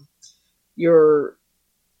the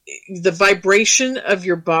vibration of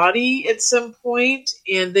your body at some point,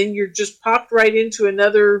 and then you're just popped right into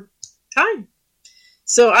another time.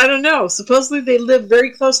 So I don't know. Supposedly they live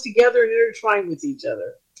very close together and intertwined with each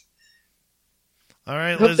other. All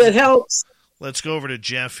right, hope that helps. Let's go over to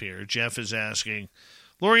Jeff here. Jeff is asking,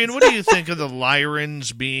 Lorian, what do you think of the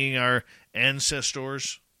Lyrans being our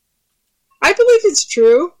ancestors? I believe it's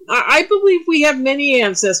true. I believe we have many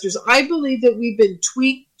ancestors. I believe that we've been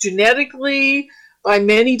tweaked genetically by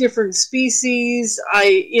many different species.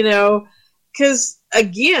 Because,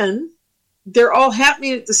 again, they're all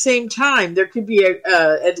happening at the same time. There could be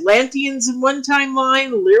Atlanteans in one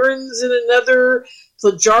timeline, Lyrans in another,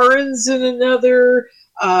 Plajarans in another,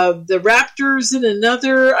 the Raptors in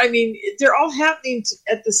another. I mean, they're all happening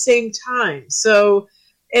at the same time. So,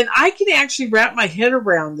 and I can actually wrap my head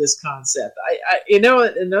around this concept. I know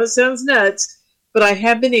it sounds nuts, but I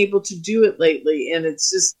have been able to do it lately, and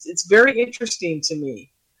it's very interesting to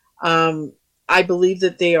me. I believe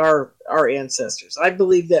that they are our ancestors. I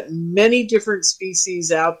believe that many different species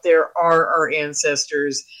out there are our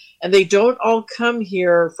ancestors, and they don't all come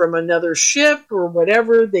here from another ship or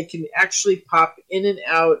whatever. They can actually pop in and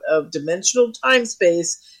out of dimensional time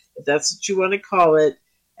space, if that's what you want to call it,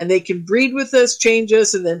 and they can breed with us, change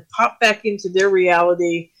us, and then pop back into their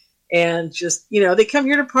reality and just, they come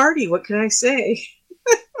here to party. What can I say?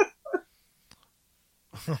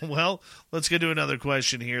 Well, let's get to another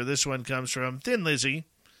question here. This one comes from Thin Lizzy.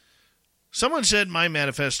 Someone said my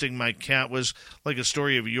manifesting my cat was like a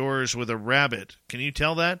story of yours with a rabbit. Can you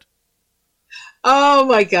tell that? Oh,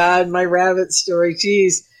 my God, my rabbit story.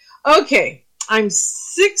 Jeez. Okay, I'm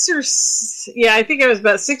I think I was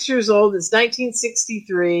about 6 years old. It's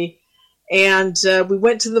 1963, and we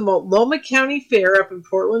went to the Multnomah County Fair up in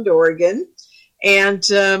Portland, Oregon. And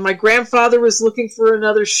my grandfather was looking for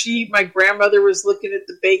another sheep. My grandmother was looking at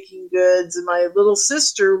the baking goods. And my little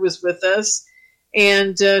sister was with us.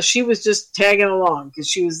 And she was just tagging along because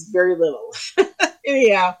she was very little.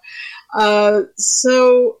 Anyhow,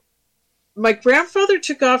 so my grandfather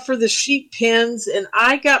took off for the sheep pens. And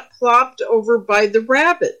I got plopped over by the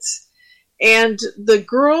rabbits. And the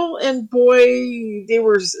girl and boy, they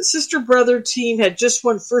were sister-brother team, had just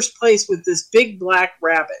won first place with this big black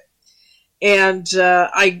rabbit. And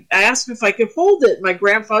I asked him if I could hold it. My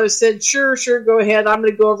grandfather said, sure, go ahead. I'm going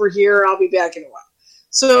to go over here. I'll be back in a while.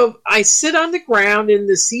 So I sit on the ground in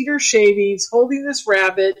the cedar shavings holding this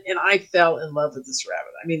rabbit, and I fell in love with this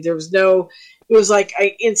rabbit. I mean, it was like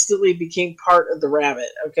I instantly became part of the rabbit,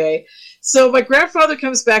 okay? So my grandfather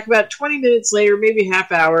comes back about 20 minutes later, maybe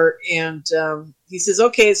half hour, and he says,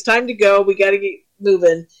 okay, it's time to go. We got to get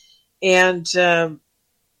moving. And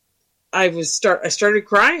I started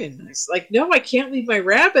crying. I was like, no, I can't leave my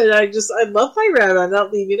rabbit. I love my rabbit. I'm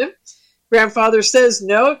not leaving him. Grandfather says,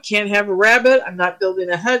 no, can't have a rabbit. I'm not building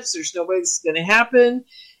a hutch. There's no way this is going to happen.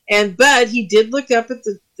 But he did look up at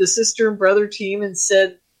the sister and brother team and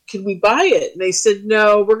said, can we buy it? And they said,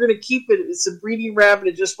 no, we're going to keep it. It's a breeding rabbit.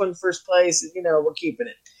 It just won first place. We're keeping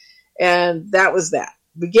it. And that was that.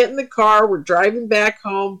 We get in the car. We're driving back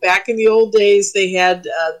home. Back in the old days, they had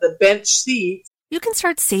the bench seat. You can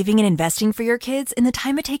start saving and investing for your kids in the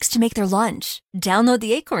time it takes to make their lunch. Download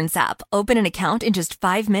the Acorns app, open an account in just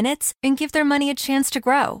 5 minutes, and give their money a chance to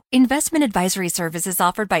grow. Investment advisory services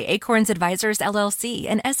offered by Acorns Advisors, LLC,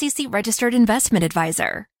 an SEC-registered investment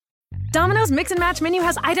advisor. Domino's Mix and Match menu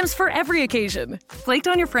has items for every occasion. Flaked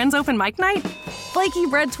on your friend's open mic night? Flaky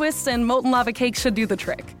bread twists and molten lava cakes should do the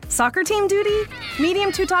trick. Soccer team duty?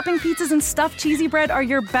 Medium 2-topping pizzas and stuffed cheesy bread are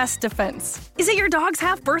your best defense. Is it your dog's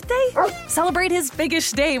half birthday? Celebrate his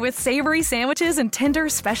biggish day with savory sandwiches and tender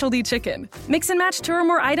specialty chicken. Mix and match 2 or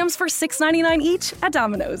more items for $6.99 each at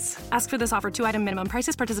Domino's. Ask for this offer. 2-item minimum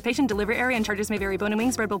prices, participation, delivery area, and charges may vary. Bone and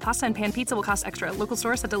wings, bread bowl pasta, and pan pizza will cost extra. Local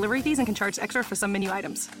stores set delivery fees and can charge extra for some menu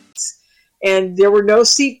items. And there were no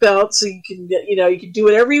seat belts, so you can do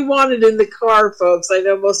whatever you wanted in the car, folks. I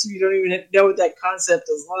know most of you don't even know what that concept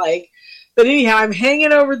is like. But anyhow, I'm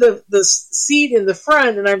hanging over the seat in the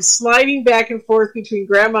front, and I'm sliding back and forth between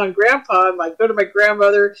Grandma and Grandpa. And I go to my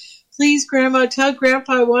grandmother, please, Grandma, tell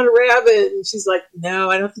Grandpa I want a rabbit. And she's like, no,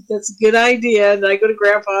 I don't think that's a good idea. And I go to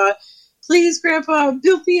Grandpa, please, Grandpa,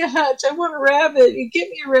 build me a hutch. I want a rabbit. You get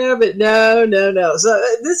me a rabbit. No. So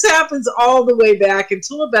this happens all the way back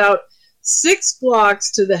until about 6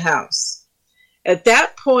 blocks to the house. At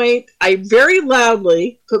that point, I very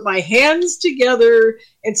loudly put my hands together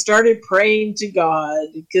and started praying to God,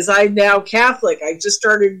 because I'm now Catholic. I just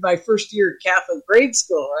started my first year at Catholic grade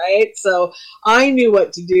school, right? So I knew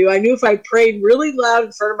what to do. I knew if I prayed really loud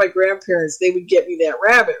in front of my grandparents, they would get me that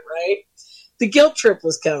rabbit, right? The guilt trip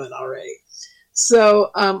was coming already.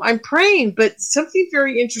 So I'm praying, but something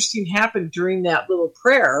very interesting happened during that little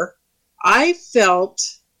prayer. I felt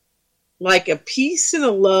like a peace and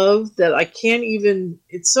a love that I can't even,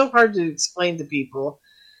 it's so hard to explain to people,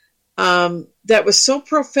 that was so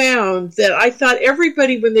profound that I thought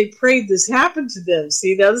everybody, when they prayed, this happened to them.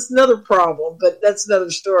 See, now this is another problem, but that's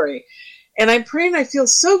another story. And I'm praying, I feel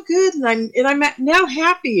so good, and I'm now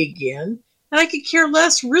happy again, and I could care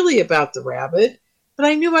less really about the rabbit, but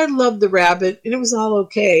I knew I loved the rabbit, and it was all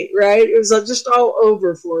okay, right? It was just all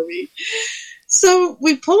over for me. So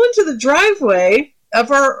we pull into the driveway of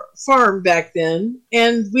our farm back then,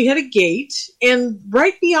 and we had a gate, and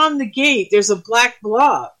right beyond the gate there's a black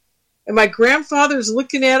blob, and my grandfather's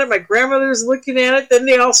looking at it, my grandmother's looking at it, then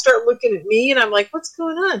they all start looking at me, and I'm like, what's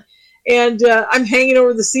going on? And I'm hanging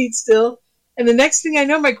over the seat still, and the next thing I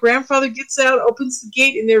know, my grandfather gets out, opens the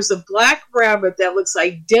gate, and there's a black rabbit that looks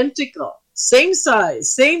identical same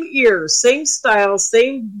size, same ear, same style,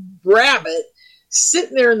 same rabbit,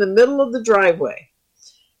 sitting there in the middle of the driveway.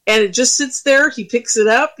 And it just sits there. He picks it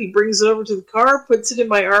up. He brings it over to the car, puts it in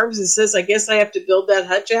my arms, and says, I guess I have to build that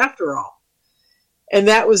hutch after all. And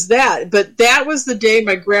that was that. But that was the day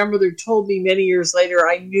my grandmother told me many years later,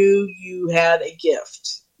 I knew you had a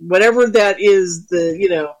gift. Whatever that is,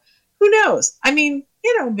 who knows? I mean,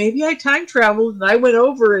 maybe I time traveled and I went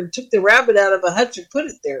over and took the rabbit out of a hutch and put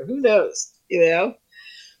it there. Who knows?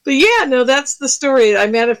 But yeah, no, that's the story. I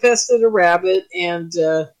manifested a rabbit, and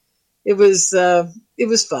it was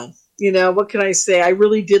fun. What can I say? I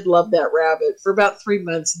really did love that rabbit for about 3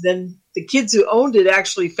 months. Then the kids who owned it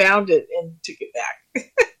actually found it and took it back.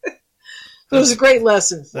 It was a great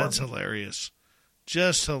lesson for me. That's hilarious.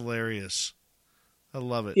 Just hilarious. I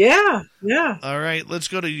love it. Yeah, yeah. All right, let's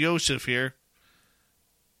go to Joseph here.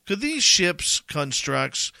 Could these ships,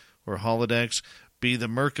 constructs, or holodecks be the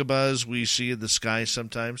Merkabahs we see in the sky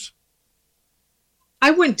sometimes?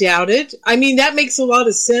 I wouldn't doubt it. I mean, that makes a lot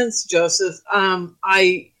of sense, Joseph.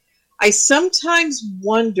 I sometimes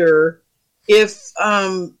wonder if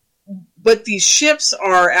what these ships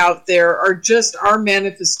are out there are just our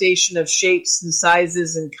manifestation of shapes and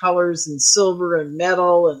sizes and colors and silver and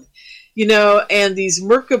metal and and these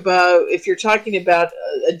Merkabah, if you're talking about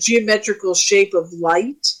a geometrical shape of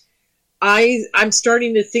light, I'm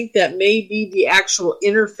starting to think that may be the actual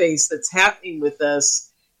interface that's happening with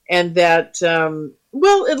us, and that,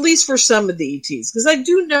 at least for some of the ETs, because I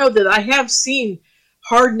do know that I have seen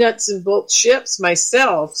hard nuts and bolts ships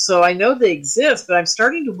myself, so I know they exist, but I'm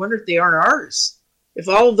starting to wonder if they aren't ours, if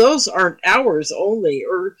all of those aren't ours only,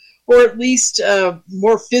 or at least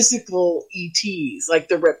more physical ETs, like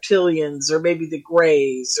the reptilians or maybe the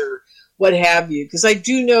greys or what have you. Because I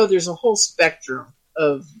do know there's a whole spectrum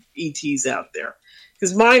of ETs out there.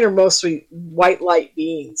 Because mine are mostly white light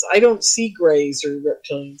beings. I don't see greys or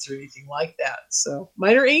reptilians or anything like that. So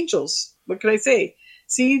mine are angels. What can I say?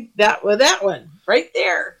 See that one right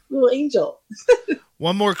there, little angel.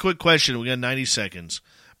 One more quick question. We got 90 seconds.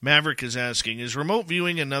 Maverick is asking, is remote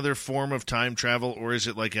viewing another form of time travel, or is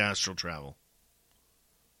it like astral travel?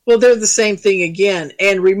 Well, they're the same thing again,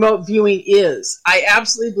 and remote viewing is. I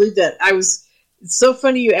absolutely believe that. It's so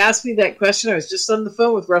funny you asked me that question. I was just on the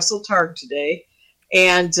phone with Russell Targ today,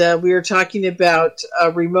 and we were talking about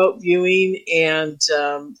remote viewing and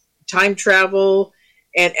time travel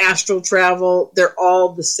and astral travel. They're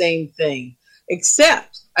all the same thing,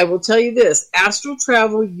 except I will tell you this, astral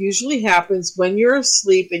travel usually happens when you're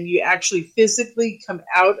asleep and you actually physically come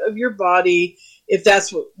out of your body, if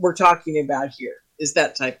that's what we're talking about here, is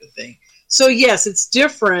that type of thing. So yes, it's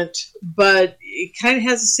different, but it kind of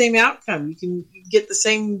has the same outcome. You can get the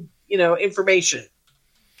same, information.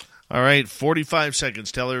 All right, 45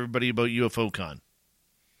 seconds. Tell everybody about UFOCon.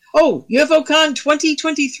 Oh,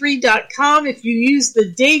 UFOCon2023.com. If you use the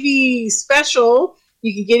Davy special,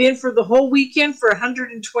 you can get in for the whole weekend for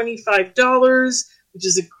 $125, which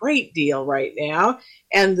is a great deal right now.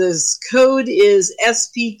 And this code is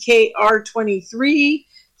SPKR23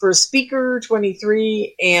 for speaker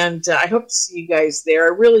 23. And I hope to see you guys there. I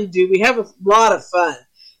really do. We have a lot of fun.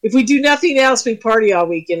 If we do nothing else, we party all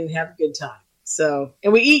weekend and have a good time.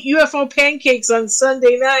 And we eat UFO pancakes on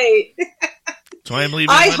Sunday night. So I'm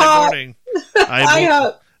leaving Monday morning.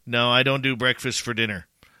 No, I don't do breakfast for dinner.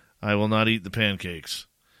 I will not eat the pancakes,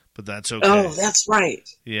 but that's okay. Oh, that's right.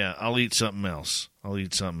 Yeah, I'll eat something else.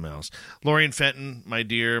 Lorien Fenton, my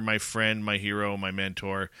dear, my friend, my hero, my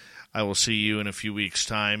mentor, I will see you in a few weeks'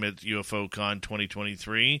 time at UFOCon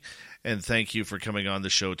 2023, and thank you for coming on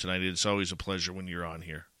the show tonight. It's always a pleasure when you're on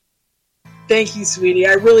here. Thank you, sweetie.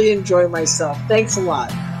 I really enjoy myself. Thanks a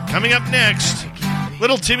lot. Coming up next,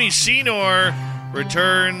 little Timmy Senor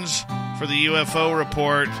returns for the UFO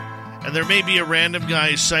report. And there may be a random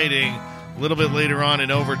guy sighting a little bit later on in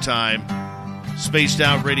overtime. Spaced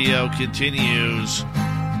Out Radio continues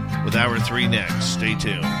with Hour 3 next. Stay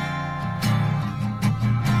tuned.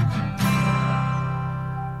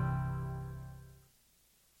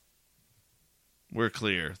 We're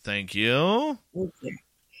clear. Thank you. Okay.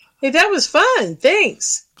 Hey, that was fun.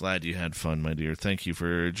 Thanks. Glad you had fun, my dear. Thank you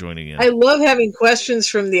for joining in. I love having questions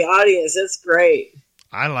from the audience. That's great.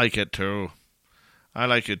 I like it, too.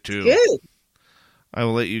 Good. I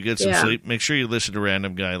will let you get some sleep. Make sure you listen to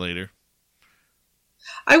Random Guy later.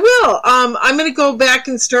 I will. I'm going to go back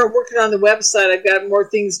and start working on the website. I've got more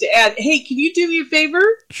things to add. Hey, can you do me a favor?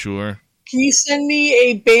 Sure. Can you send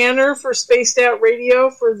me a banner for Spaced Out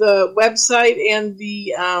Radio for the website and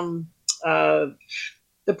the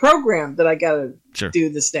the program that I got to Sure. do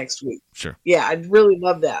this next week. Sure. Yeah, I'd really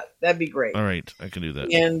love that. That'd be great. All right, I can do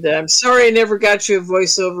that. And I'm sorry I never got you a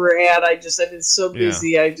voiceover ad. I've been so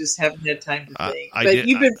busy. I just haven't had time to think. But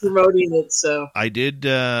you've been promoting it, so I did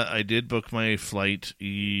book my flight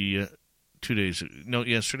 2 days. No,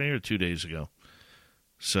 yesterday or 2 days ago.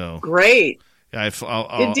 So great. Yeah,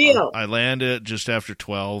 Good deal. I land at just after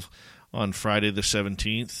 12 on Friday the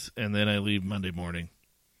 17th, and then I leave Monday morning.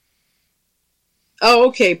 Oh,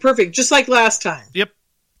 okay, perfect. Just like last time. Yep.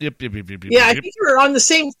 Yeah, I think you were on the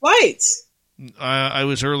same flights. I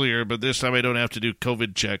was earlier, but this time I don't have to do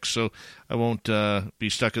COVID checks, so I won't be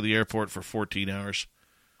stuck at the airport for 14 hours.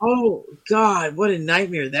 Oh, God, what a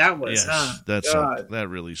nightmare that was, yes, huh? That sucked. That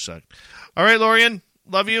really sucked. All right, Lorian,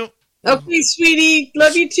 love you. Okay, sweetie.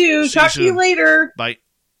 Love you too. Talk to you later. Bye.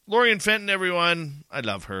 Lorian Fenton, everyone. I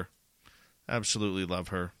love her. Absolutely love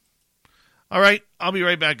her. All right, I'll be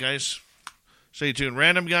right back, guys. Stay tuned.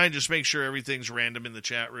 Random guy, just make sure everything's random in the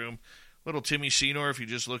chat room. Little Timmy Senor, if you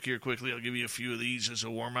just look here quickly, I'll give you a few of these as a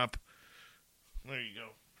warm-up. There you go.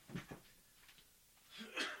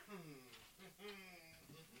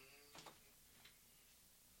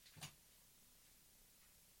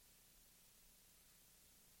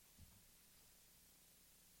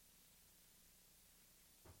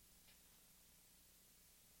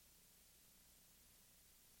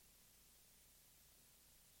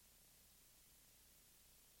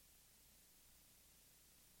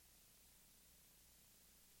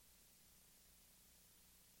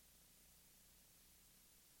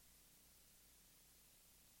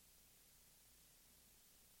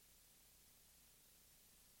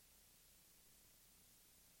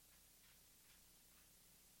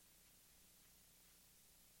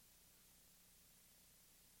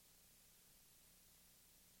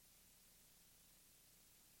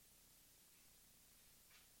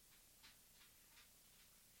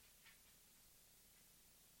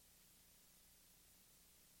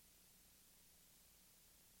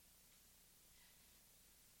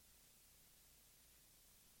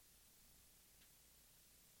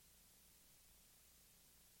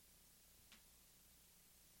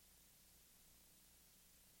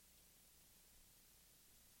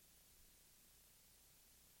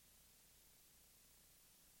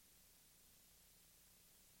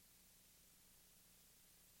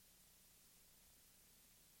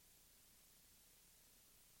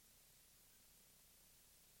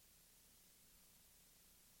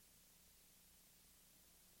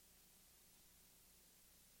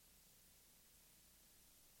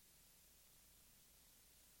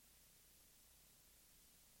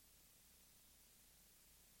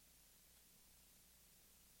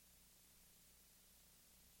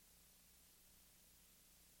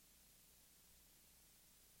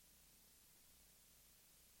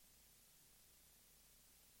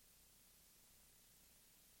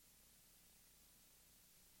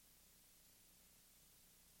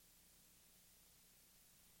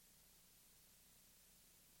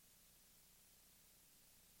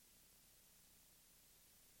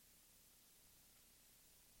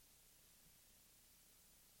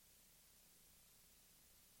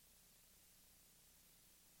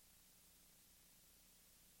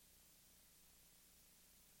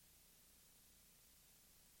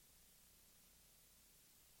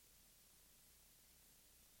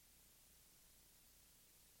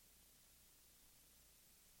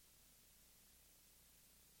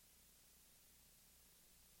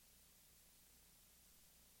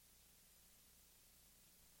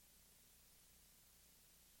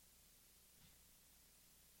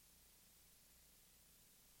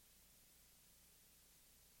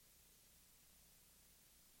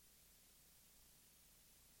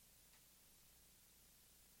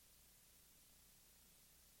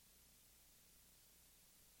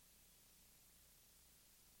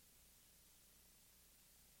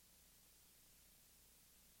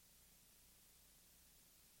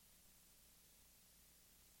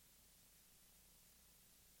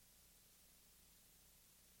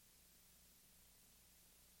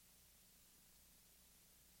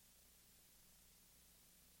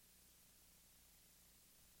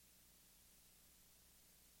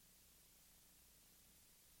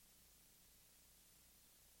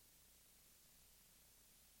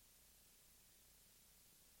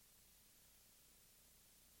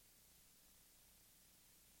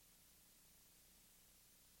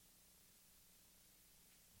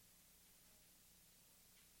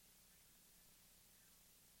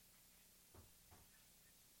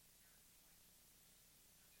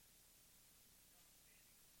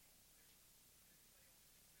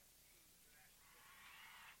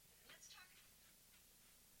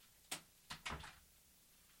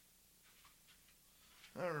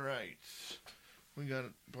 got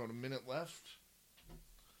about a minute left.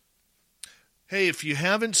 Hey, if you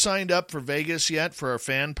haven't signed up for Vegas yet for our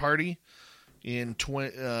fan party in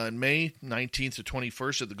May 19th to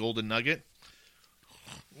 21st at the Golden Nugget,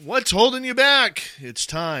 what's holding you back? It's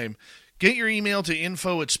time. Get your email to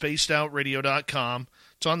info@spacedoutradio.com.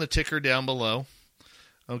 It's on the ticker down below.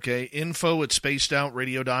 Okay,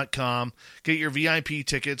 info@spacedoutradio.com. Get your VIP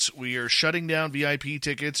tickets. We are shutting down VIP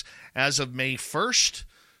tickets as of May 1st.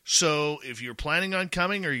 So if you're planning on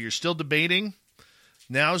coming or you're still debating,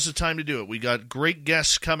 now's the time to do it. We got great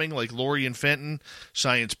guests coming like Lori and Fenton,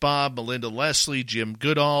 Science Bob, Melinda Leslie, Jim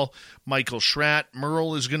Goodall, Michael Schratt,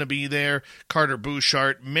 Merle is going to be there, Carter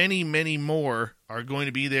Bouchard, many, many more are going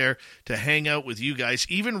to be there to hang out with you guys.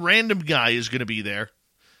 Even Random Guy is going to be there.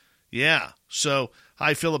 Yeah, so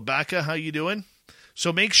hi Philip Baca, how you doing?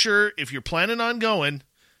 So make sure if you're planning on going,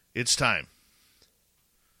 it's time.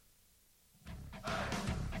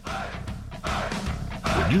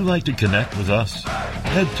 Would you like to connect with us?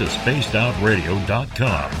 Head to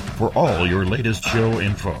spacedoutradio.com for all your latest show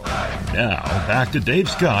info. Now, back to Dave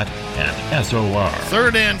Scott and SOR.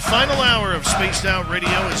 Third and final hour of Spaced Out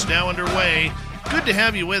Radio is now underway. Good to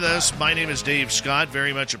have you with us. My name is Dave Scott.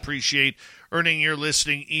 Very much appreciate earning your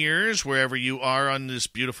listening ears wherever you are on this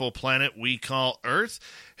beautiful planet we call Earth.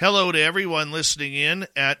 Hello to everyone listening in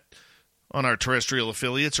on our terrestrial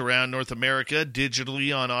affiliates around North America,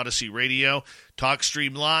 digitally on Odyssey Radio,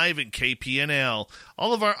 TalkStream Live, and KPNL.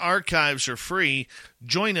 All of our archives are free.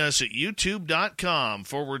 Join us at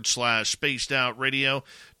youtube.com/Spaced Out Radio.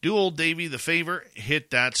 Do old Davey the favor,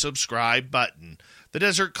 hit that subscribe button. The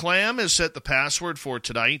Desert Clam has set the password for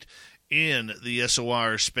tonight in the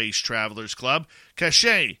SOR Space Travelers Club.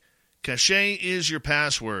 Cache. Cache is your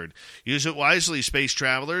password. Use it wisely, Space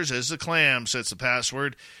Travelers, as the Clam sets the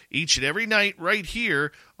password each and every night right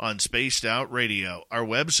here on Spaced Out Radio. Our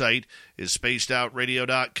website is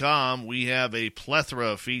spacedoutradio.com. We have a plethora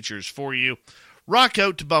of features for you. Rock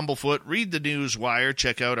out to Bumblefoot, read the news wire,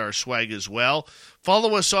 check out our swag as well.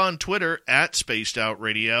 Follow us on Twitter at Spaced Out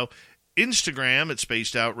Radio, Instagram at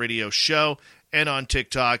Spaced Out Radio Show, and on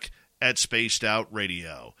TikTok at Spaced Out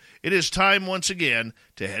Radio. It is time once again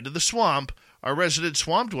to head to the swamp. Our resident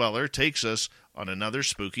swamp dweller takes us on another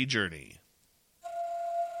spooky journey.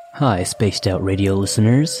 Hi, Spaced Out Radio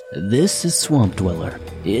listeners. This is Swamp Dweller.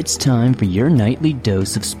 It's time for your nightly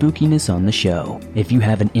dose of spookiness on the show. If you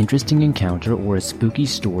have an interesting encounter or a spooky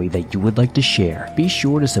story that you would like to share, be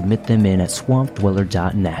sure to submit them in at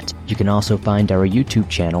swampdweller.net. You can also find our YouTube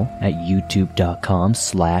channel at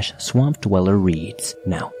youtube.com/swampdwellerreads.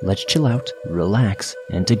 Now, let's chill out, relax,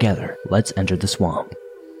 and together, let's enter the swamp.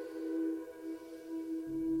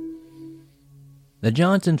 The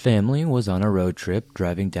Johnson family was on a road trip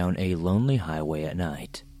driving down a lonely highway at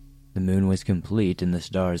night. The moon was complete and the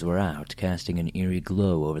stars were out, casting an eerie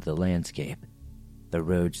glow over the landscape. The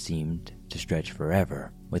road seemed to stretch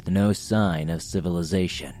forever, with no sign of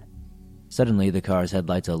civilization. Suddenly, the car's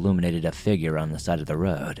headlights illuminated a figure on the side of the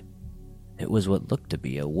road. It was what looked to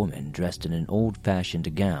be a woman dressed in an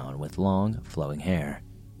old-fashioned gown with long, flowing hair.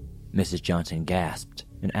 Mrs. Johnson gasped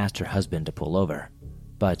and asked her husband to pull over.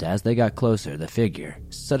 But as they got closer, the figure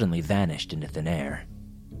suddenly vanished into thin air.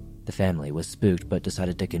 The family was spooked but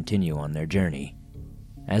decided to continue on their journey.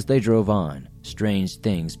 As they drove on, strange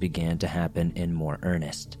things began to happen in more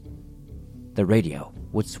earnest. The radio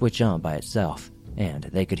would switch on by itself, and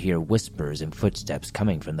they could hear whispers and footsteps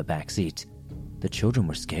coming from the back seat. The children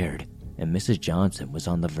were scared, and Mrs. Johnson was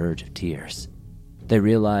on the verge of tears. They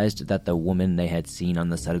realized that the woman they had seen on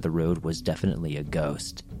the side of the road was definitely a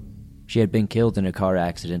ghost. She had been killed in a car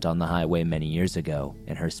accident on the highway many years ago,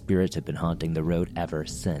 and her spirit had been haunting the road ever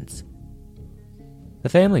since. The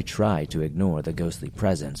family tried to ignore the ghostly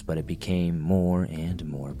presence, but it became more and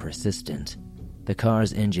more persistent. The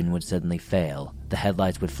car's engine would suddenly fail, the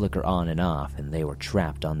headlights would flicker on and off, and they were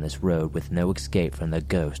trapped on this road with no escape from the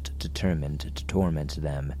ghost determined to torment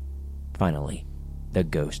them. Finally, the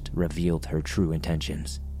ghost revealed her true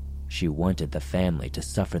intentions. She wanted the family to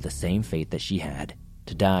suffer the same fate that she had,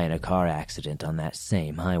 to die in a car accident on that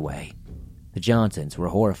same highway. The Johnsons were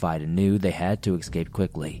horrified and knew they had to escape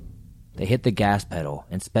quickly. They hit the gas pedal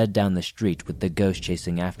and sped down the street with the ghost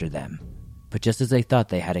chasing after them. But just as they thought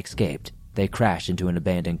they had escaped, they crashed into an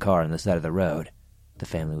abandoned car on the side of the road. The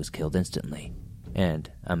family was killed instantly,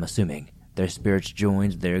 and, I'm assuming, their spirits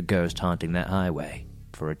joined their ghost haunting that highway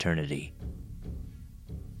for eternity.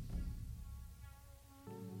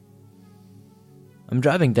 I'm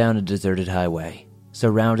driving down a deserted highway,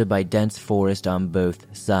 surrounded by dense forest on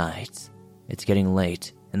both sides. It's getting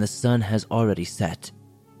late, and the sun has already set.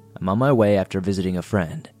 I'm on my way after visiting a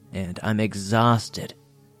friend, and I'm exhausted.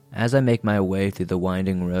 As I make my way through the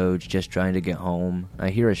winding roads just trying to get home, I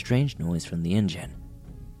hear a strange noise from the engine.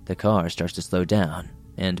 The car starts to slow down,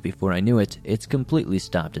 and before I knew it, it's completely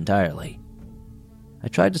stopped entirely. I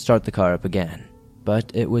tried to start the car up again,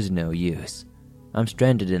 but it was no use. I'm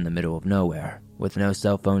stranded in the middle of nowhere, with no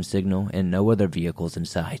cell phone signal and no other vehicles in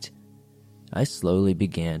sight. I slowly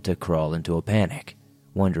began to crawl into a panic,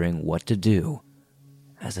 wondering what to do.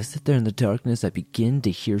 As I sit there in the darkness, I begin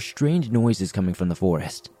to hear strange noises coming from the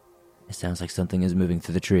forest. It sounds like something is moving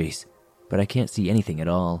through the trees, but I can't see anything at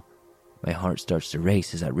all. My heart starts to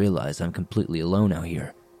race as I realize I'm completely alone out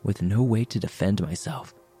here, with no way to defend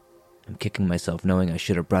myself. I'm kicking myself knowing I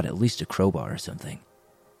should have brought at least a crowbar or something.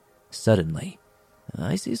 Suddenly,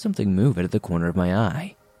 I see something move out of the corner of my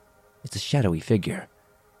eye. It's a shadowy figure,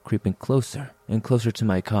 creeping closer and closer to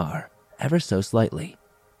my car, ever so slightly.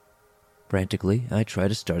 Frantically, I try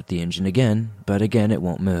to start the engine again, but again it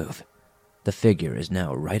won't move. The figure is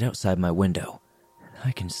now right outside my window.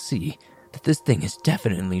 I can see that this thing is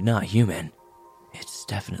definitely not human. It's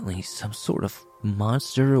definitely some sort of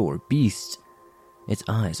monster or beast. Its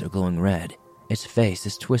eyes are glowing red. Its face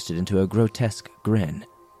is twisted into a grotesque grin.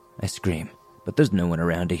 I scream, but there's no one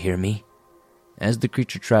around to hear me. As the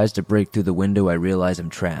creature tries to break through the window, I realize I'm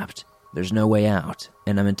trapped. There's no way out,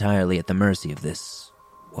 and I'm entirely at the mercy of this,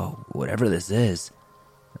 well, whatever this is.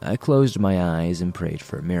 I closed my eyes and prayed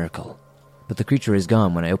for a miracle, but the creature is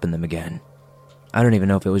gone when I open them again. I don't even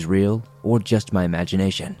know if it was real or just my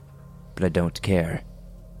imagination, but I don't care.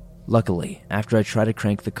 Luckily, after I try to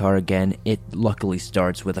crank the car again, it luckily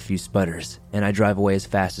starts with a few sputters, and I drive away as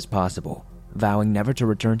fast as possible, vowing never to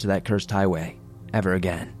return to that cursed highway ever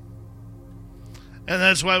again. And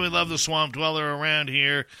that's why we love the Swamp Dweller around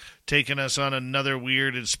here, taking us on another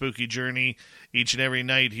weird and spooky journey each and every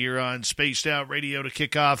night here on Spaced Out Radio to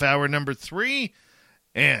kick off hour number 3.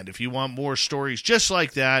 And if you want more stories just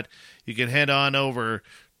like that, you can head on over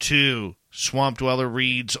to Swamp Dweller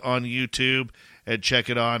Reads on YouTube and check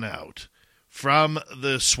it on out. From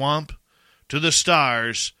the swamp to the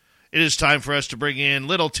stars, it is time for us to bring in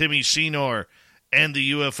little Timmy Senor and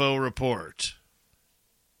the UFO Report.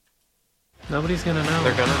 Nobody's gonna know.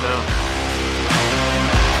 They're gonna know.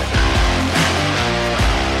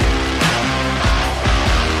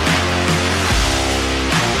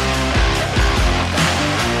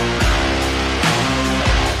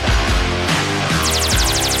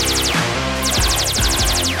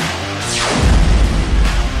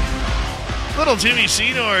 Little Timmy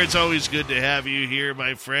Senor, it's always good to have you here,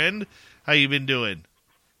 my friend. How you been doing?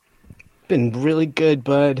 Been really good,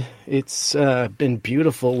 bud. It's been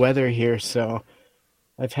beautiful weather here, so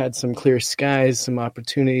I've had some clear skies, some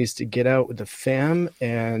opportunities to get out with the fam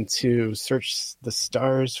and to search the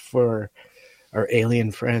stars for our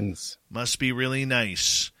alien friends. Must be really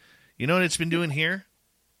nice. You know what it's been doing here?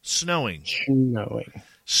 Snowing.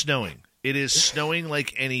 Snowing. It is snowing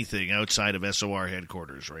like anything outside of SOR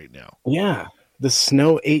headquarters right now. Yeah, the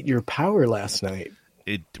snow ate your power last night.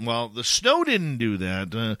 Well, the snow didn't do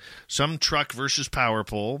that. Some truck versus power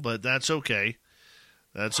pole, but that's okay.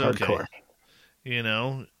 That's Hardcore. Okay. You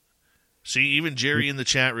know, see, even Jerry in the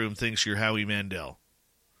chat room thinks you're Howie Mandel.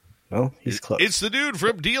 Well, he's close. It's the dude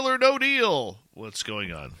from Deal or No Deal. What's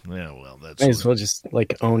going on? Yeah, well, that's... Might as well just,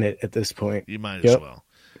 own it at this point. You might as well.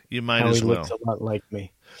 You might as well. Howie looks a lot like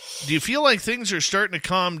me. Do you feel like things are starting to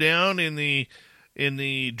calm down in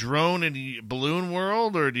the drone and the balloon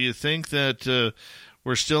world, or do you think that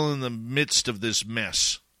we're still in the midst of this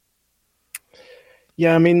mess?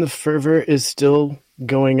 Yeah, I mean, the fervor is still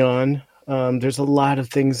going on. There's a lot of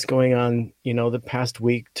things going on, the past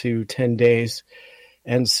week to 10 days.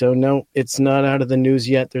 And so, no, it's not out of the news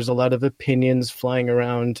yet. There's a lot of opinions flying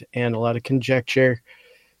around and a lot of conjecture.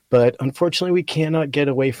 But unfortunately, we cannot get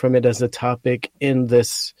away from it as a topic in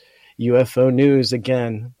this UFO news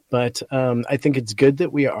again. But I think it's good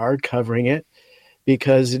that we are covering it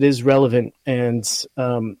because it is relevant. And,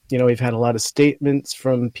 we've had a lot of statements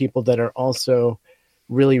from people that are also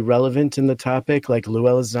really relevant in the topic. Like Lou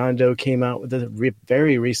Elizondo came out with a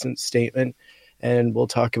very recent statement, and we'll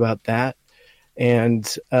talk about that. And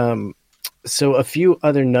so a few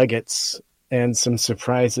other nuggets and some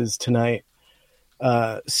surprises tonight.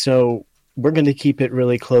 So we're going to keep it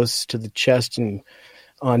really close to the chest and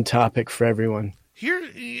on topic for everyone. Here,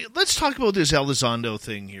 let's talk about this Elizondo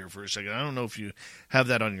thing here for a second. I don't know if you have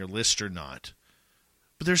that on your list or not,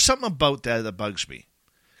 but there's something about that bugs me.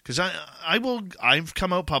 Because I've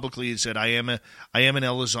come out publicly and said I am an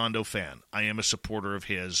Elizondo fan. I am a supporter of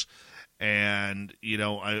his, and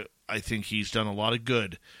I think he's done a lot of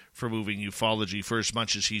good for moving ufology for as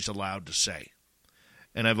much as he's allowed to say.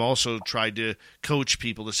 And I've also tried to coach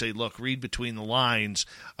people to say, look, read between the lines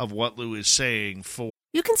of what Lou is saying.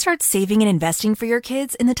 You can start saving and investing for your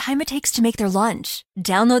kids in the time it takes to make their lunch.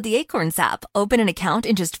 Download the Acorns app, open an account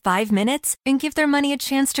in just 5 minutes, and give their money a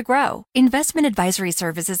chance to grow. Investment advisory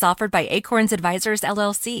services offered by Acorns Advisors,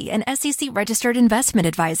 LLC, an SEC-registered investment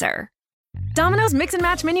advisor. Domino's Mix and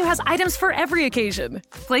Match menu has items for every occasion.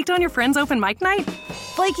 Flaked on your friend's open mic night?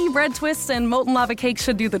 Flaky bread twists and molten lava cakes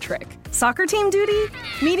should do the trick. Soccer team duty?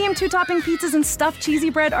 Medium 2-topping pizzas and stuffed cheesy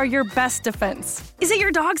bread are your best defense. Is it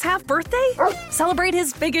your dog's half birthday? Celebrate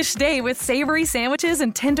his biggish day with savory sandwiches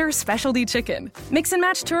and tender specialty chicken. Mix and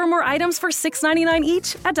match 2 or more items for $6.99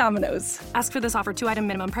 each at Domino's. Ask for this offer. 2-item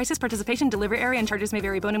minimum. Prices, participation, delivery area, and charges may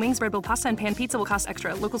vary. Bone and wings, bread bowl pasta, and pan pizza will cost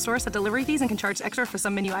extra. Local stores set delivery fees and can charge extra for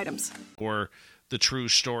some menu items. Or the true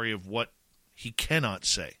story of what he cannot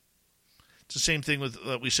say. It's the same thing with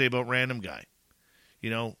what we say about Random Guy.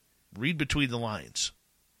 You know, read between the lines.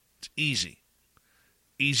 It's easy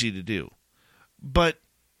to do. But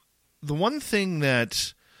the one thing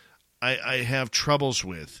that I have troubles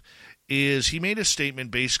with is he made a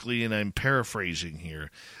statement basically, and I'm paraphrasing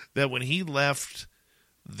here, that when he left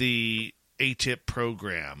the ATIP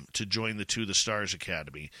program to join the To the Stars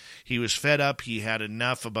Academy, he was fed up. He had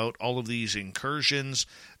enough about all of these incursions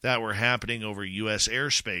that were happening over U.S.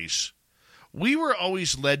 airspace. We were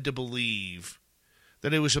always led to believe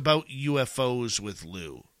that it was about UFOs with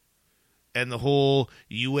Lou and the whole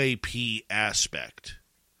UAP aspect.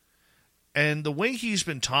 And the way he's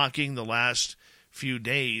been talking the last few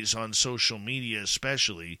days on social media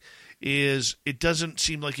especially is it doesn't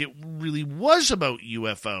seem like it really was about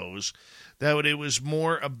UFOs, that it was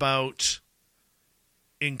more about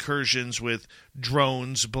incursions with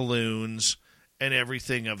drones, balloons, and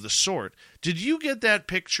everything of the sort. Did you get that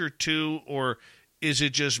picture too, or is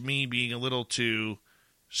it just me being a little too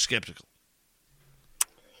skeptical?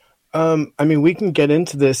 I mean, we can get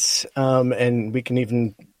into this, and we can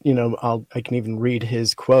even, I can even read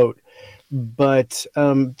his quote. But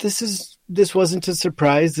this wasn't a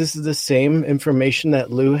surprise. This is the same information that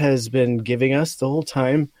Lou has been giving us the whole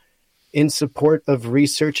time, in support of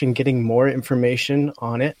research and getting more information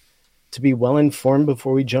on it, to be well informed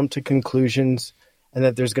before we jump to conclusions, and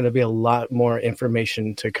that there's going to be a lot more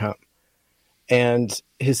information to come. And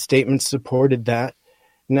his statement supported that.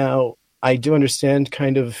 Now, I do understand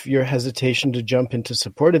kind of your hesitation to jump into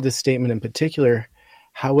support of this statement in particular.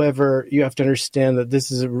 However, you have to understand that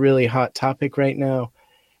this is a really hot topic right now.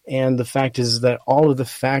 And the fact is that all of the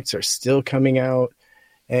facts are still coming out.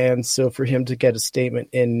 And so for him to get a statement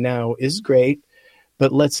in now is great.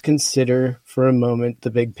 But let's consider for a moment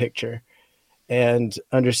the big picture and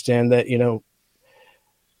understand that,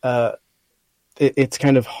 it's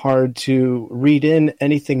kind of hard to read in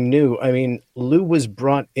anything new. I mean, Lou was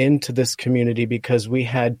brought into this community because we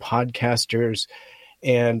had podcasters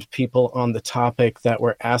and people on the topic that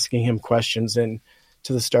were asking him questions, and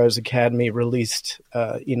To the Stars Academy released,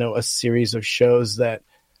 a series of shows that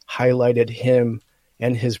highlighted him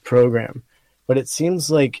and his program. But it seems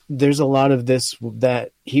like there's a lot of this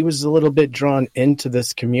that he was a little bit drawn into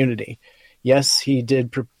this community. Yes, he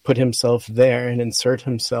did put himself there and insert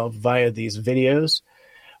himself via these videos,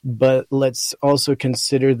 but let's also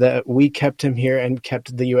consider that we kept him here and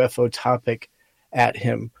kept the UFO topic at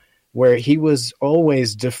him, where he was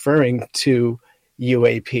always deferring to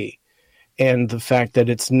UAP and the fact that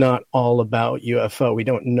it's not all about UFO. We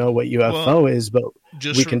don't know what UFO is, but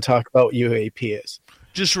we can talk about what UAP is.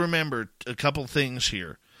 Just remember a couple things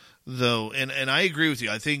here, though, and I agree with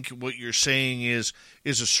you. I think what you're saying is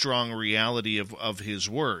a strong reality of his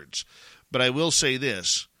words. But I will say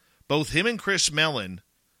this. Both him and Chris Mellon,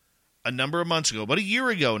 a number of months ago, about a year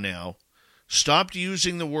ago now, stopped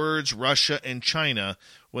using the words Russia and China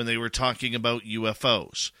when they were talking about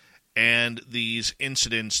UFOs and these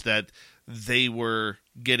incidents that they were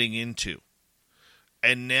getting into.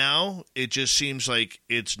 And now it just seems like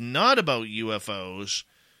it's not about UFOs,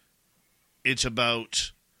 it's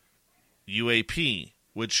about UAP,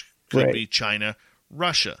 which could be China,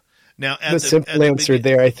 Russia. Now, the simple answer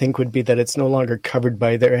there, I think, would be that it's no longer covered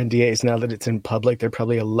by their NDAs. Now that it's in public, they're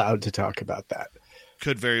probably allowed to talk about that.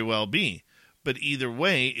 Could very well be. But either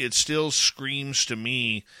way, it still screams to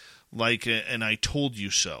me like an I told you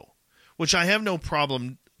so, which I have no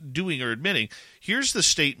problem doing or admitting. Here's the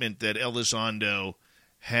statement that Elizondo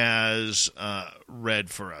has read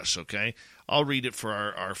for us, okay? I'll read it for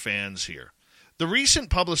our fans here. The recent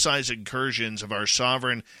publicized incursions of our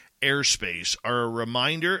sovereign airspace are a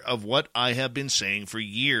reminder of what I have been saying for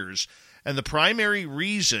years, and the primary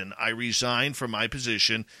reason I resigned from my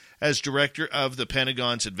position as director of the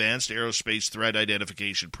Pentagon's Advanced Aerospace Threat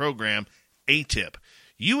Identification Program, ATIP.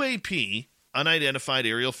 UAP, unidentified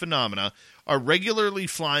aerial phenomena, are regularly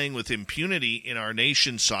flying with impunity in our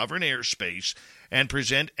nation's sovereign airspace and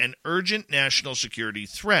present an urgent national security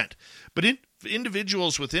threat. But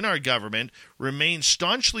individuals within our government remain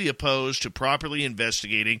staunchly opposed to properly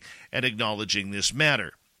investigating and acknowledging this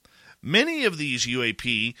matter. Many of these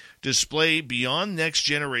UAP display beyond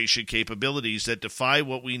next-generation capabilities that defy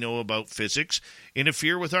what we know about physics,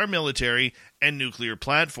 interfere with our military and nuclear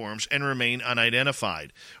platforms, and remain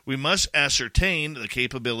unidentified. We must ascertain the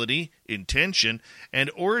capability, intention, and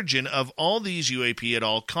origin of all these UAP at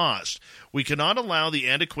all costs. We cannot allow the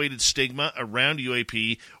antiquated stigma around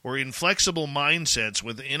UAP or inflexible mindsets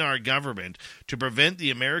within our government to prevent the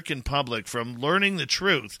American public from learning the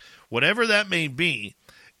truth, whatever that may be.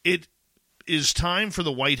 It is time for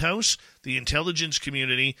the White House, the intelligence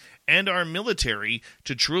community, and our military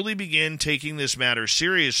to truly begin taking this matter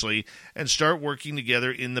seriously and start working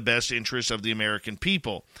together in the best interest of the American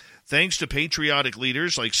people. Thanks to patriotic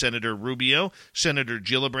leaders like Senator Rubio, Senator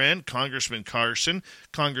Gillibrand, Congressman Carson,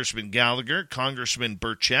 Congressman Gallagher, Congressman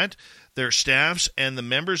Burchett, their staffs, and the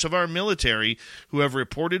members of our military who have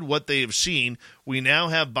reported what they have seen, we now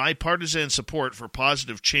have bipartisan support for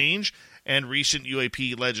positive change and recent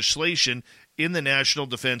UAP legislation in the National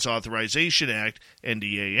Defense Authorization Act,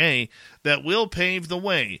 NDAA, that will pave the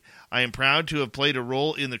way. I am proud to have played a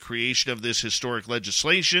role in the creation of this historic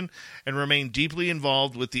legislation and remain deeply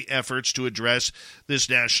involved with the efforts to address this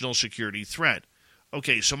national security threat.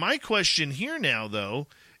 Okay, so my question here now, though,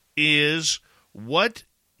 is what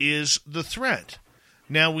is the threat?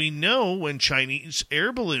 Now, we know when Chinese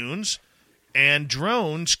air balloons and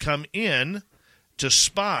drones come in to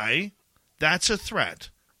spy, that's a threat,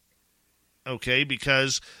 okay,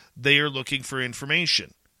 because they are looking for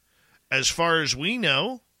information. As far as we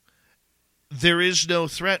know, there is no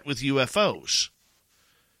threat with UFOs.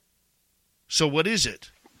 So what is it?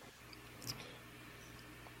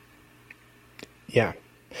 Yeah,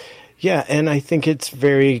 and I think it's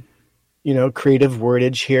very, creative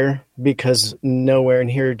wordage here, because nowhere in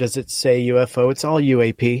here does it say UFO. It's all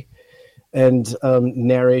UAP and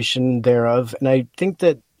narration thereof. And I think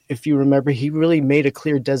that if you remember, he really made a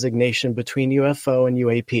clear designation between UFO and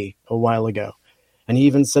UAP a while ago. And he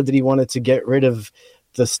even said that he wanted to get rid of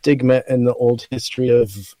the stigma and the old history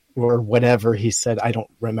of, or whatever he said. I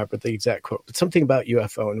don't remember the exact quote, but something about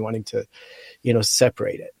UFO and wanting to,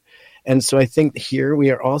 separate it. And so I think here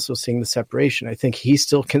we are also seeing the separation. I think he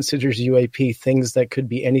still considers UAP things that could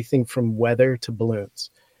be anything from weather to balloons.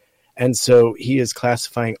 And so he is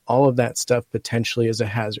classifying all of that stuff potentially as a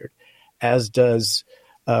hazard, as does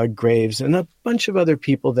Graves and a bunch of other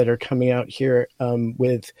people that are coming out here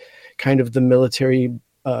with kind of the military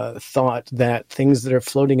thought that things that are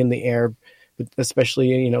floating in the air,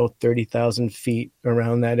 especially, 30,000 feet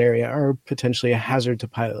around that area, are potentially a hazard to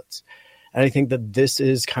pilots. And I think that this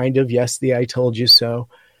is kind of, yes, the I told you so,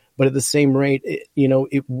 but at the same rate,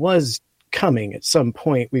 it was coming at some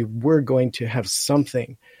point. We were going to have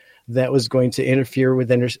something that was going to interfere with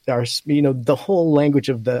our, the whole language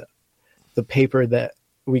of the paper that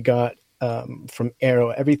we got from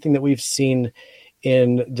Arrow. Everything that we've seen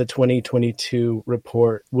in the 2022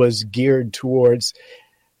 report was geared towards,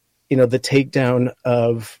 the takedown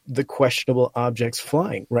of the questionable objects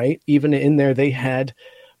flying, right? Even in there, they had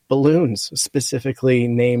balloons specifically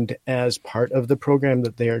named as part of the program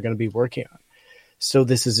that they are going to be working on. So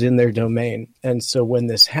this is in their domain. And so when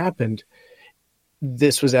this happened,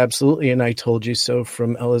 this was absolutely an I told you so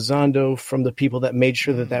from Elizondo, from the people that made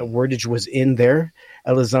sure that wordage was in there.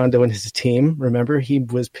 Elizondo and his team, remember, he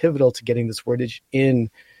was pivotal to getting this wordage in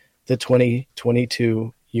the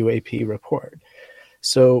 2022 UAP report.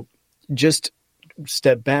 So just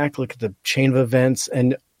step back, look at the chain of events,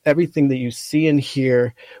 and everything that you see and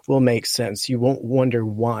hear will make sense. You won't wonder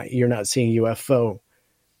why you're not seeing UFO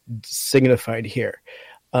signified here.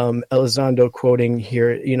 Elizondo quoting here,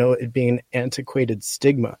 it being an antiquated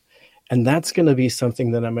stigma. And that's going to be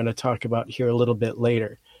something that I'm going to talk about here a little bit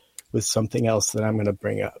later with something else that I'm going to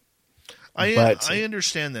bring up. I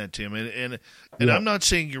understand that, Tim. And yeah. I'm not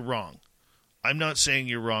saying you're wrong. I'm not saying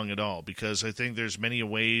you're wrong at all, because I think there's many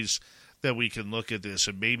ways that we can look at this.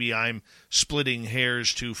 And maybe I'm splitting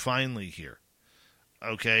hairs too finely here.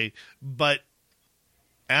 Okay? But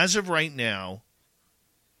as of right now,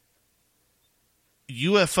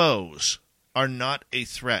 UFOs are not a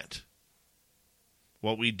threat.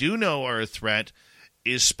 What we do know are a threat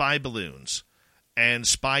is spy balloons and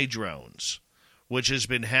spy drones, which has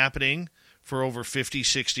been happening for over 50,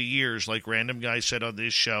 60 years, like Random Guy said on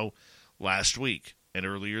this show last week and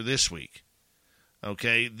earlier this week.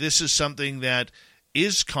 Okay, this is something that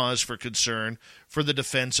is cause for concern for the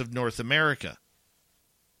defense of North America.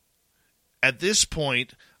 at this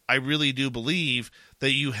point, I really do believe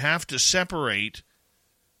that you have to separate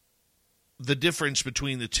the difference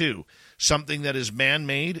between the two. Something that is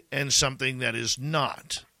man-made and something that is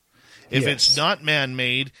not. If it's not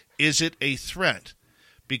man-made, is it a threat?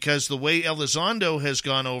 Because the way Elizondo has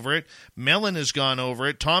gone over it, Mellon has gone over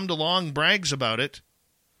it, Tom DeLonge brags about it,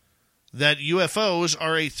 that UFOs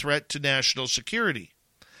are a threat to national security.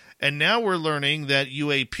 And now we're learning that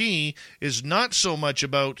UAP is not so much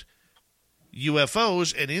about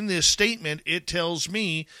UFOs, and in this statement, it tells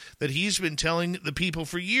me that he's been telling the people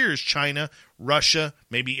for years, China, Russia,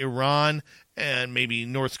 maybe Iran, and maybe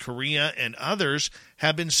North Korea and others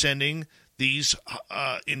have been sending these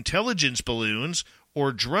intelligence balloons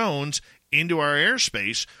or drones into our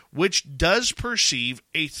airspace, which does perceive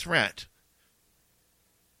a threat.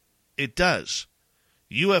 It does.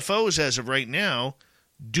 UFOs, as of right now,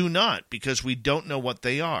 do not, because we don't know what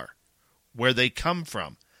they are, where they come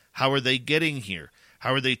from. How are they getting here?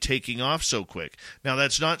 How are they taking off so quick? Now,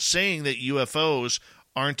 that's not saying that UFOs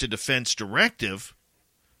aren't a defense directive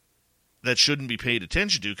that shouldn't be paid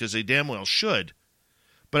attention to, because they damn well should.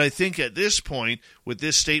 But I think at this point, with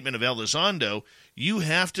this statement of Elizondo, you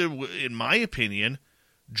have to, in my opinion,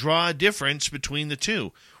 draw a difference between the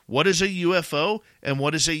two. What is a UFO and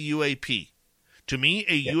what is a UAP? To me,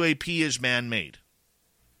 a UAP is man-made.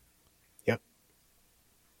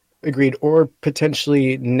 Agreed, or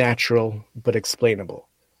potentially natural but explainable.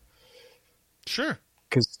 Sure.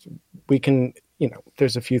 Because we can,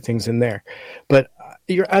 there's a few things in there. But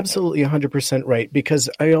you're absolutely 100% right,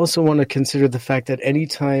 because I also want to consider the fact that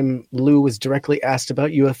anytime Lou was directly asked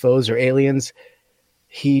about UFOs or aliens,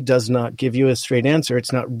 he does not give you a straight answer.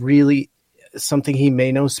 It's not really something he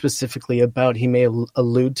may know specifically about. He may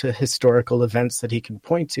allude to historical events that he can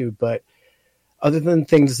point to, but other than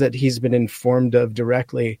things that he's been informed of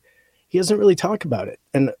directly, he doesn't really talk about it.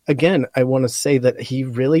 And again, I want to say that he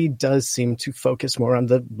really does seem to focus more on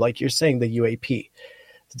the, like you're saying, the UAP,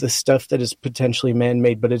 the stuff that is potentially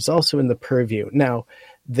man-made, but it's also in the purview. Now,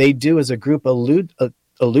 they do as a group allude to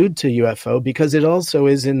UFO because it also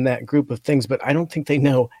is in that group of things, but I don't think they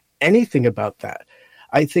know anything about that.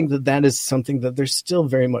 I think that that is something that they're still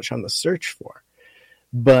very much on the search for.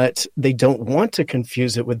 But they don't want to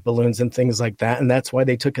confuse it with balloons and things like that, and that's why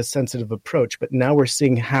they took a sensitive approach. But now we're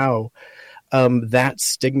seeing how that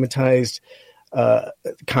stigmatized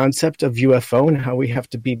concept of UFO and how we have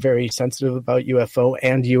to be very sensitive about UFO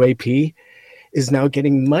and UAP is now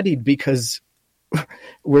getting muddied, because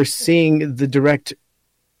we're seeing the direct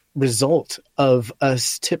result of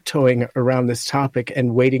us tiptoeing around this topic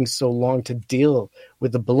and waiting so long to deal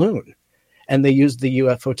with the balloon. And they used the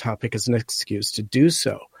UFO topic as an excuse to do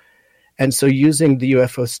so. And so using the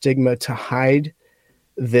UFO stigma to hide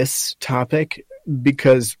this topic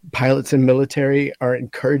because pilots and military are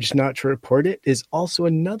encouraged not to report it is also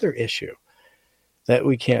another issue that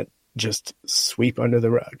we can't just sweep under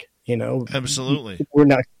the rug. Absolutely. We're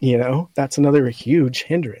not, that's another huge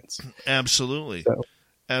hindrance. Absolutely. So.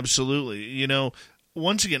 Absolutely.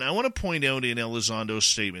 Once again, I want to point out in Elizondo's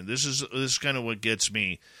statement, this is kind of what gets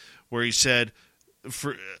me, where he said,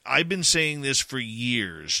 I've been saying this for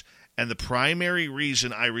years, and the primary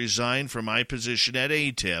reason I resigned from my position at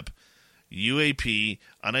ATIP, UAP,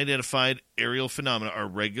 unidentified aerial phenomena, are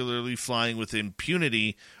regularly flying with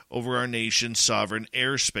impunity over our nation's sovereign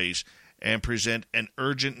airspace and present an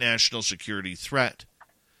urgent national security threat.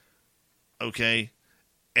 Okay?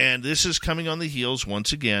 And this is coming on the heels,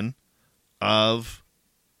 once again, of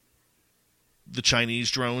the Chinese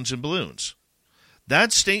drones and balloons.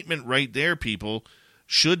 That statement right there, people,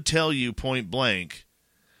 should tell you point blank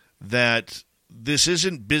that this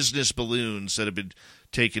isn't business balloons that have been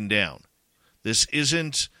taken down. This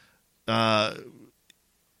isn't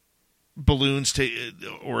balloons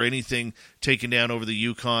or anything taken down over the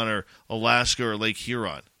Yukon or Alaska or Lake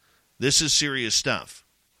Huron. This is serious stuff.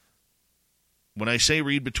 When I say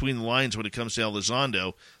read between the lines when it comes to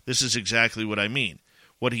Elizondo, this is exactly what I mean.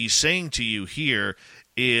 What he's saying to you here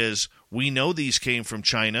is, we know these came from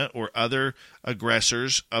China or other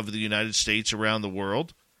aggressors of the United States around the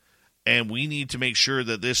world, and we need to make sure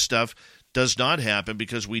that this stuff does not happen,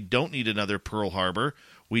 because we don't need another Pearl Harbor,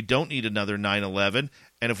 we don't need another 9/11,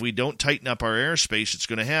 and if we don't tighten up our airspace, it's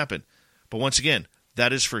going to happen. But once again,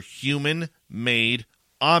 that is for human-made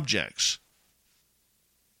objects,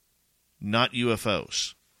 not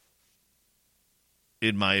UFOs,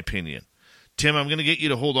 in my opinion. Tim, I'm going to get you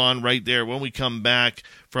to hold on right there. When we come back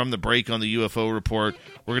from the break on the UFO report,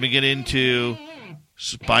 we're going to get into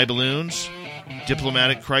spy balloons,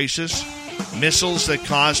 diplomatic crisis, missiles that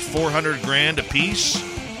cost $400,000 a piece,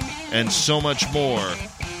 and so much more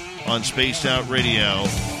on Spaced Out Radio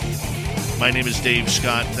My name is Dave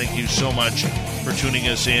Scott. Thank you so much for tuning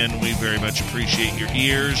us in. We very much appreciate your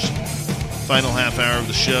ears. Final half hour of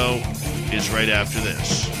the show is right after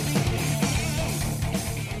this.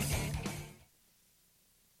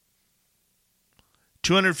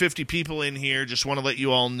 $250 people in here. Just want to let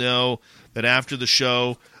you all know that after the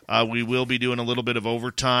show, we will be doing a little bit of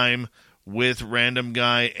overtime with Random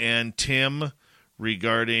Guy and Tim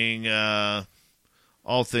regarding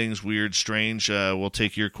all things weird, strange. We'll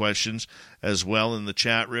take your questions as well in the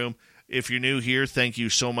chat room. If you're new here, thank you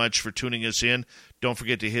so much for tuning us in. Don't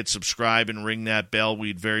forget to hit subscribe and ring that bell.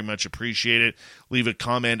 We'd very much appreciate it. Leave a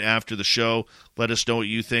comment after the show. Let us know what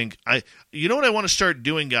you think. You know what I want to start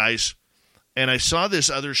doing, guys? And I saw this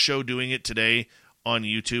other show doing it today on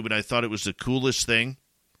YouTube, and I thought it was the coolest thing.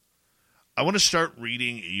 I want to start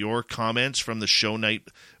reading your comments from the show night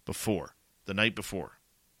before.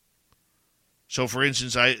 So, for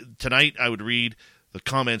instance, tonight I would read the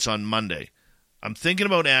comments on Monday. I'm thinking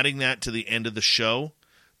about adding that to the end of the show.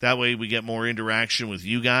 That way we get more interaction with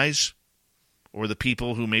you guys or the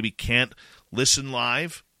people who maybe can't listen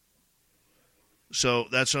live. So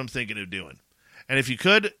that's what I'm thinking of doing. And if you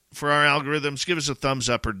could, for our algorithms, give us a thumbs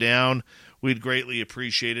up or down. We'd greatly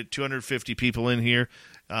appreciate it. 250 people in here.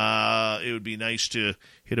 It would be nice to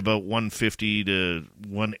hit about 150 to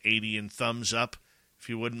 180 in thumbs up, if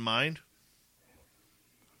you wouldn't mind.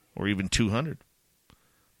 Or even 200.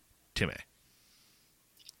 Timmy.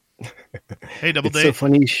 Hey, Double It's Dave. so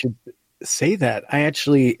funny you should say that. I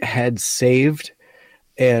actually had saved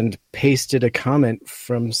and pasted a comment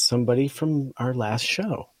from somebody from our last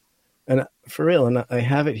show. And for real, and I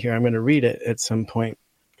have it here. I'm going to read it at some point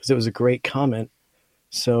because it was a great comment.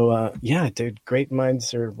 So, yeah, dude, great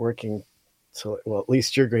minds are working. So, well, at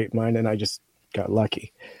least your great mind, and I just got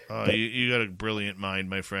lucky. You got a brilliant mind,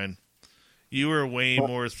 my friend. You are way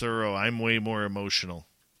more thorough. I'm way more emotional.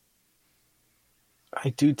 I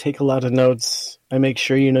do take a lot of notes. I make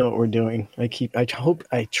sure you know what we're doing. I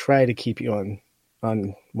try to keep you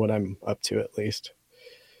on what I'm up to at least.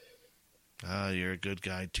 You're a good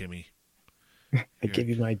guy, Timmy. I give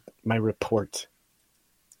you my report.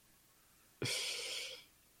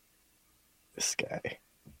 This guy.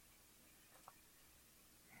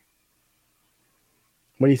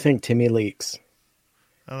 What do you think, Timmy Leaks?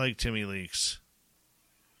 I like Timmy Leaks.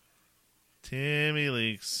 Timmy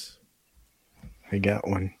Leaks. I got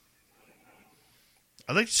one.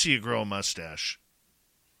 I'd like to see you grow a mustache.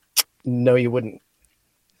 No, you wouldn't.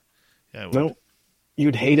 Yeah, I would. No,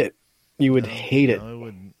 you'd hate it. You would hate it. No, I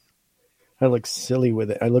wouldn't. I look silly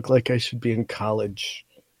with it. I look like I should be in college,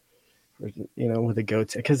 with a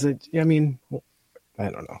goatee. Because I don't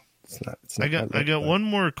know. It's not. I got one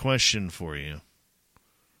more question for you.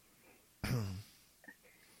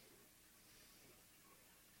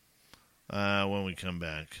 When we come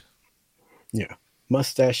back. Yeah.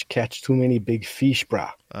 Mustache catch too many big fish,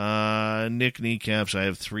 brah. Nick Kneecaps, I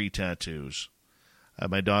have 3 tattoos. I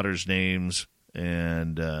have my daughter's names,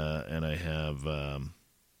 and I have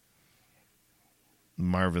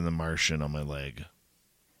Marvin the Martian on my leg.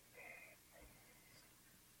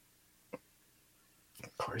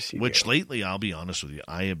 Of course you Which do. lately, I'll be honest with you,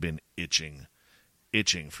 I have been itching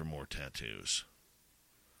for more tattoos.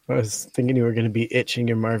 I was thinking you were going to be itching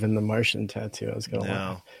your Marvin the Martian tattoo. I was going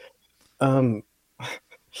to laugh.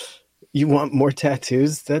 You want more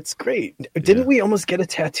tattoos? That's great. Didn't we almost get a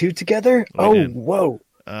tattoo together? Did. Whoa.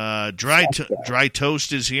 Dry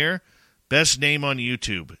Toast is here. Best name on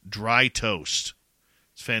YouTube, Dry Toast.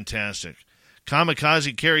 It's fantastic.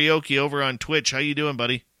 Kamikaze Karaoke over on Twitch. How you doing,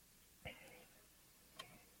 buddy?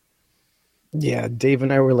 Yeah, Dave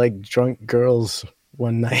and I were like drunk girls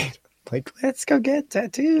one night. Like, let's go get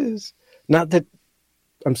tattoos. Not that,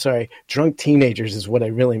 I'm sorry, drunk teenagers is what I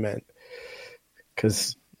really meant.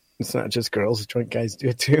 Because it's not just girls, drunk guys do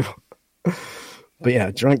it too. But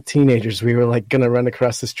yeah, drunk teenagers, we were like going to run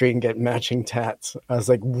across the street and get matching tats. I was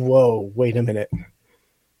like, whoa, wait a minute.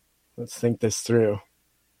 Let's think this through.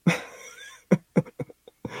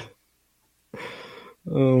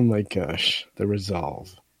 Oh my gosh, the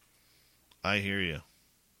resolve. I hear you.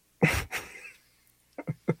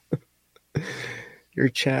 Your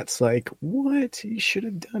chat's like, what? You should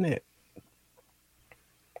have done it.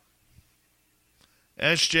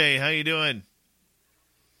 SJ, how you doing?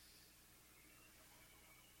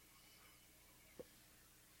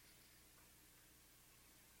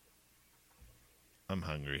 I'm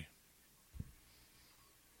hungry.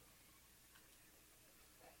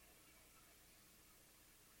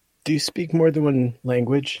 Do you speak more than one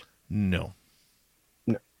language? No.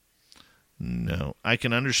 No. I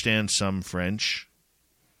can understand some French.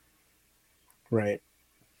 Right.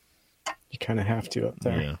 You kind of have to up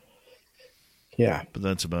there. Yeah. Yeah. But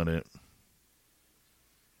that's about it.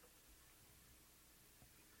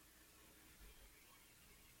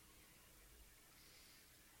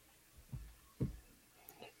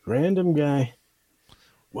 Random guy.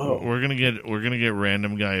 Whoa. We're gonna get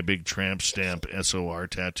random guy a big tramp stamp SOR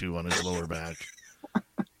tattoo on his lower back.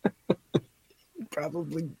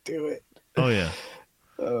 Probably do it. Oh yeah.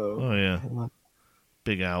 Oh yeah.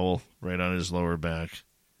 Big owl right on his lower back.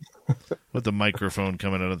 With the microphone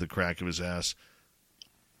coming out of the crack of his ass.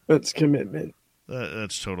 That's commitment.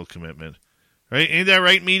 That's total commitment. Right? Ain't that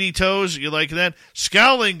right, Meaty Toes? You like that?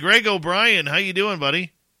 Scowling Greg O'Brien. How you doing,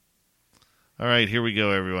 buddy? All right, here we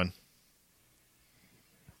go, everyone.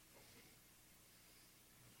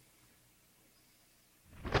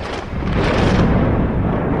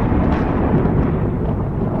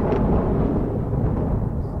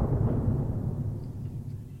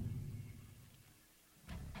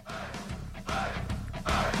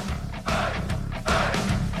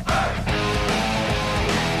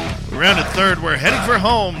 Round at third, we're heading for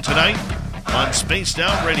home tonight on Spaced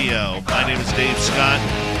Out Radio. My name is Dave Scott.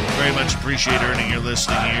 Very much appreciate earning your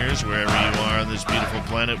listening ears wherever you are on this beautiful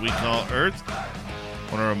planet we call Earth. I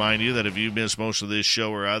want to remind you that if you missed most of this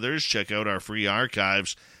show or others, check out our free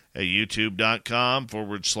archives at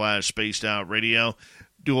youtube.com/Spaced Out Radio.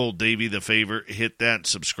 Do old Davey the favor, hit that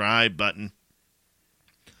subscribe button.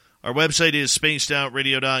 Our website is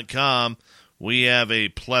spacedoutradio.com. We have a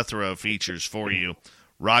plethora of features for you.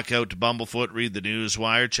 Rock out to Bumblefoot, read the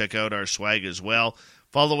Newswire, check out our swag as well.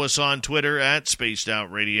 Follow us on Twitter at Spaced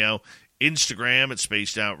Out Radio, Instagram at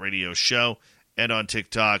Spaced Out Radio Show, and on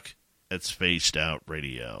TikTok at Spaced Out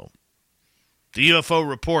Radio. The UFO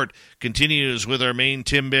Report continues with our main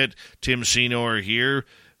Timbit, Tim Senor here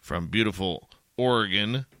from beautiful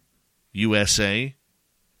Oregon, USA.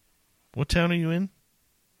 What town are you in?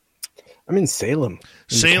 I'm in Salem.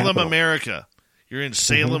 Salem, America. You're in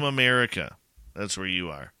Salem, America. That's where you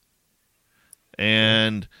are.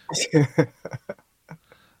 And,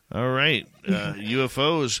 all right,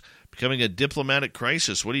 UFOs becoming a diplomatic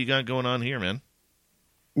crisis. What do you got going on here, man?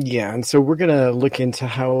 Yeah, and so we're going to look into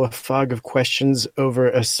how a fog of questions over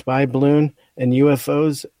a spy balloon and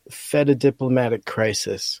UFOs fed a diplomatic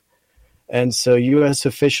crisis. And so U.S.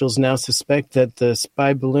 officials now suspect that the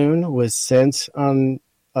spy balloon was sent on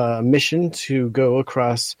a mission to go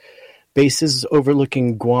across bases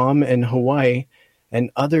overlooking Guam and Hawaii,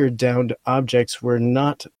 and other downed objects were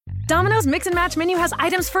not. Domino's Mix and Match menu has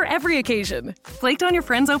items for every occasion. Flaked on your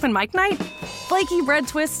friend's open mic night? Flaky bread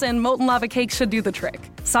twists and molten lava cakes should do the trick.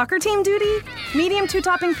 Soccer team duty? Medium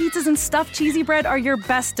 2-topping pizzas and stuffed cheesy bread are your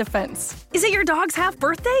best defense. Is it your dog's half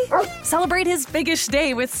birthday? Celebrate his biggish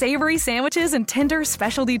day with savory sandwiches and tender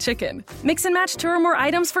specialty chicken. Mix and match 2 or more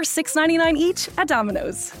items for $6.99 each at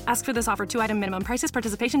Domino's. Ask for this offer. 2-item minimum prices,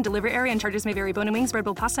 participation, delivery area, and charges may vary. Bone and wings, bread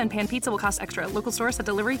bowl pasta, and pan pizza will cost extra. Local stores set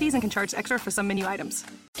delivery fees and can charge extra for some menu items.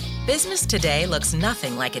 Business today looks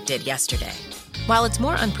nothing like it did yesterday. While it's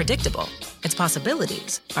more unpredictable, its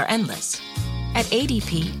possibilities are endless. At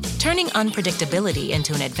ADP, turning unpredictability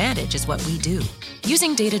into an advantage is what we do.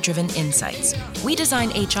 Using data-driven insights, we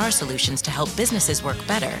design HR solutions to help businesses work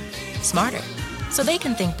better, smarter, so they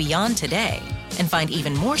can think beyond today and find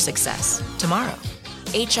even more success tomorrow.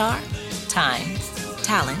 HR, time,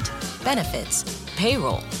 talent, benefits,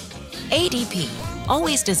 payroll. ADP,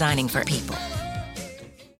 always designing for people.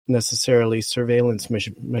 Necessarily surveillance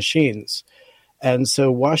machines. And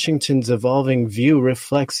so Washington's evolving view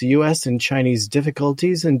reflects U.S. and Chinese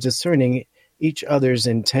difficulties in discerning each other's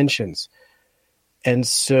intentions. And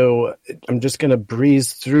so I'm just going to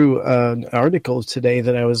breeze through an article today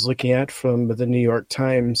that I was looking at from the New York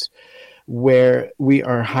Times, where we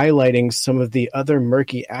are highlighting some of the other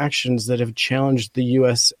murky actions that have challenged the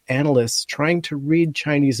U.S. analysts trying to read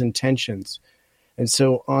Chinese intentions. And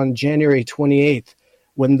so on January 28th,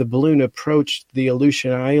 when the balloon approached the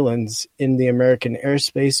Aleutian Islands in the American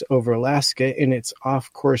airspace over Alaska in its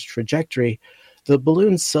off-course trajectory, the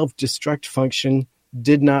balloon's self-destruct function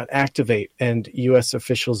did not activate, and U.S.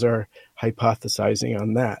 officials are hypothesizing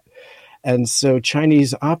on that. And so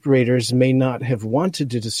Chinese operators may not have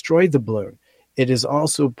wanted to destroy the balloon. It is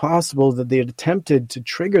also possible that they had attempted to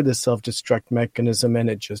trigger the self-destruct mechanism and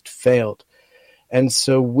it just failed. And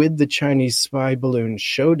so with the Chinese spy balloon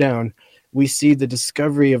showdown, we see the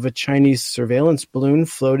discovery of a Chinese surveillance balloon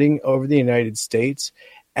floating over the United States,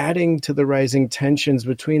 adding to the rising tensions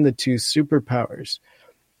between the two superpowers.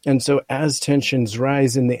 And so as tensions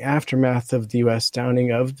rise in the aftermath of the U.S.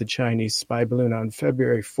 downing of the Chinese spy balloon on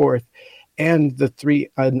February 4th and the 3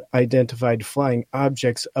 unidentified flying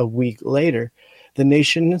objects a week later, the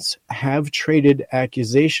nations have traded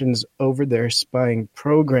accusations over their spying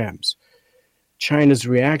programs. China's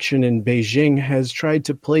reaction in Beijing has tried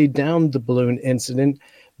to play down the balloon incident,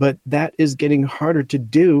 but that is getting harder to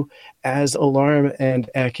do as alarm and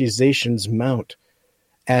accusations mount.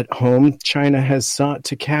 At home, China has sought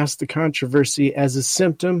to cast the controversy as a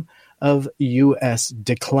symptom of U.S.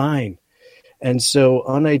 decline. And so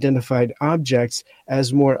unidentified objects,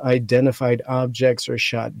 as more identified objects are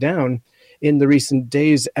shot down, in the recent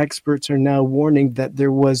days, experts are now warning that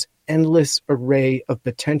there was endless array of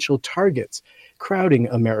potential targets crowding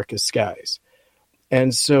America's skies.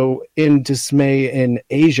 And so, in dismay in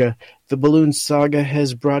Asia, the balloon saga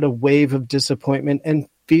has brought a wave of disappointment and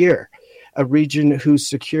fear, a region whose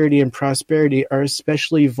security and prosperity are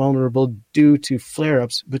especially vulnerable due to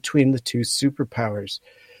flare-ups between the two superpowers.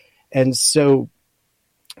 And so,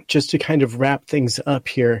 just to kind of wrap things up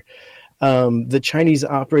here, the Chinese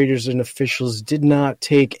operators and officials did not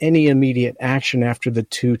take any immediate action after the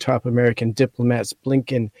two top American diplomats,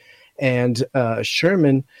 Blinken and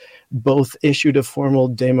Sherman, both issued a formal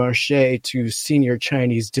démarche to senior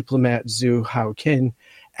Chinese diplomat Zhu Haoqin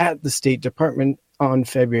at the State Department on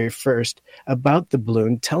February 1st about the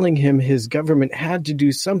balloon, telling him his government had to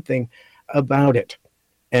do something about it.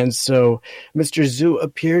 And so Mr. Zhu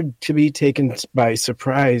appeared to be taken by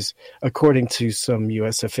surprise, according to some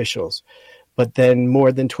U.S. officials. But then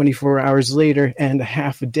more than 24 hours later and a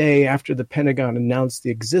half a day after the Pentagon announced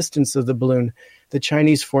the existence of the balloon, the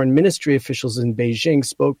Chinese Foreign Ministry officials in Beijing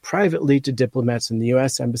spoke privately to diplomats in the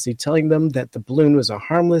U.S. Embassy, telling them that the balloon was a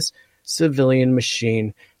harmless civilian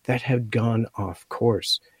machine that had gone off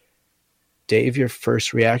course. Dave, your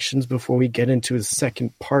first reactions before we get into the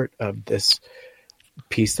second part of this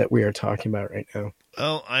piece that we are talking about right now?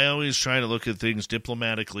 Well, I always try to look at things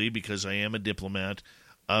diplomatically because I am a diplomat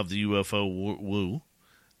of the UFO woo,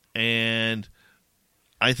 and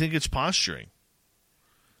I think it's posturing.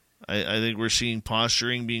 I think we're seeing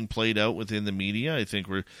posturing being played out within the media. I think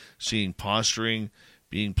we're seeing posturing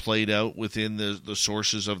being played out within the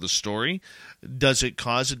sources of the story. Does it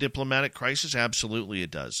cause a diplomatic crisis? Absolutely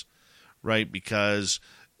it does, right? Because,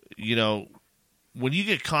 you know, when you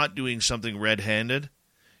get caught doing something red-handed,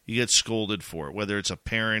 you get scolded for it, whether it's a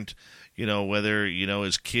parent, you know, whether, you know,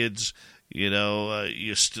 as kids, you know,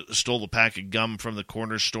 you stole a pack of gum from the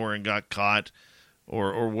corner store and got caught,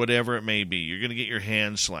 or whatever it may be. You're going to get your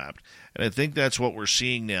hand slapped. And I think that's what we're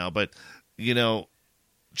seeing now. But, you know,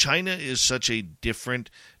 China is such a different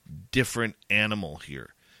animal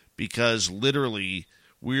here because literally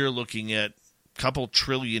we're looking at a couple $1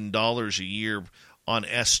 trillion a year on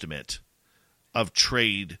estimate of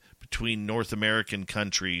trade between North American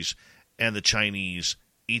countries and the Chinese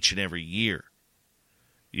each and every year.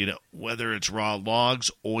 You know, whether it's raw logs,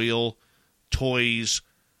 oil, toys,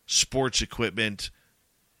 sports equipment,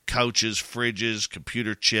 couches, fridges,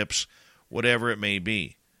 computer chips, whatever it may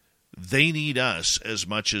be. They need us as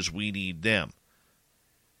much as we need them.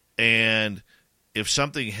 And if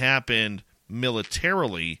something happened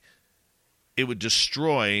militarily, it would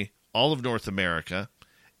destroy all of North America.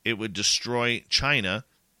 It would destroy China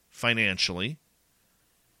financially.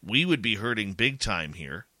 We would be hurting big time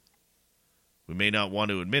here. We may not want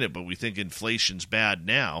to admit it, but we think inflation's bad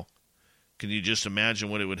now. Can you just imagine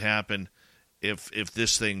what it would happen if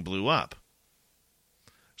this thing blew up?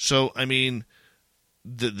 So, I mean,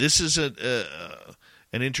 this is an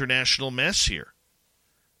international mess here,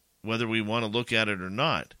 whether we want to look at it or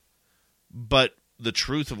not. But the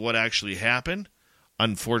truth of what actually happened,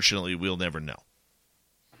 unfortunately, we'll never know.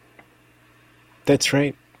 That's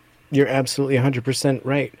right. You're absolutely 100%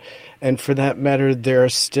 right. And for that matter, there are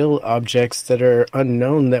still objects that are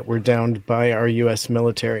unknown that were downed by our U.S.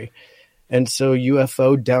 military. And so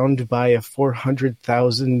UFO downed by a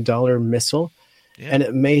 $400,000 missile, and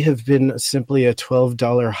it may have been simply a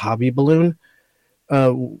 $12 hobby balloon.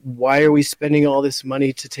 Why are we spending all this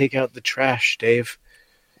money to take out the trash, Dave?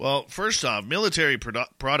 Well, first off, military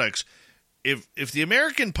products, if the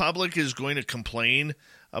American public is going to complain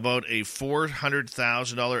about a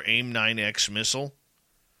 $400,000 AIM-9X missile,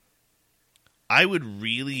 I would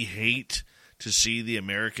really hate to see the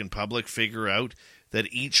American public figure out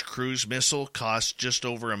that each cruise missile costs just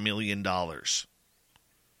over $1 million.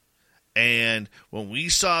 And when we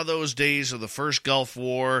saw those days of the first Gulf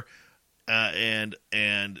War, and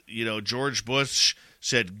you know, George Bush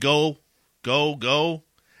said, go, go, go,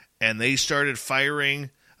 and they started firing,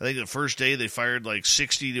 I think the first day they fired like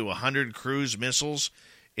 60 to 100 cruise missiles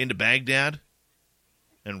into Baghdad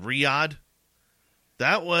and Riyadh.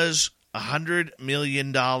 That was $100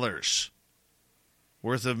 million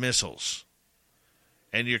worth of missiles.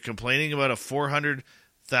 And you're complaining about a $400,000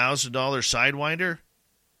 Sidewinder?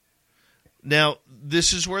 Now,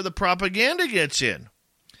 this is where the propaganda gets in.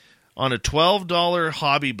 on a $12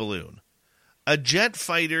 hobby balloon. A jet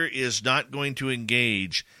fighter is not going to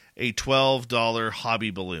engage a $12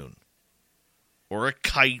 hobby balloon or a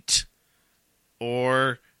kite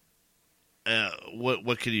or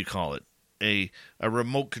what could you call it? A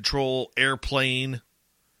remote control airplane,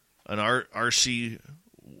 an RC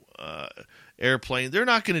airplane. They're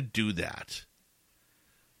not going to do that.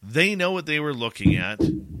 They know what they were looking at.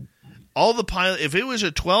 All the pilot, if it was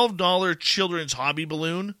a $12 children's hobby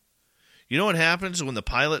balloon, you know what happens when the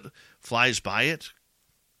pilot flies by it?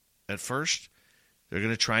 At first, they're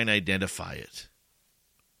going to try and identify it.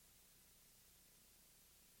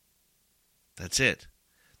 That's it.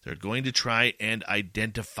 They're going to try and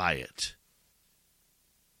identify it.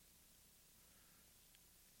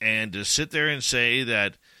 And to sit there and say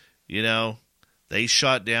that, you know, they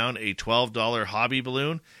shot down a $12 hobby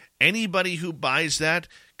balloon, anybody who buys that,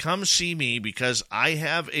 come see me because I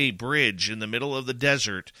have a bridge in the middle of the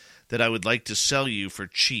desert that I would like to sell you for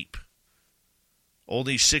cheap.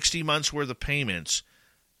 Only 60 months worth of payments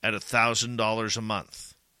at $1,000 a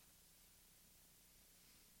month.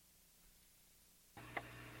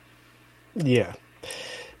 Yeah.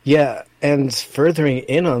 Yeah, and furthering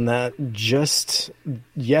in on that, just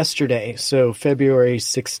yesterday, so February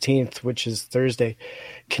 16th, which is Thursday,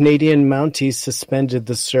 Canadian Mounties suspended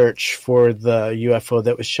the search for the UFO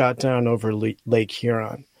that was shot down over Lake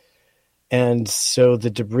Huron. And so the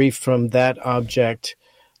debris from that object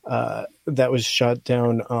that was shot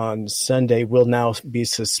down on Sunday will now be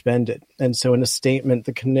suspended. And so in a statement,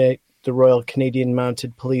 the Royal Canadian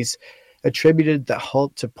Mounted Police attributed the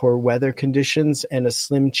halt to poor weather conditions and a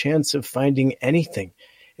slim chance of finding anything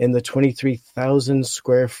in the 23,000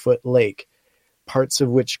 square foot lake, parts of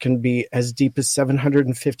which can be as deep as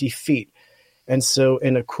 750 feet. And so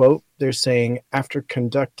in a quote, they're saying, after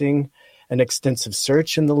conducting an extensive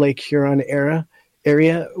search in the Lake Huron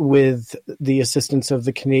area with the assistance of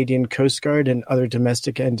the Canadian Coast Guard and other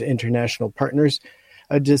domestic and international partners,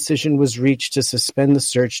 a decision was reached to suspend the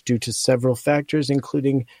search due to several factors,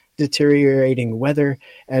 including deteriorating weather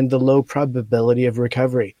and the low probability of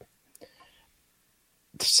recovery.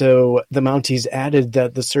 So the Mounties added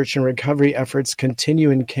that the search and recovery efforts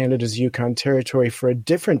continue in Canada's Yukon Territory for a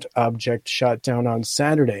different object shot down on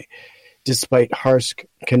Saturday, despite harsh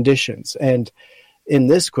conditions. And in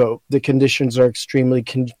this quote, the conditions are extremely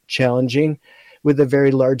challenging, with a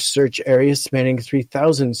very large search area spanning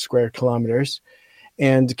 3,000 square kilometers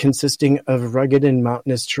and consisting of rugged and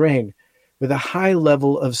mountainous terrain, with a high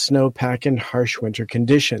level of snowpack and harsh winter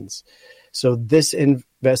conditions. So this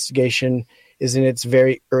investigation is in its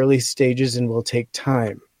very early stages and will take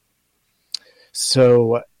time.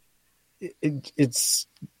 So it's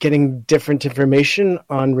getting different information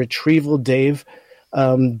on retrieval, Dave,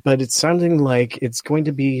 but it's sounding like it's going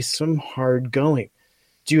to be some hard going.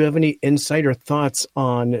 Do you have any insight or thoughts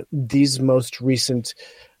on these most recent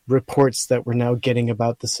reports that we're now getting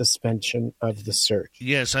about the suspension of the search?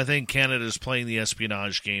 Yes, I think Canada's playing the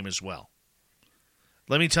espionage game as well.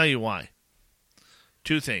 Let me tell you why.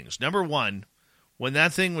 Two things. Number one, when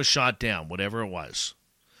that thing was shot down, whatever it was,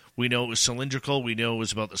 we know it was cylindrical. We know it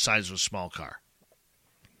was about the size of a small car.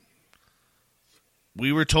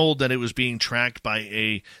 We were told that it was being tracked by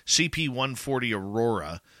a CP-140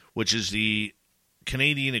 Aurora, which is the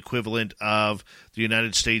Canadian equivalent of the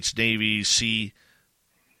United States Navy P-3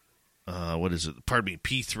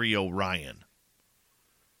 Orion.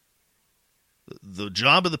 The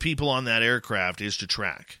job of the people on that aircraft is to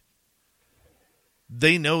track.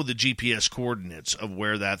 They know the GPS coordinates of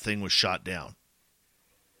where that thing was shot down.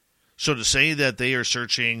 So to say that they are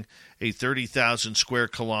searching a 30,000 square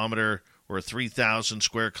kilometer or a 3,000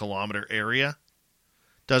 square kilometer area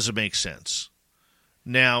doesn't make sense.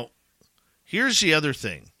 Now, here's the other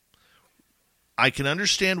thing. I can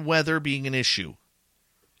understand weather being an issue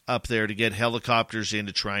up there to get helicopters in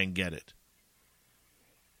to try and get it.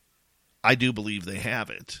 I do believe they have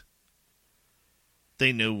it.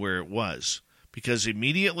 They knew where it was. Because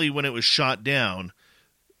immediately when it was shot down,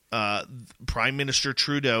 Prime Minister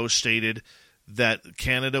Trudeau stated that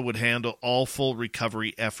Canada would handle all full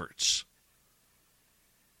recovery efforts.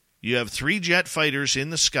 You have 3 jet fighters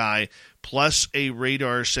in the sky, plus a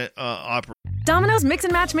radar operator. Domino's Mix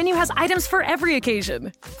and Match menu has items for every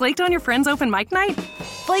occasion. Flaked on your friend's open mic night?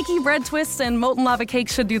 Flaky bread twists and molten lava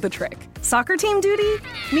cakes should do the trick. Soccer team duty?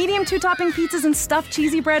 Medium 2-topping pizzas and stuffed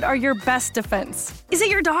cheesy bread are your best defense. Is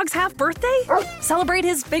it your dog's half birthday? Celebrate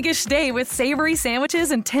his biggish day with savory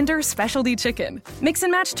sandwiches and tender specialty chicken. Mix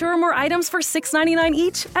and match 2 or more items for $6.99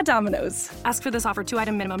 each at Domino's. Ask for this offer.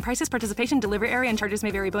 2-item minimum. Prices, participation, delivery area, and charges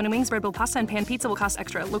may vary. Bone and wings, bread bowl pasta, and pan pizza will cost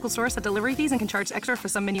extra. Local stores set delivery fees and can charge extra for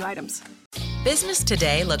some menu items. Business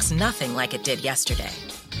today looks nothing like it did yesterday.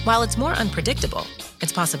 While it's more unpredictable,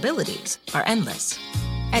 its possibilities are endless.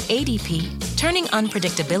 At ADP, turning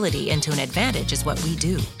unpredictability into an advantage is what we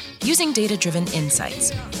do. Using data-driven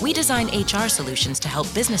insights, we design HR solutions to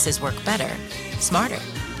help businesses work better, smarter,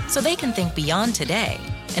 so they can think beyond today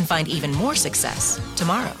and find even more success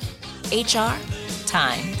tomorrow. HR,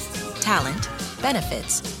 time, talent,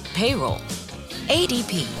 benefits, payroll.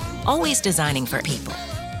 ADP, always designing for people.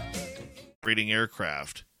 Operating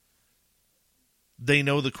aircraft, they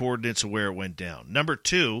know the coordinates of where it went down. Number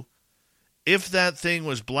two, if that thing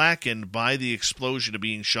was blackened by the explosion of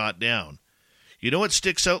being shot down, you know what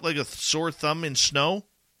sticks out like a sore thumb in snow?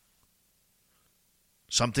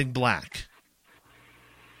 Something black.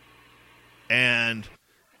 And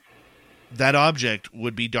that object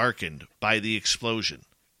would be darkened by the explosion.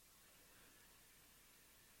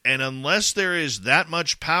 And unless there is that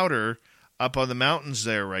much powder up on the mountains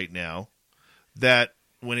there right now, that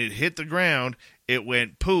when it hit the ground, it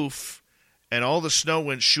went poof, and all the snow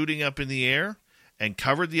went shooting up in the air and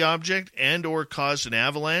covered the object and or caused an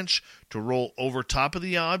avalanche to roll over top of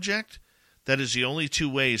the object, that is the only two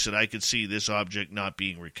ways that I could see this object not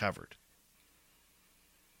being recovered.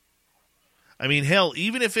 I mean, hell,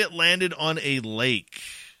 even if it landed on a lake,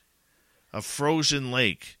 a frozen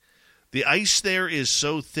lake, the ice there is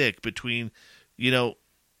so thick between, we'll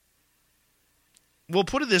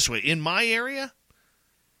put it this way. In my area,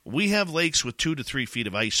 we have lakes with 2 to 3 feet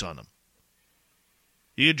of ice on them.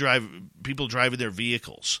 You could people driving their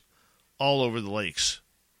vehicles all over the lakes.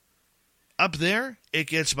 Up there, it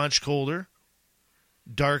gets much colder,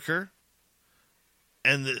 darker,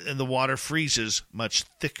 and the water freezes much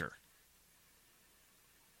thicker.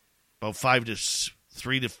 About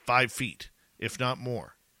 3 to 5 feet, if not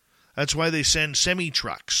more. That's why they send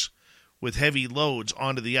semi-trucks with heavy loads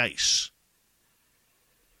onto the ice.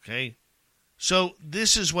 Okay? So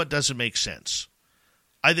this is what doesn't make sense.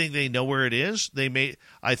 I think they know where it is.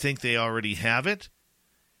 I think they already have it.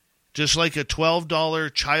 Just like a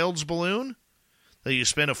 $12 child's balloon that you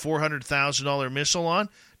spend a $400,000 missile on,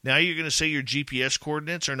 now you're going to say your GPS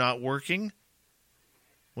coordinates are not working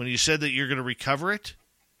when you said that you're going to recover it?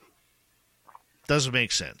 Doesn't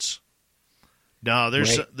make sense. No,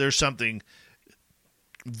 there's something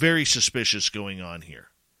very suspicious going on here.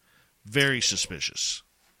 Very suspicious.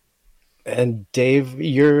 And Dave,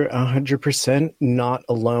 you're 100% not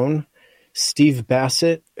alone. Steve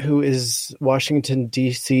Bassett, who is Washington,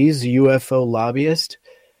 D.C.'s UFO lobbyist,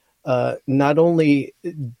 not only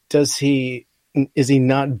is he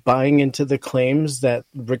not buying into the claims that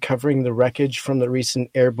recovering the wreckage from the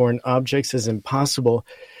recent airborne objects is impossible,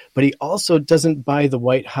 but he also doesn't buy the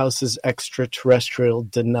White House's extraterrestrial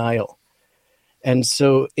denial. And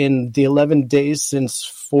so in the 11 days since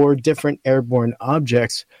 4 different airborne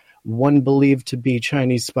objects, one believed to be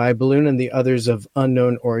Chinese spy balloon and the others of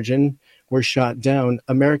unknown origin, were shot down,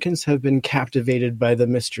 Americans have been captivated by the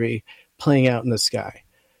mystery playing out in the sky.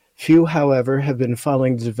 Few, however, have been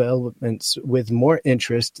following the developments with more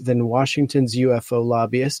interest than Washington's UFO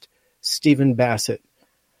lobbyist, Stephen Bassett.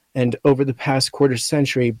 And over the past quarter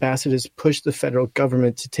century, Bassett has pushed the federal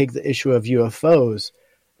government to take the issue of UFOs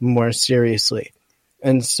more seriously.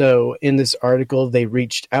 And so in this article, they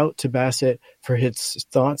reached out to Bassett for his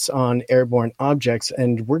thoughts on airborne objects,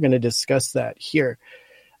 and we're going to discuss that here.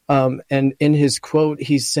 And in his quote,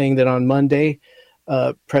 he's saying that on Monday,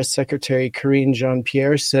 Press Secretary Karine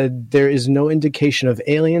Jean-Pierre said there is no indication of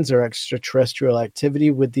aliens or extraterrestrial activity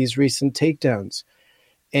with these recent takedowns.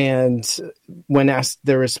 And when asked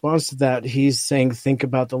their response to that, he's saying, think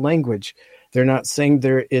about the language. They're not saying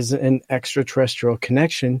there is an extraterrestrial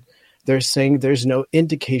connection. They're saying there's no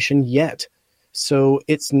indication yet. So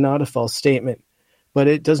it's not a false statement, but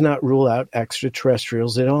it does not rule out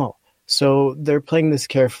extraterrestrials at all. So they're playing this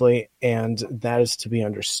carefully, and that is to be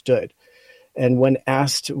understood. And when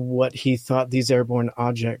asked what he thought these airborne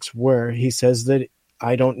objects were, he says that,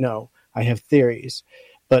 I don't know. I have theories.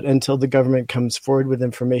 But until the government comes forward with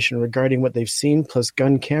information regarding what they've seen, plus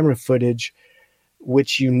gun camera footage,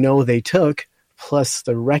 which they took, plus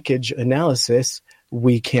the wreckage analysis,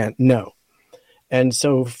 we can't know. And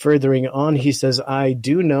so furthering on, he says, I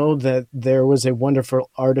do know that there was a wonderful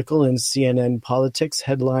article in CNN Politics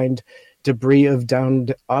headlined, Debris of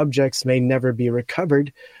Downed Objects May Never Be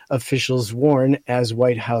Recovered, officials warn as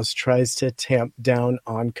White House tries to tamp down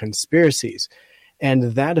on conspiracies.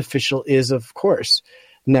 And that official is, of course,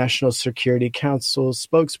 National Security Council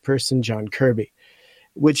spokesperson John Kirby,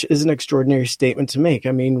 which is an extraordinary statement to make.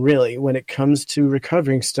 I mean, really, when it comes to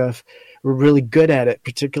recovering stuff, we're really good at it,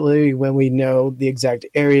 particularly when we know the exact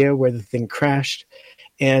area where the thing crashed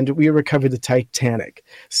and we recovered the Titanic.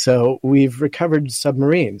 So we've recovered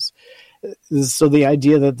submarines. So the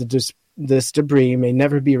idea that this debris may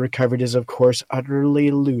never be recovered is, of course,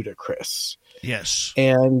 utterly ludicrous. Yes.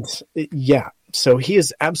 And yeah, so he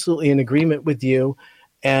is absolutely in agreement with you.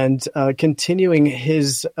 And continuing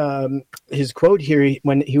his quote here,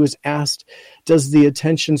 when he was asked, does the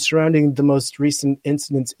attention surrounding the most recent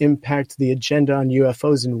incidents impact the agenda on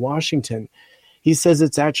UFOs in Washington? He says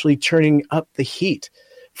it's actually turning up the heat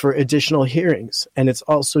for additional hearings. And it's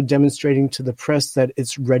also demonstrating to the press that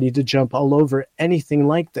it's ready to jump all over anything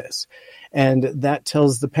like this. And that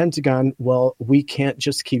tells the Pentagon, well, we can't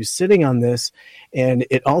just keep sitting on this. And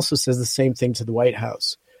it also says the same thing to the White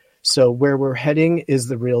House. So where we're heading is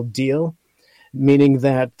the real deal, meaning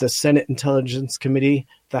that the Senate Intelligence Committee,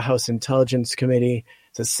 the House Intelligence Committee,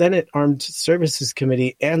 the Senate Armed Services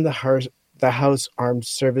Committee, and the House Armed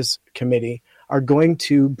Service Committee are going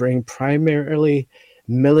to bring primarily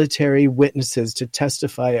military witnesses to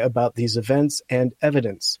testify about these events and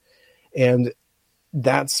evidence. And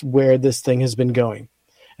that's where this thing has been going,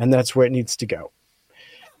 and that's where it needs to go.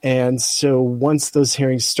 And so once those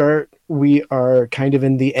hearings start, we are kind of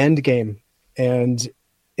in the end game. And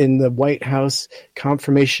in the White House,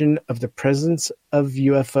 confirmation of the presence of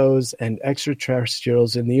UFOs and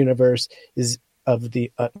extraterrestrials in the universe is of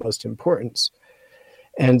the utmost importance.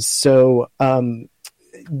 And so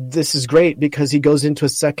this is great because he goes into a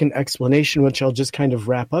second explanation, which I'll just kind of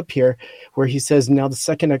wrap up here, where he says, now the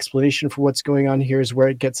second explanation for what's going on here is where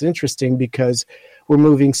it gets interesting because we're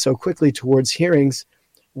moving so quickly towards hearings.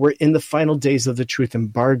 We're in the final days of the truth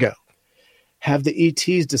embargo. Have the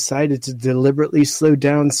ETs decided to deliberately slow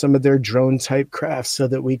down some of their drone-type crafts so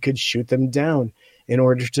that we could shoot them down in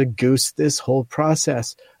order to goose this whole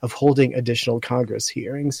process of holding additional Congress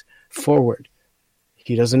hearings forward?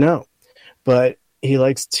 He doesn't know, but he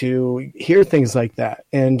likes to hear things like that,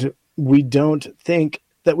 and we don't think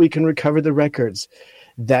that we can recover the records.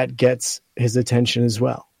 That gets his attention as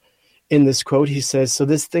well. In this quote, he says, so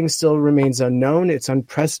this thing still remains unknown, it's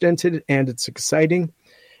unprecedented, and it's exciting.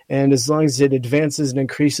 And as long as it advances and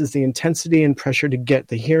increases the intensity and pressure to get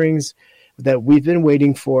the hearings that we've been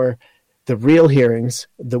waiting for, the real hearings,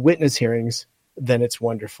 the witness hearings, then it's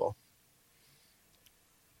wonderful.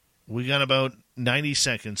 We got about 90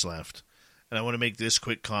 seconds left, and I want to make this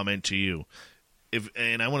quick comment to you.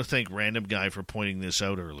 And I want to thank Random Guy for pointing this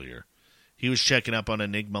out earlier. He was checking up on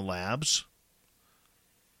Enigma Labs,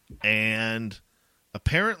 and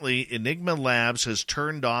apparently Enigma Labs has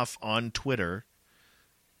turned off on Twitter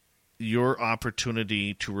your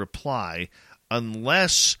opportunity to reply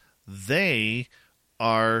unless they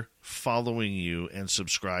are following you and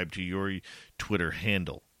subscribe to your Twitter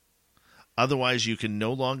handle. Otherwise, you can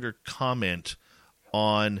no longer comment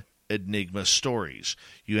on Enigma stories.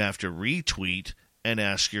 You have to retweet and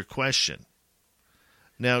ask your question.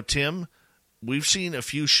 Now, Tim, we've seen a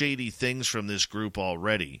few shady things from this group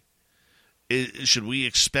already. Should we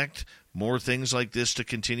expect more things like this to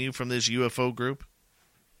continue from this UFO group?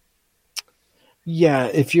 Yeah,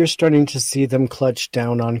 if you're starting to see them clutch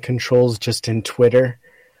down on controls just in Twitter,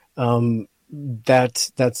 that's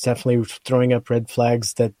definitely throwing up red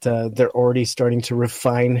flags that they're already starting to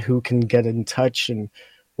refine who can get in touch and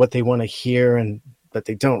what they want to hear, but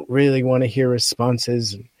they don't really want to hear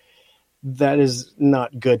responses. That is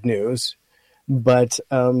not good news. But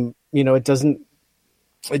it doesn't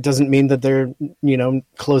mean that they're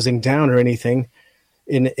closing down or anything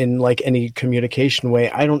in like any communication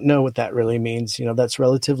way. I don't know what that really means. That's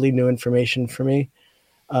relatively new information for me.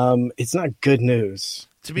 It's not good news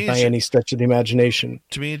to me by any stretch of the imagination.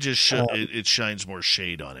 To me, it just it shines more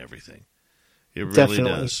shade on everything. It really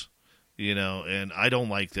definitely does. And I don't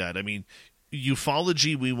like that. I mean,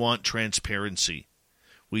 ufology, we want transparency.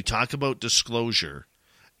 We talk about disclosure,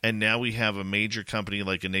 and now we have a major company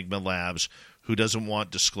like Enigma Labs who doesn't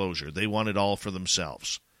want disclosure. They want it all for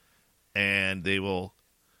themselves, and they will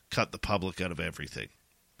cut the public out of everything.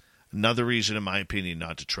 Another reason, in my opinion,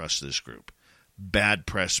 not to trust this group. Bad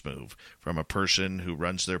press move from a person who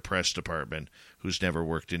runs their press department who's never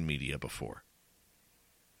worked in media before.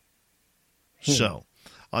 So,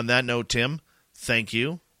 on that note, Tim, thank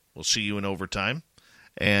you. We'll see you in overtime.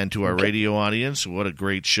 And to our radio audience, what a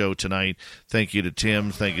great show tonight. Thank you to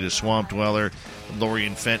Tim. Thank you to Swamp Dweller, Lori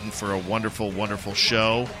and Fenton for a wonderful, wonderful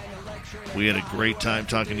show. We had a great time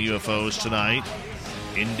talking to UFOs tonight.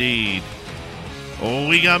 Indeed. Oh,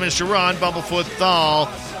 we got Mr. Ron Bumblefoot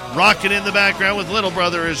Thal rocking in the background with Little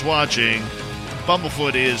Brother is watching.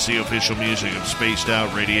 Bumblefoot is the official music of Spaced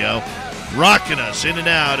Out Radio, rocking us in and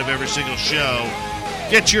out of every single show.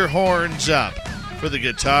 Get your horns up for the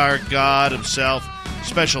guitar god himself,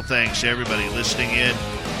 Special thanks to everybody listening in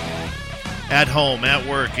at home, at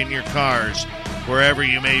work, in your cars, wherever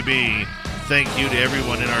you may be. Thank you to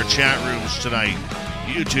everyone in our chat rooms tonight.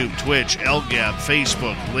 YouTube, Twitch, LGAP,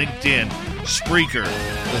 Facebook, LinkedIn, Spreaker,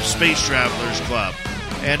 the Space Travelers Club,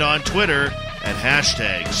 and on Twitter at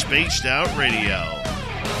hashtag Spaced Out Radio.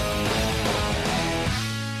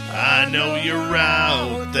 I know you're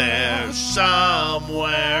out there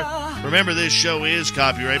somewhere. Remember, this show is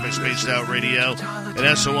copyright by Spaced Out Radio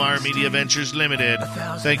and SOR Media Ventures Limited.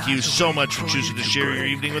 Thank you so much for choosing to share your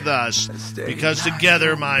evening with us, because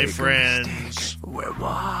together, my friends, we're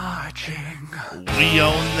watching. We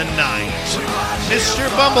own the night. Mr.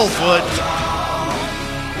 Bumblefoot,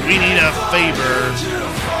 we need a favor.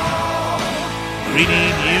 We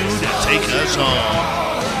need you to take us home.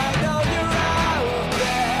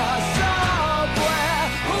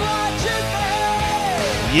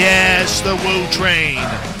 Yes, the Woo Train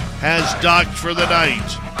has docked for the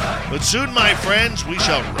night. But soon, my friends, we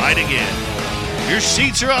shall ride again. Your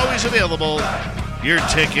seats are always available. Your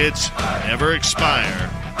tickets never expire.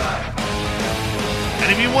 And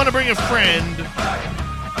if you want to bring a friend,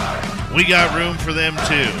 we got room for them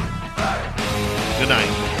too. Good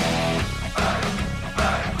night.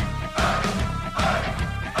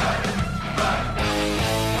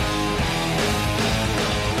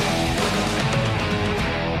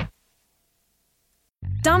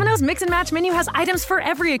 Domino's Mix and Match menu has items for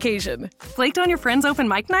every occasion. Flaked on your friend's open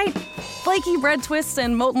mic night? Flaky bread twists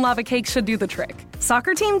and molten lava cakes should do the trick.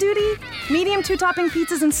 Soccer team duty? Medium 2-topping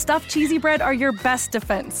pizzas and stuffed cheesy bread are your best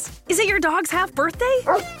defense. Is it your dog's half birthday?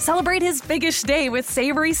 Celebrate his biggish day with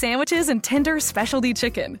savory sandwiches and tender specialty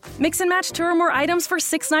chicken. Mix and match 2 or more items for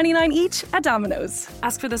 $6.99 each at Domino's.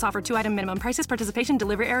 Ask for this offer. 2-item minimum. Prices, participation,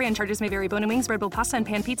 delivery area, and charges may vary. Bone and wings, bread bowl pasta, and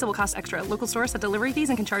pan pizza will cost extra. Local stores set delivery fees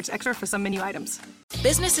and can charge extra for some menu items.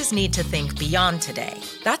 Businesses need to think beyond today.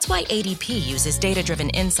 That's why ADP uses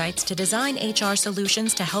data-driven insights to design HR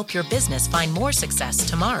solutions to help your business find more success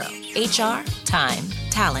tomorrow. HR, time,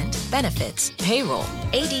 talent, benefits, payroll.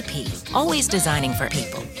 ADP, always designing for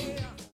people.